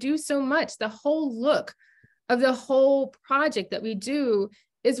because we do so much. The whole look of the whole project that we do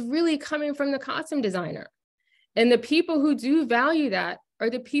is really coming from the costume designer. And the people who do value that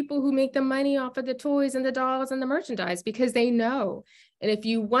are the people who make the money off of the toys and the dolls and the merchandise, because they know. And if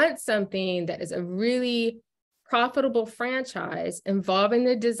you want something that is a really profitable franchise, involving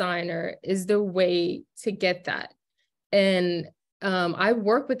the designer is the way to get that. And I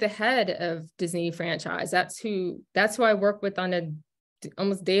work with the head of Disney franchise. That's who I work with on a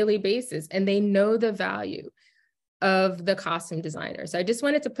almost daily basis. And they know the value of the costume designer. So I just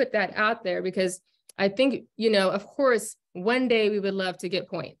wanted to put that out there because I think, you know, of course, one day we would love to get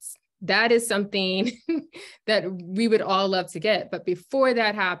points. That is something that we would all love to get. But before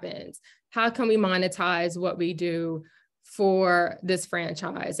that happens, how can we monetize what we do for this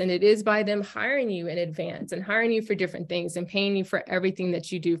franchise? And it is by them hiring you in advance and hiring you for different things and paying you for everything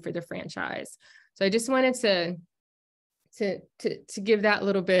that you do for the franchise. So I just wanted to give that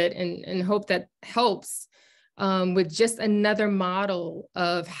little bit and hope that helps with just another model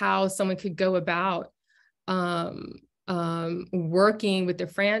of how someone could go about working with the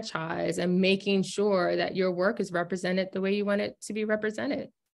franchise and making sure that your work is represented the way you want it to be represented.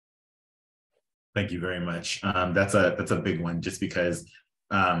 Thank you very much. That's a big one, just because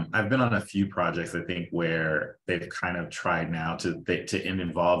I've been on a few projects, I think, where they've kind of tried now to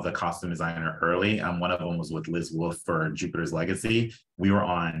involve the costume designer early. One of them was with Liz Wolfe for Jupiter's Legacy. We were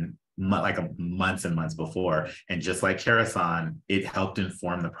on months and months before, and just like Kara-san, it helped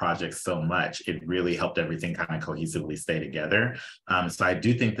inform the project so much. It really helped everything kind of cohesively stay together. So I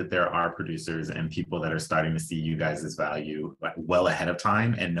do think that there are producers and people that are starting to see you guys' value well ahead of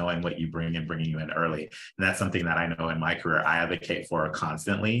time and knowing what you bring and bringing you in early. And that's something that I know in my career I advocate for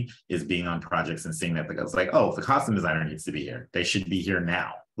constantly, is being on projects and seeing that it's like, oh, the costume designer needs to be here. They should be here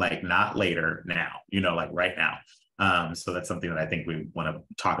now, like not later, now, you know, like right now. So that's something that I think we want to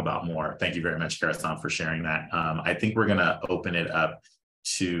talk about more. Thank you very much, Kara-san, for sharing that. I think we're going to open it up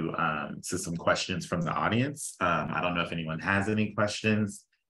to some questions from the audience. I don't know if anyone has any questions,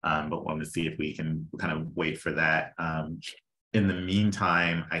 but wanted to see if we can kind of wait for that. In the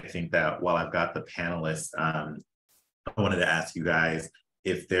meantime, I think that while I've got the panelists, I wanted to ask you guys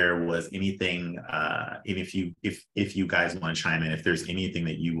if there was anything, if you guys want to chime in, if there's anything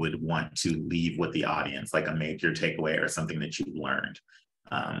that you would want to leave with the audience, like a major takeaway or something that you've learned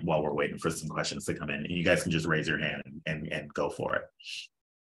while we're waiting for some questions to come in. And you guys can just raise your hand and go for it.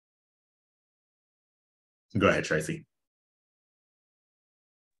 Go ahead, Tracy.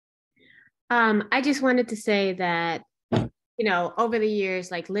 I just wanted to say that you know, over the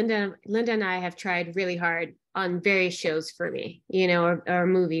years, like Linda and I have tried really hard on various shows for me, you know, or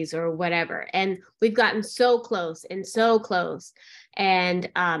movies or whatever. And we've gotten so close and so close. And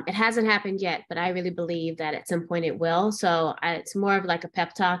it hasn't happened yet, but I really believe that at some point it will. So it's more of like a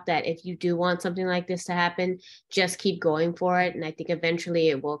pep talk that if you do want something like this to happen, just keep going for it. And I think eventually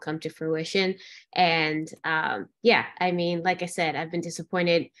it will come to fruition. And yeah, I mean, like I said, I've been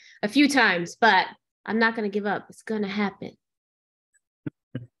disappointed a few times, but I'm not going to give up. It's going to happen.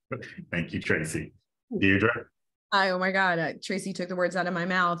 Thank you, Tracy. Deirdre? Oh my God, Tracy took the words out of my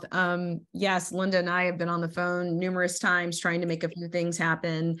mouth. Yes, Linda and I have been on the phone numerous times trying to make a few things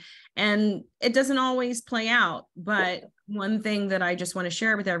happen, and it doesn't always play out. But one thing that I just want to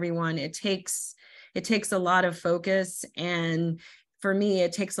share with everyone, it takes a lot of focus, and for me,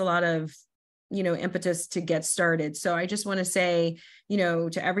 it takes a lot of, you know, impetus to get started. So I just want to say, you know,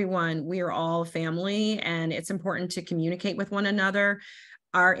 to everyone, we are all family, and it's important to communicate with one another.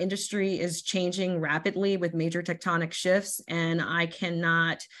 Our industry is changing rapidly with major tectonic shifts, and I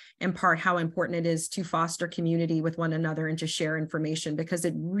cannot impart how important it is to foster community with one another and to share information, because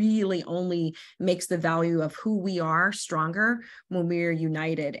it really only makes the value of who we are stronger when we are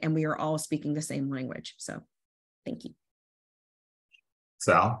united and we are all speaking the same language. So thank you.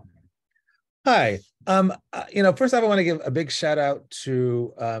 Sal? Hi. You know, first off, I want to give a big shout out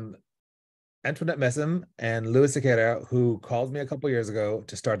to Antoinette Messam and Luis Sequeira, who called me a couple years ago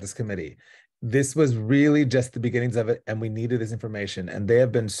to start this committee. This was really just the beginnings of it, and we needed this information. And they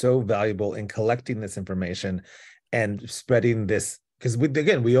have been so valuable in collecting this information and spreading this, because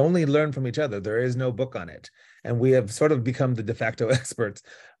we only learn from each other. There is no book on it. And we have sort of become the de facto experts.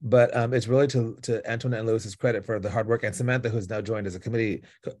 But it's really to Antoinette and Luis's credit for the hard work, and Samantha, who's now joined as a committee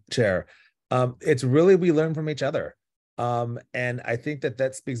chair. It's really, we learn from each other. And I think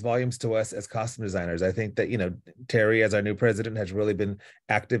that speaks volumes to us as costume designers. I think that, you know, Terry, as our new president, has really been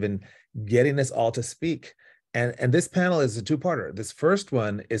active in getting us all to speak. And this panel is a two-parter. This first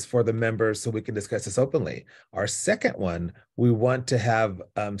one is for the members so we can discuss this openly. Our second one, we want to have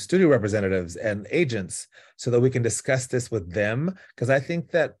studio representatives and agents so that we can discuss this with them. Because I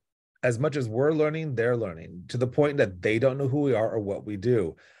think that as much as we're learning, they're learning to the point that they don't know who we are or what we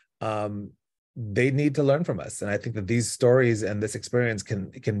do. They need to learn from us. And I think that these stories and this experience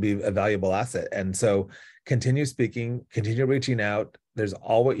can be a valuable asset. And so continue speaking, continue reaching out. There's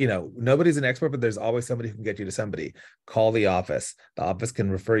always, you know, nobody's an expert, but there's always somebody who can get you to somebody. Call the office. The office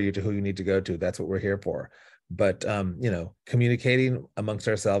can refer you to who you need to go to. That's what we're here for. But, you know, communicating amongst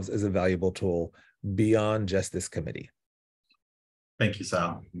ourselves is a valuable tool beyond just this committee. Thank you,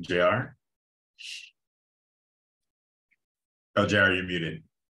 Sal. JR? Oh, JR, you're muted.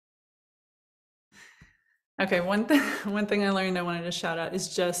 Okay, one thing I learned I wanted to shout out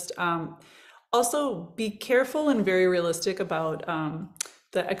is just also be careful and very realistic about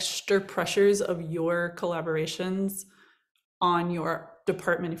the extra pressures of your collaborations on your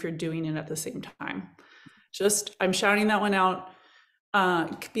department if you're doing it at the same time. Just, I'm shouting that one out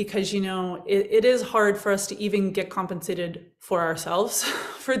because, you know, it is hard for us to even get compensated for ourselves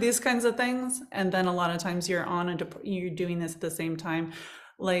for these kinds of things. And then a lot of times you're you're doing this at the same time.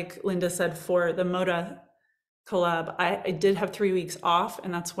 Like Linda said, for the Moda collab, I did have 3 weeks off,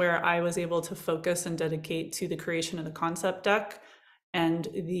 and that's where I was able to focus and dedicate to the creation of the concept deck and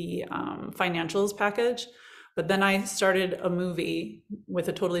the financials package. But then I started a movie with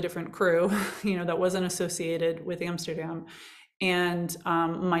a totally different crew, you know, that wasn't associated with Amsterdam, and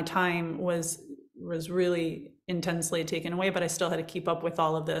my time was really intensely taken away, but I still had to keep up with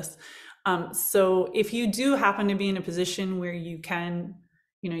all of this. So if you do happen to be in a position where you can,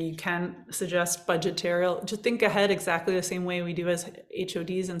 you know, you can suggest budgetary, just think ahead exactly the same way we do as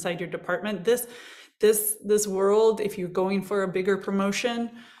HODs inside your department. This world, if you're going for a bigger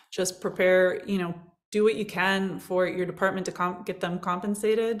promotion, just prepare, you know, do what you can for your department to get them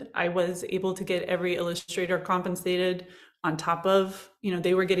compensated. I was able to get every illustrator compensated on top of, you know,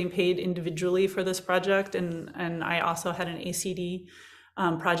 they were getting paid individually for this project. And I also had an ACD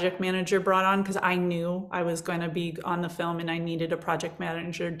project manager brought on because I knew I was going to be on the film and I needed a project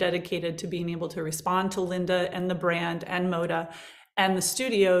manager dedicated to being able to respond to Linda and the brand and Moda and the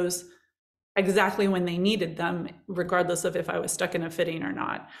studios exactly when they needed them, regardless of if I was stuck in a fitting or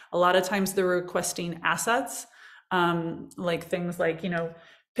not. A lot of times they're requesting assets, like things like, you know,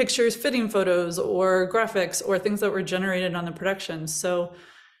 pictures, fitting photos, or graphics, or things that were generated on the production. So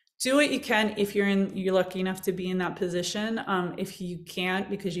do what you can if you're lucky enough to be in that position. If you can't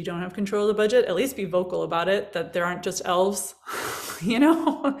because you don't have control of the budget, at least be vocal about it, that there aren't just elves, you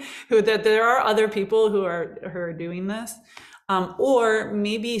know, that there are other people who are doing this. Or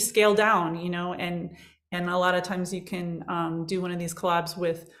maybe scale down, you know, and And a lot of times you can do one of these collabs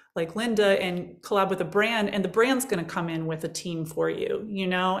with like Linda and collab with a brand, and the brand's going to come in with a team for you, you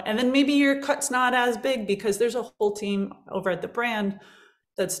know, and then maybe your cut's not as big because there's a whole team over at the brand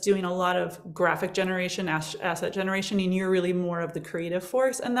that's doing a lot of graphic generation, asset generation, and you're really more of the creative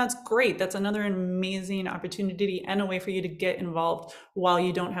force. And that's great. That's another amazing opportunity and a way for you to get involved while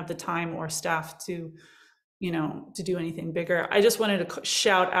you don't have the time or staff to, you know, to do anything bigger. I just wanted to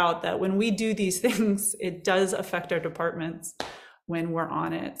shout out that when we do these things, it does affect our departments when we're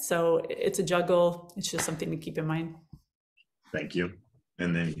on it. So it's a juggle. It's just something to keep in mind. Thank you.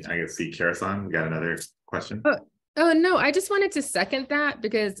 And then I can see Kara-san, we got another question. Oh, no, I just wanted to second that,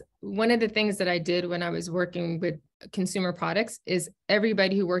 because one of the things that I did when I was working with consumer products is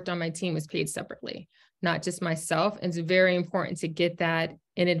everybody who worked on my team was paid separately, not just myself. And it's very important to get that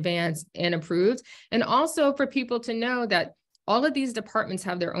in advance and approved. And also for people to know that all of these departments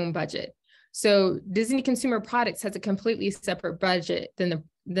have their own budget. So Disney Consumer Products has a completely separate budget than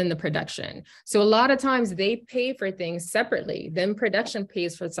the production. So a lot of times they pay for things separately, then production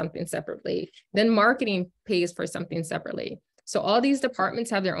pays for something separately, then marketing pays for something separately. So all these departments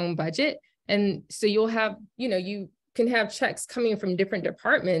have their own budget. And so you'll have, you know, you can have checks coming from different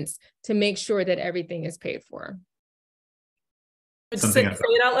departments to make sure that everything is paid for. Say it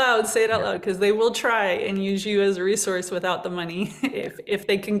out loud, say it out loud, because they will try and use you as a resource without the money if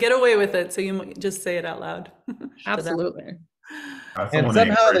they can get away with it. So you just say it out loud. Absolutely. And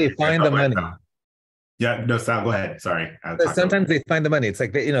somehow they find the money. Yeah, no, Sal, go ahead. Sorry. Sometimes they find the money. It's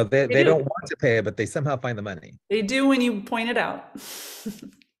like, they don't want to pay it, but they somehow find the money. They do when you point it out.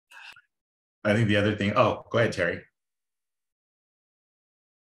 I think the other thing, oh, go ahead, Terry.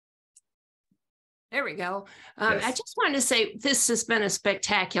 There we go. Yes. I just wanted to say this has been a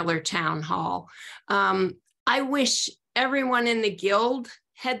spectacular town hall. I wish everyone in the guild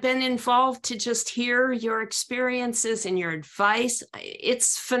had been involved to just hear your experiences and your advice.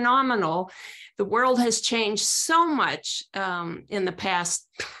 It's phenomenal. The world has changed so much in the past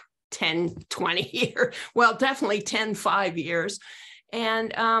 10, 20 years. Well, definitely 10, 5 years.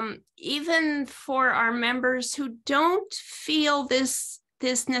 And even for our members who don't feel this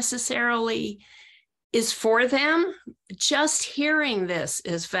necessarily is for them, just hearing this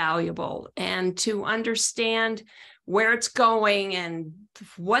is valuable, and to understand where it's going and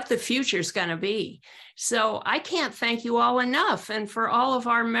what the future is going to be. So I can't thank you all enough. And for all of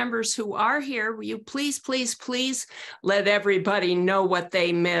our members who are here, will you please, please, please let everybody know what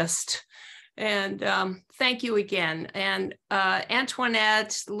they missed. And thank you again. And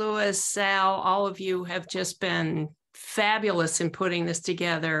Antoinette, Louis, Sal, all of you have just been fabulous in putting this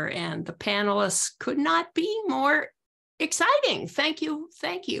together, and the panelists could not be more exciting. Thank you.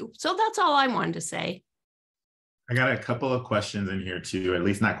 Thank you. So that's all I wanted to say. I got a couple of questions in here too, at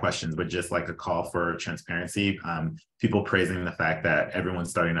least not questions, but just like a call for transparency. People praising the fact that everyone's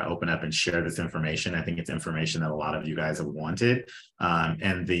starting to open up and share this information. I think it's information that a lot of you guys have wanted.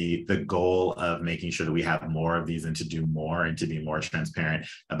 And the goal of making sure that we have more of these and to do more and to be more transparent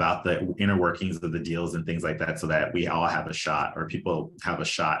about the inner workings of the deals and things like that, so that we all have a shot, or people have a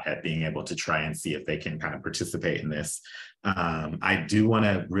shot at being able to try and see if they can kind of participate in this. I do want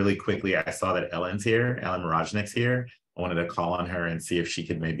to really quickly, I saw that Ellen's here, Ellen Morajnik's here. I wanted to call on her and see if she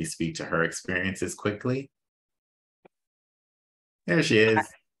could maybe speak to her experiences quickly. There she is.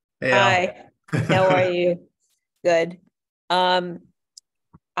 Hey, hi, how are you? Good.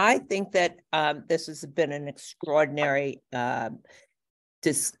 I think that this has been an extraordinary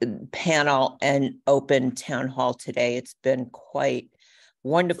panel and open town hall today. It's been quite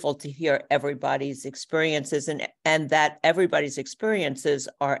wonderful to hear everybody's experiences, and that everybody's experiences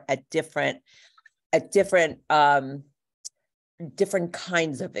are at different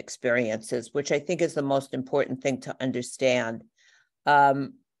kinds of experiences, which I think is the most important thing to understand.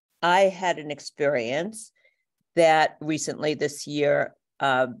 I had an experience that recently this year,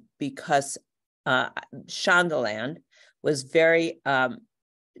 because Shondaland was very,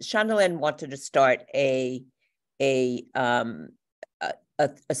 Shondaland wanted to start a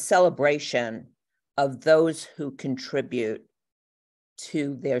celebration of those who contribute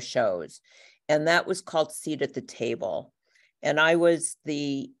to their shows. And that was called Seat at the Table. And I was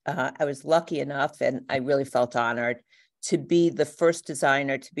lucky enough, and I really felt honored to be the first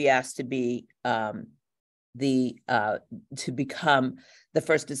designer to be asked to be to become the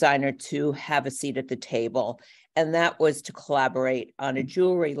first designer to have a seat at the table. And that was to collaborate on a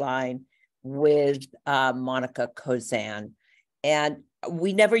jewelry line with Monica Kozan. And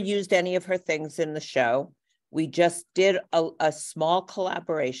we never used any of her things in the show. We just did a small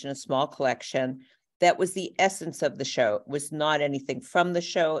collaboration, a small collection. that was the essence of the show. It was not anything from the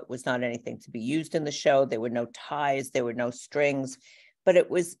show. It was not anything to be used in the show. There were no ties, there were no strings, but it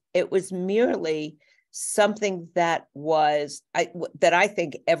was merely something that I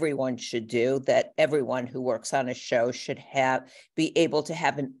think everyone should do, that everyone who works on a show should be able to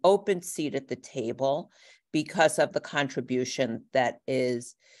have an open seat at the table, because of the contribution that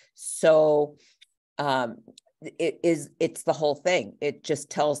is so it's the whole thing. It just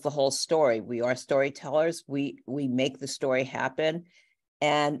tells the whole story. We are storytellers. We make the story happen,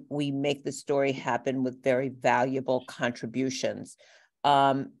 and we make the story happen with very valuable contributions.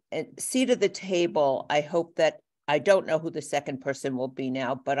 And seat at the table, I hope that, I don't know who the second person will be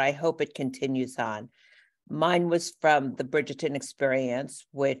now, but I hope it continues on. Mine was from the Bridgerton experience,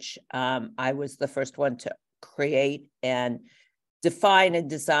 which I was the first one to create and define and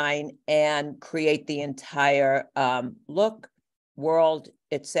design and create the entire look, world,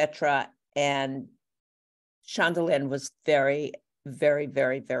 etc. And Shondaland was very, very,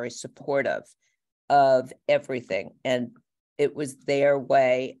 very, very supportive of everything. And it was their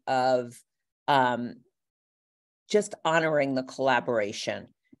way of just honoring the collaboration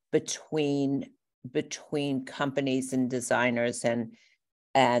between companies and designers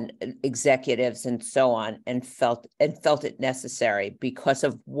and executives and so on, and felt it necessary because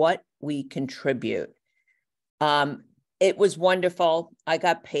of what we contribute. It was wonderful. I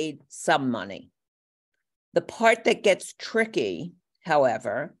got paid some money. The part that gets tricky,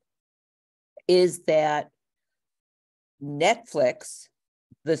 however, is that Netflix,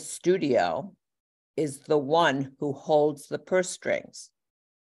 the studio, is the one who holds the purse strings.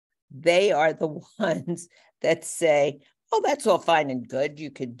 They are the ones that say, oh, that's all fine and good.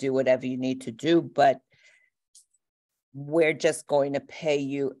 You could do whatever you need to do, but we're just going to pay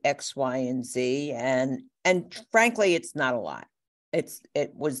you X, Y, and Z. And frankly, it's not a lot.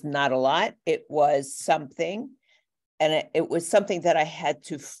 It was not a lot. It was something. And it was something that I had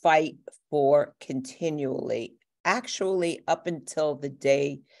to fight for continually, actually up until the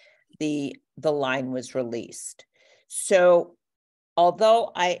day the line was released. So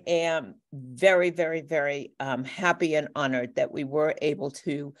although I am very, very, very happy and honored that we were able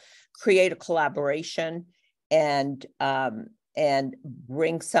to create a collaboration and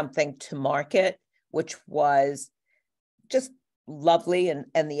bring something to market, which was just lovely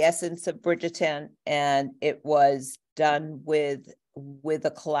and the essence of Bridgerton, and it was done with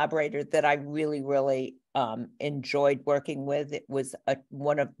a collaborator that I really, really enjoyed working with. It was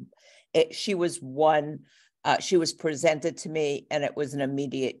she was presented to me, and it was an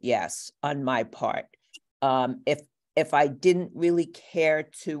immediate yes on my part. If I didn't really care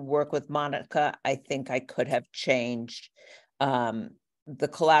to work with Monica, I think I could have changed the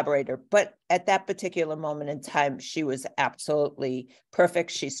collaborator. But at that particular moment in time, she was absolutely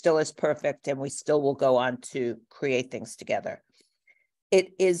perfect. She still is perfect, and we still will go on to create things together.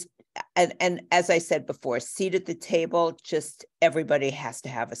 It is, and as I said before, seat at the table, just everybody has to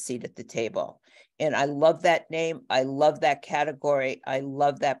have a seat at the table. And I love that name. I love that category. I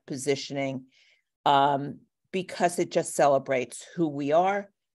love that positioning because it just celebrates who we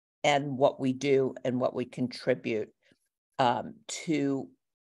are and what we do and what we contribute to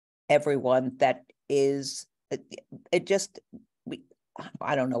everyone that is,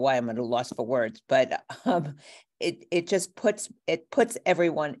 I don't know why I'm at a loss for words, but it just puts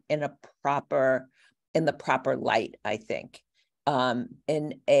everyone in the proper light, I think,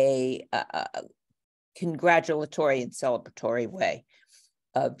 in a congratulatory and celebratory way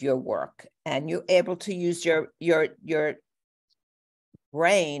of your work, and you're able to use your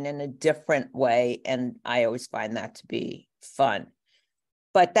brain in a different way, and I always find that to be fun.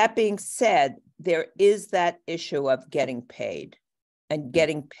 But that being said, there is that issue of getting paid, and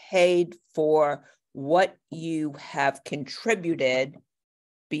getting paid for what you have contributed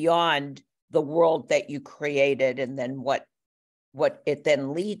beyond the world that you created, and then what it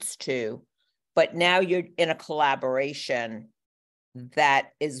then leads to. But now you're in a collaboration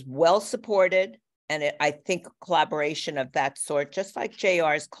that is well supported. And I think collaboration of that sort, just like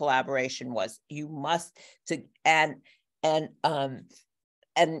JR's collaboration was, you must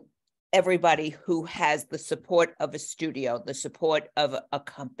and everybody who has the support of a studio, the support of a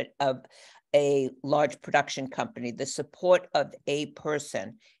company, of a large production company, the support of a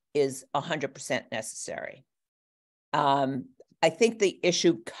person is 100% necessary. I think the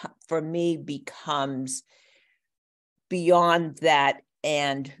issue for me becomes beyond that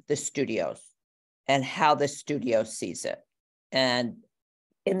and the studios and how the studio sees it. And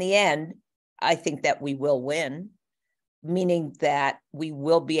in the end, I think that we will win, meaning that we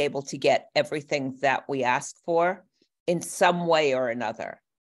will be able to get everything that we ask for in some way or another,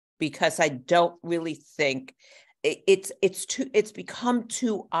 because I don't really think it's become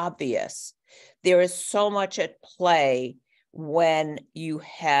too obvious. There is so much at play when you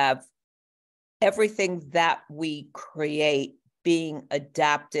have everything that we create being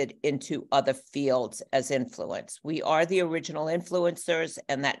adapted into other fields as influence. We are the original influencers,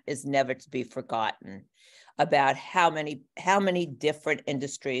 and that is never to be forgotten, about how many different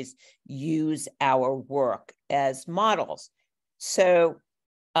industries use our work as models. So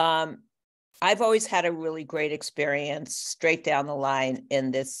I've always had a really great experience straight down the line in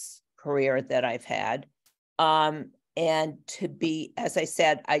this career that I've had. And to be, as I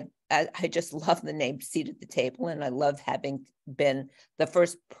said, I just love the name Seat at the Table, and I love having been the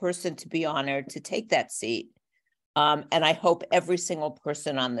first person to be honored to take that seat. And I hope every single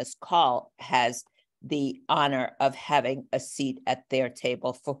person on this call has the honor of having a seat at their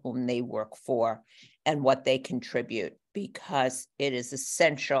table for whom they work for and what they contribute, because it is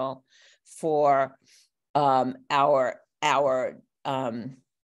essential for our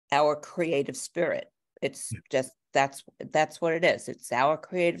creative spirit. It's just, that's what it is. It's our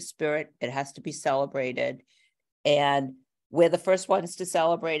creative spirit. It has to be celebrated, and we're the first ones to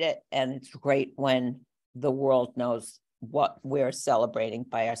celebrate it. And it's great when the world knows what we're celebrating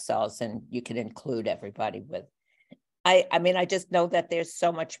by ourselves, and you can include everybody with. I mean, I just know that there's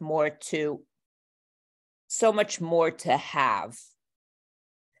so much more to have,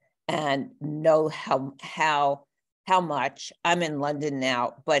 and know how much, I'm in London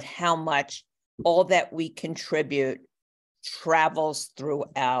now, but how much all that we contribute travels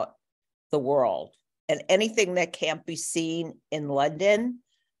throughout the world. And anything that can't be seen in London,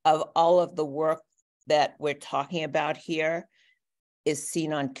 of all of the work that we're talking about here, is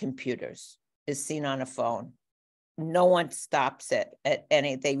seen on computers, is seen on a phone. No one stops it at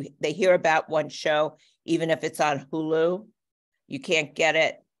any, they hear about one show, even if it's on Hulu, you can't get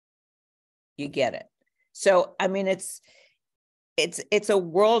it, you get it. So, I mean, it's a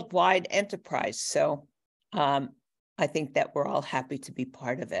worldwide enterprise. So I think that we're all happy to be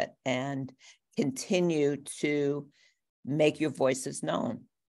part of it and continue to make your voices known.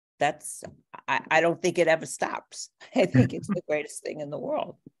 I don't think it ever stops. I think it's the greatest thing in the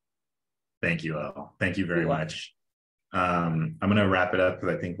world. Thank you all. Thank you very much. I'm going to wrap it up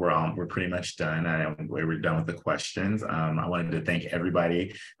because I think we're pretty much done. We're done with the questions. I wanted to thank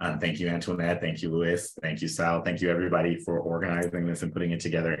everybody. Thank you, Antoinette. Thank you, Louis. Thank you, Sal. Thank you, everybody, for organizing this and putting it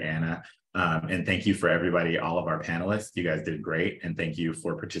together, Anna. And thank you for everybody, all of our panelists. You guys did great. And thank you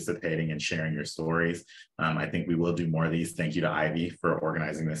for participating and sharing your stories. I think we will do more of these. Thank you to Ivy for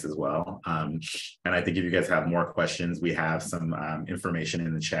organizing this as well. And I think if you guys have more questions, we have some information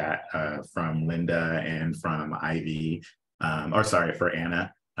in the chat from Linda and from Ivy, for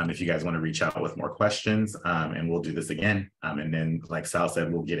Anna. If you guys want to reach out with more questions, and we'll do this again. And then, like Sal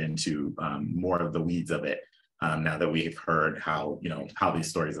said, we'll get into more of the weeds of it. Now that we've heard how these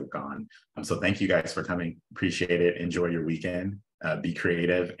stories have gone. So thank you guys for coming. Appreciate it. Enjoy your weekend. Be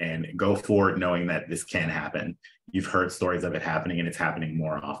creative and go forward knowing that this can happen. You've heard stories of it happening, and it's happening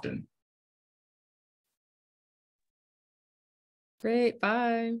more often. Great.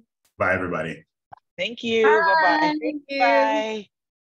 Bye. Bye, everybody. Thank you. Bye-bye. Thank you. Bye.